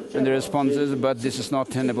 And the response is, but this is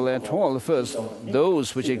not tenable at all. First,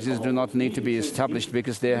 those which exist do not need to be established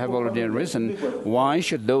because they have already arisen. Why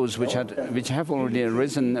should those which have already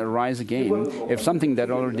arisen arise again? If something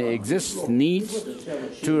that already exists needs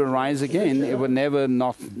to arise again, it would never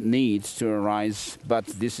not need to arise, but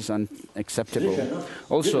this is unacceptable.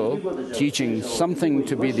 Also, teaching something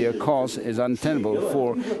to be their cause is untenable,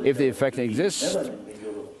 for if the effect exists,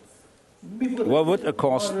 what would a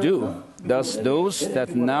cause do? Thus, those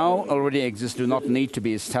that now already exist do not need to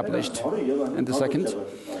be established. And the second?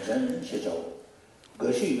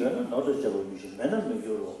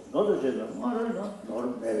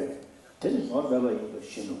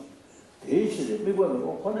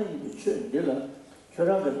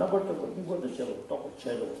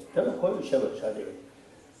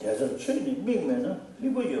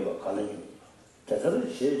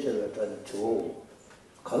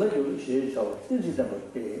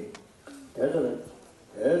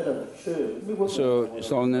 So,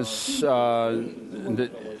 Holiness,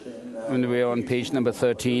 when we are on page number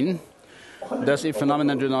 13, thus if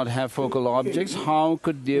phenomena do not have focal objects, how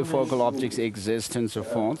could their focal objects exist, and so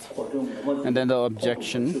forth? And then the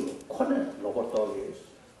objection: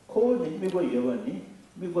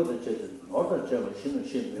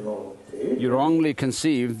 you wrongly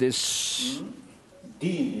conceive this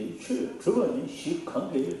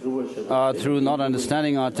through not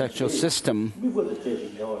understanding our textual system.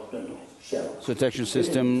 So textual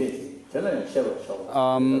system,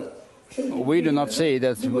 we do not say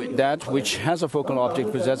that that which has a focal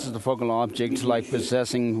object possesses the focal object like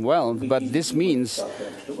possessing wealth, but this means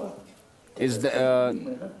is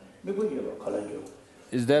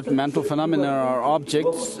that mental phenomena are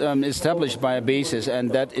objects established by a basis,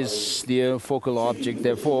 and that is their focal object.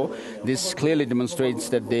 Therefore, this clearly demonstrates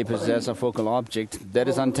that they possess a focal object. That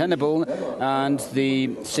is untenable, and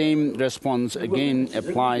the same response again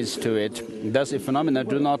applies to it. Thus, if phenomena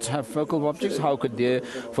do not have focal objects, how could their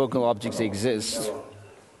focal objects exist?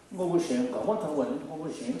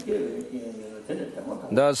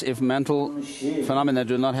 Thus, if mental phenomena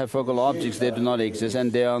do not have focal objects, they do not exist,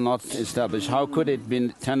 and they are not established. How could it be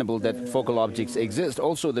tenable that focal objects exist?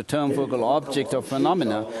 Also, the term focal object of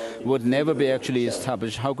phenomena would never be actually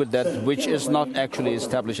established. How could that which is not actually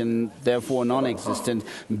established and therefore non-existent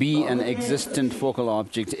be an existent focal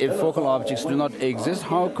object? If focal objects do not exist,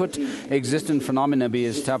 how could existent phenomena be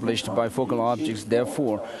established by focal objects?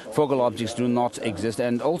 Therefore, focal objects do not exist,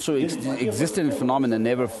 and also existent phenomena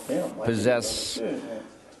never possess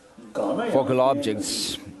focal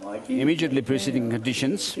objects. Immediately preceding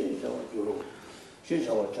conditions.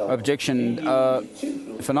 Objection: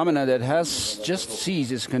 phenomena that has just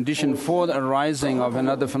ceased is condition for the arising of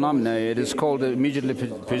another phenomena. It is called the immediately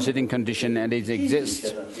preceding condition, and it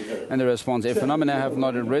exists. And the response: if phenomena have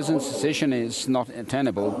not arisen, cessation is not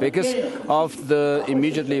tenable. Because of the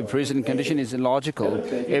immediately preceding condition is illogical.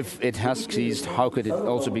 If it has ceased, how could it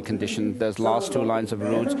also be conditioned? Those last two lines of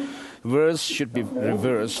root verse should be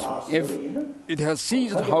reversed. If it has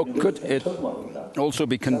ceased, how could it also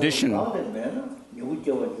be conditioned?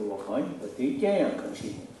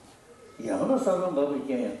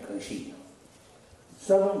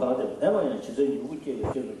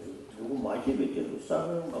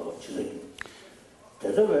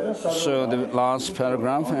 So the last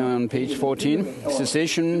paragraph on page 14,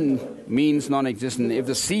 cessation means non-existent. If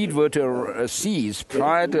the seed were to cease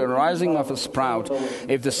prior to arising of a sprout,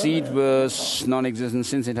 if the seed was non-existent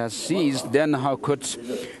since it has ceased, then how could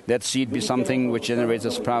that seed be something which generates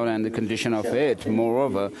a sprout and the condition of it?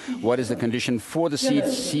 Moreover, what is the condition for the seed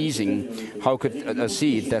ceasing? How could a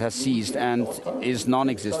seed that has ceased and is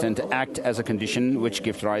non-existent act as a condition which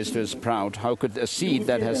gives rise to a sprout? How could a seed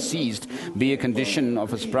that has ceased be a condition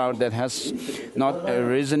of a sprout that has not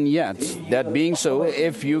arisen yet? That being so,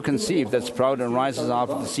 if you conceive that sprout arises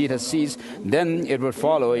after the seed has ceased, then it would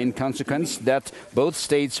follow in consequence that both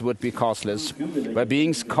states would be causeless. But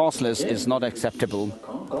being causeless is not acceptable.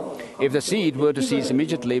 If the seed were to cease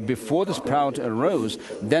immediately before the sprout arose,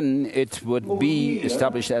 then it would be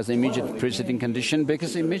established as the immediate preceding condition,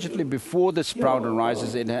 because immediately before the sprout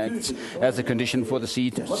arises, it acts as a condition for the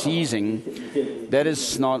seed ceasing. That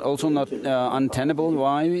is also not untenable.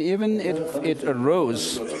 Why? Even if it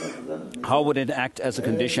arose, How would it act as a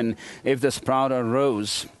condition if the sprout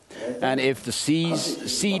arose? And if the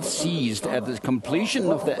seed ceased at the completion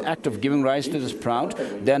of the act of giving rise to the sprout,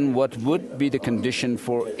 then what would be the condition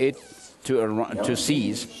for it to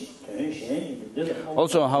cease?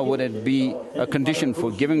 Also, how would it be a condition for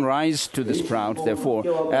giving rise to the sprout?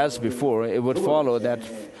 Therefore, as before, it would follow that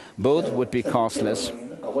both would be causeless.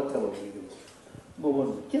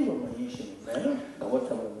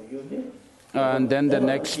 And then the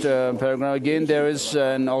next paragraph, again, there is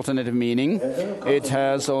an alternative meaning. It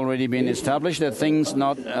has already been established that things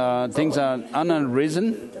are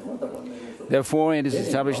unarisen. Therefore, it is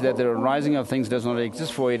established that the arising of things does not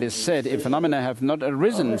exist, for it is said, if phenomena have not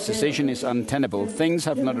arisen, cessation is untenable. Things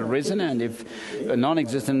have not arisen, and if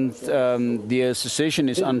non-existent, the cessation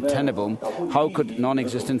is untenable. How could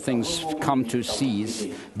non-existent things come to cease?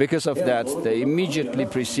 Because of that, the immediately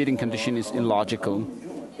preceding condition is illogical.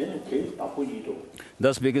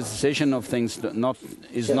 Thus, because cessation of things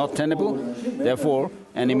is not tenable, therefore,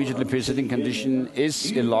 an immediately preceding condition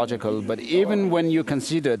is illogical. But even when you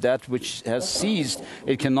consider that which has ceased,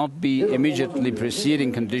 it cannot be immediately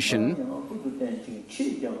preceding condition.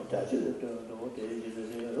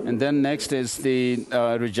 And then next is the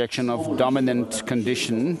rejection of dominant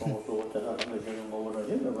condition.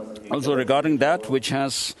 Also regarding that which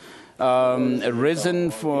has arisen,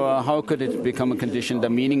 for how could it become a condition? The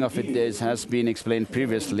meaning of it has been explained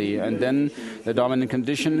previously. And then the dominant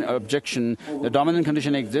condition, objection. The dominant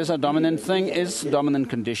condition exists, a dominant thing is dominant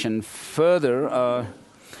condition. Further,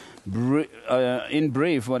 in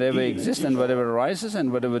brief, whatever exists and whatever arises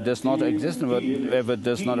and whatever does not exist and whatever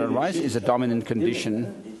does not arise is a dominant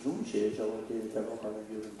condition.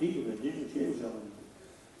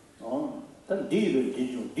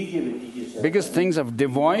 Because things of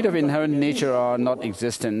devoid of inherent nature are not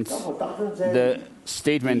existent, the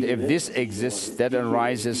statement, if this exists, that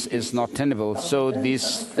arises, is not tenable. So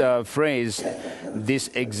this phrase, this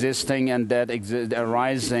existing and that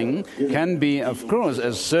arising, can be, of course,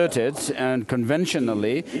 asserted and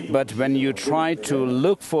conventionally, but when you try to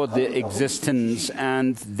look for the existence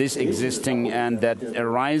and this existing and that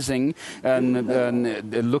arising,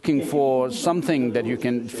 and looking for something that you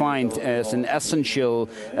can find as an essential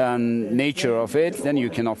nature of it, then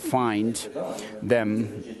you cannot find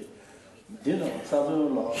them.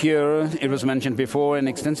 Here, it was mentioned before and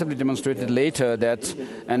extensively demonstrated later that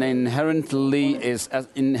an inherent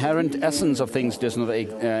essence of things does not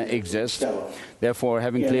exist. Therefore,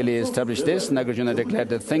 having clearly established this, Nagarjuna declared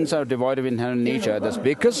that things are devoid of inherent nature. That's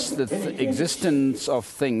because the existence of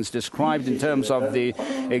things described in terms of the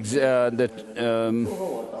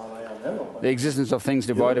existence of things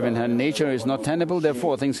devoid of inherent nature is not tenable.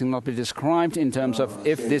 Therefore, things cannot be described in terms of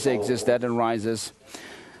if this exists, that arises,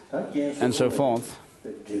 and so forth.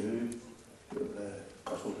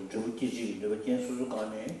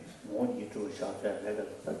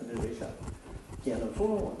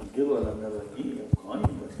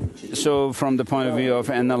 So, from the point of view of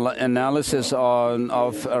analysis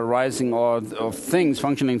of arising or of things,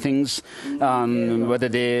 functioning things, whether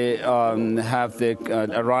they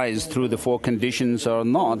arise through the four conditions or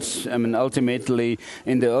not, I mean, ultimately,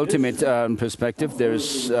 in the ultimate perspective, there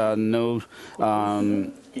is no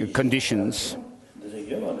conditions.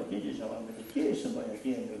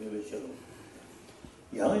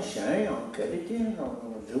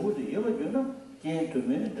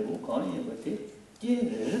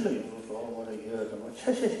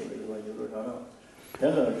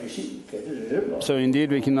 So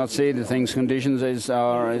indeed, we cannot say the things conditions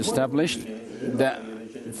are established. That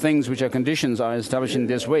things which are conditions are established in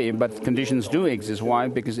this way, but conditions do exist. Why?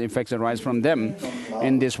 Because effects arise from them.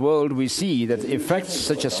 In this world, we see that effects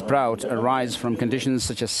such as sprout arise from conditions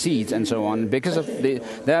such as seeds and so on. Because of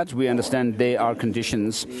that, we understand they are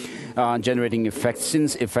conditions generating effects,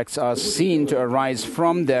 since effects are seen to arise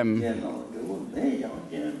from them.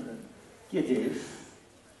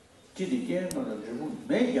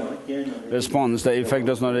 Response: the effect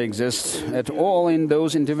does not exist at all in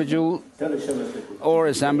those individual or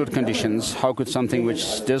assembled conditions. How could something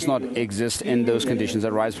which does not exist in those conditions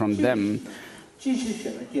arise from them?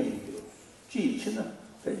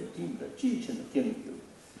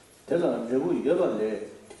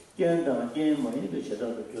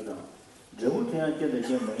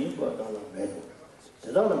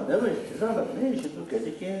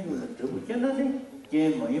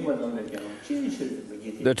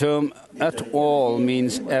 The term "at all"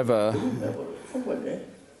 means ever.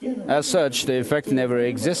 As such, the effect never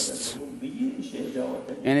exists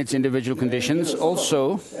in its individual conditions.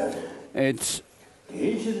 Also, it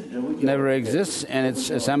never exists in its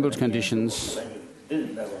assembled conditions.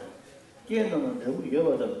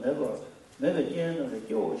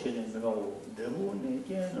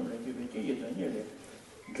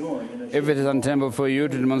 If it is untenable for you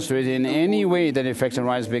to demonstrate in any way that effects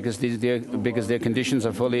arise because their conditions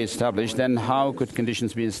are fully established, then how could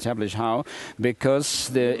conditions be established? How? Because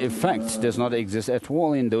the effect does not exist at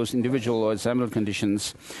all in those individual or assembled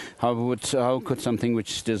conditions. How could something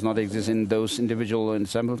which does not exist in those individual or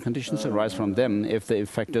assembled conditions arise from them? If the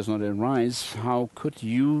effect does not arise, how could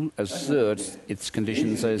you assert its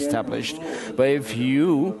conditions are established? But if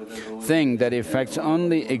you think that effects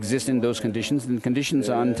only exist in those conditions, then conditions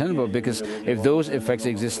are untenable, because if those effects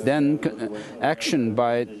exist, then action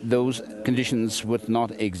by those conditions would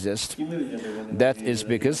not exist. That is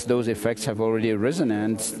because those effects have already arisen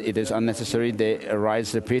and it is unnecessary they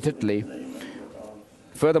arise repeatedly.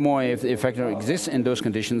 Furthermore, if the effect exists in those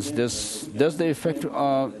conditions, does the effect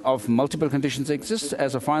of multiple conditions exist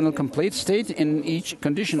as a final complete state in each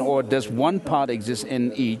condition, or does one part exist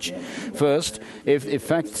in each? First, if the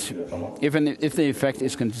effect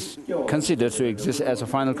is considered to exist as a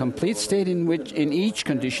final complete state in each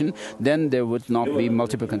condition, then there would not be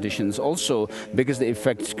multiple conditions. Also, because the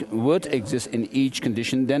effect would exist in each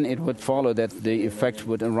condition, then it would follow that the effect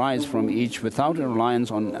would arise from each without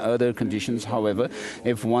reliance on other conditions. However,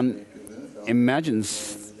 if one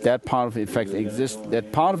imagines that part of the effect exists,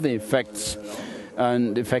 that part of the effects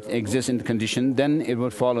and the effect exists in the condition, then it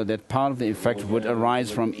would follow that part of the effect would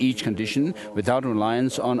arise from each condition without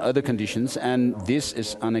reliance on other conditions, and this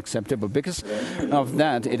is unacceptable. Because of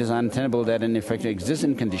that, it is untenable that an effect exists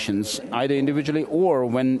in conditions, either individually or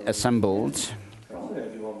when assembled.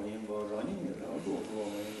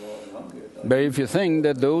 But if you think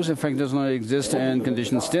that those effects does not exist and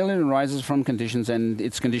conditions, still it arises from conditions, and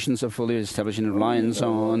its conditions are fully established in reliance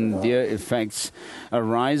on their effects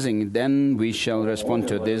arising, then we shall respond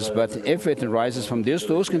to this. But if it arises from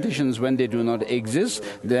those conditions when they do not exist,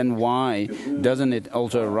 then why doesn't it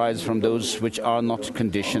also arise from those which are not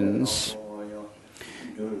conditions?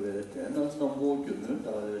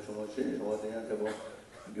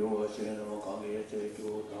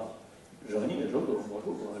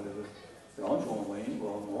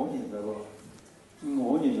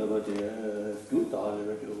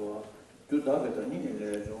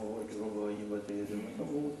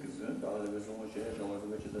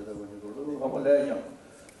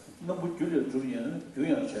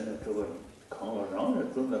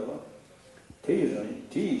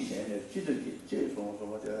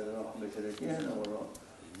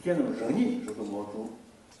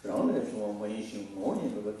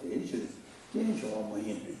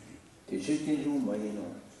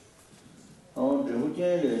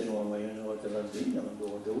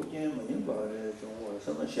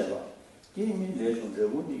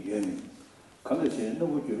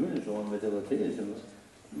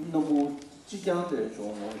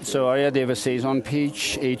 So Aryadeva says on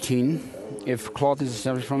page 18, if cloth is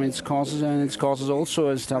established from its causes and its causes also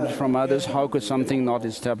established from others, how could something not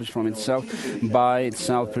established from itself by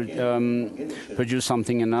itself produce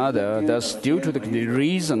something another? Thus, due to the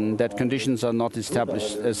reason that conditions are not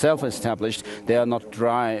established, self-established, they are not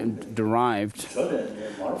derived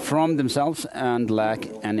from themselves and lack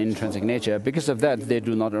an intrinsic nature. Because of that, they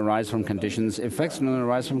do not arise from conditions. Effects do not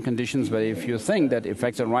arise from conditions, but if you think that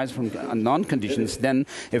effects arise from non-conditions, then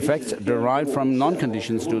effects derived from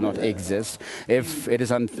non-conditions do not exist. If it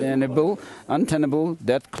is untenable,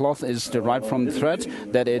 that cloth is derived from thread,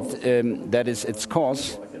 that is its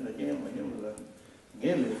cause.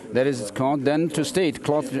 That is its cause. Then to state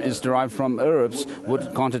cloth is derived from herbs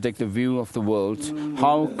would contradict the view of the world.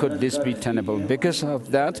 How could this be tenable? Because of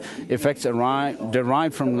that, effects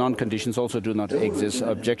derived from non-conditions also do not exist.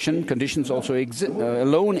 Objection: conditions also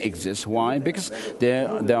alone exist. Why? Because there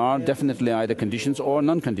are definitely either conditions or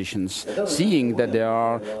non-conditions. Seeing that there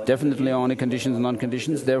are definitely only conditions and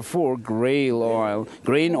non-conditions, therefore grain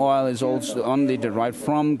oil is also only derived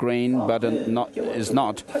from grain, butter is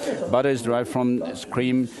not. Butter is derived from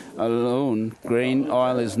cream alone, grain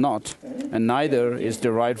oil is not, and neither is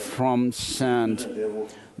derived from sand.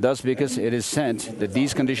 Thus, because it is said that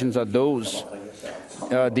these conditions are those,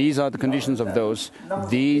 these are the conditions of those,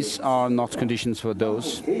 these are not conditions for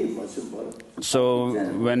those. So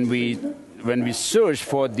when we search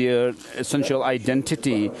for the essential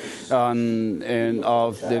identity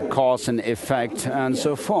of the cause and effect and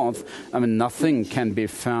so forth, I mean, nothing can be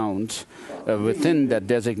found within that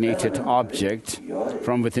designated object,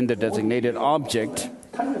 from within the designated object.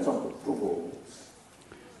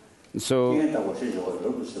 So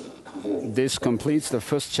this completes the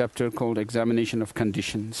first chapter called Examination of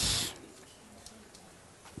Conditions.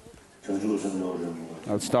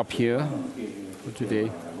 I'll stop here for today.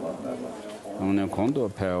 오늘 건도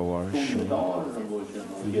배워 쇼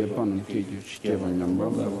이게 반은 뒤지 제발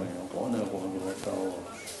넘버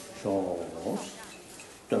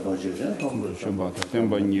쇼바다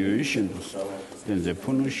템바 뉴신도 이제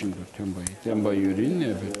푸누신도 템바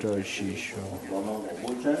유린네 베터시쇼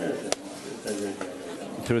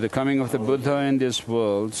Through the coming of the Buddha in this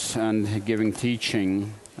world and giving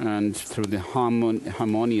teaching, and through the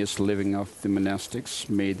harmonious living of the monastics,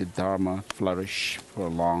 may the Dharma flourish for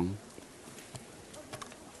long.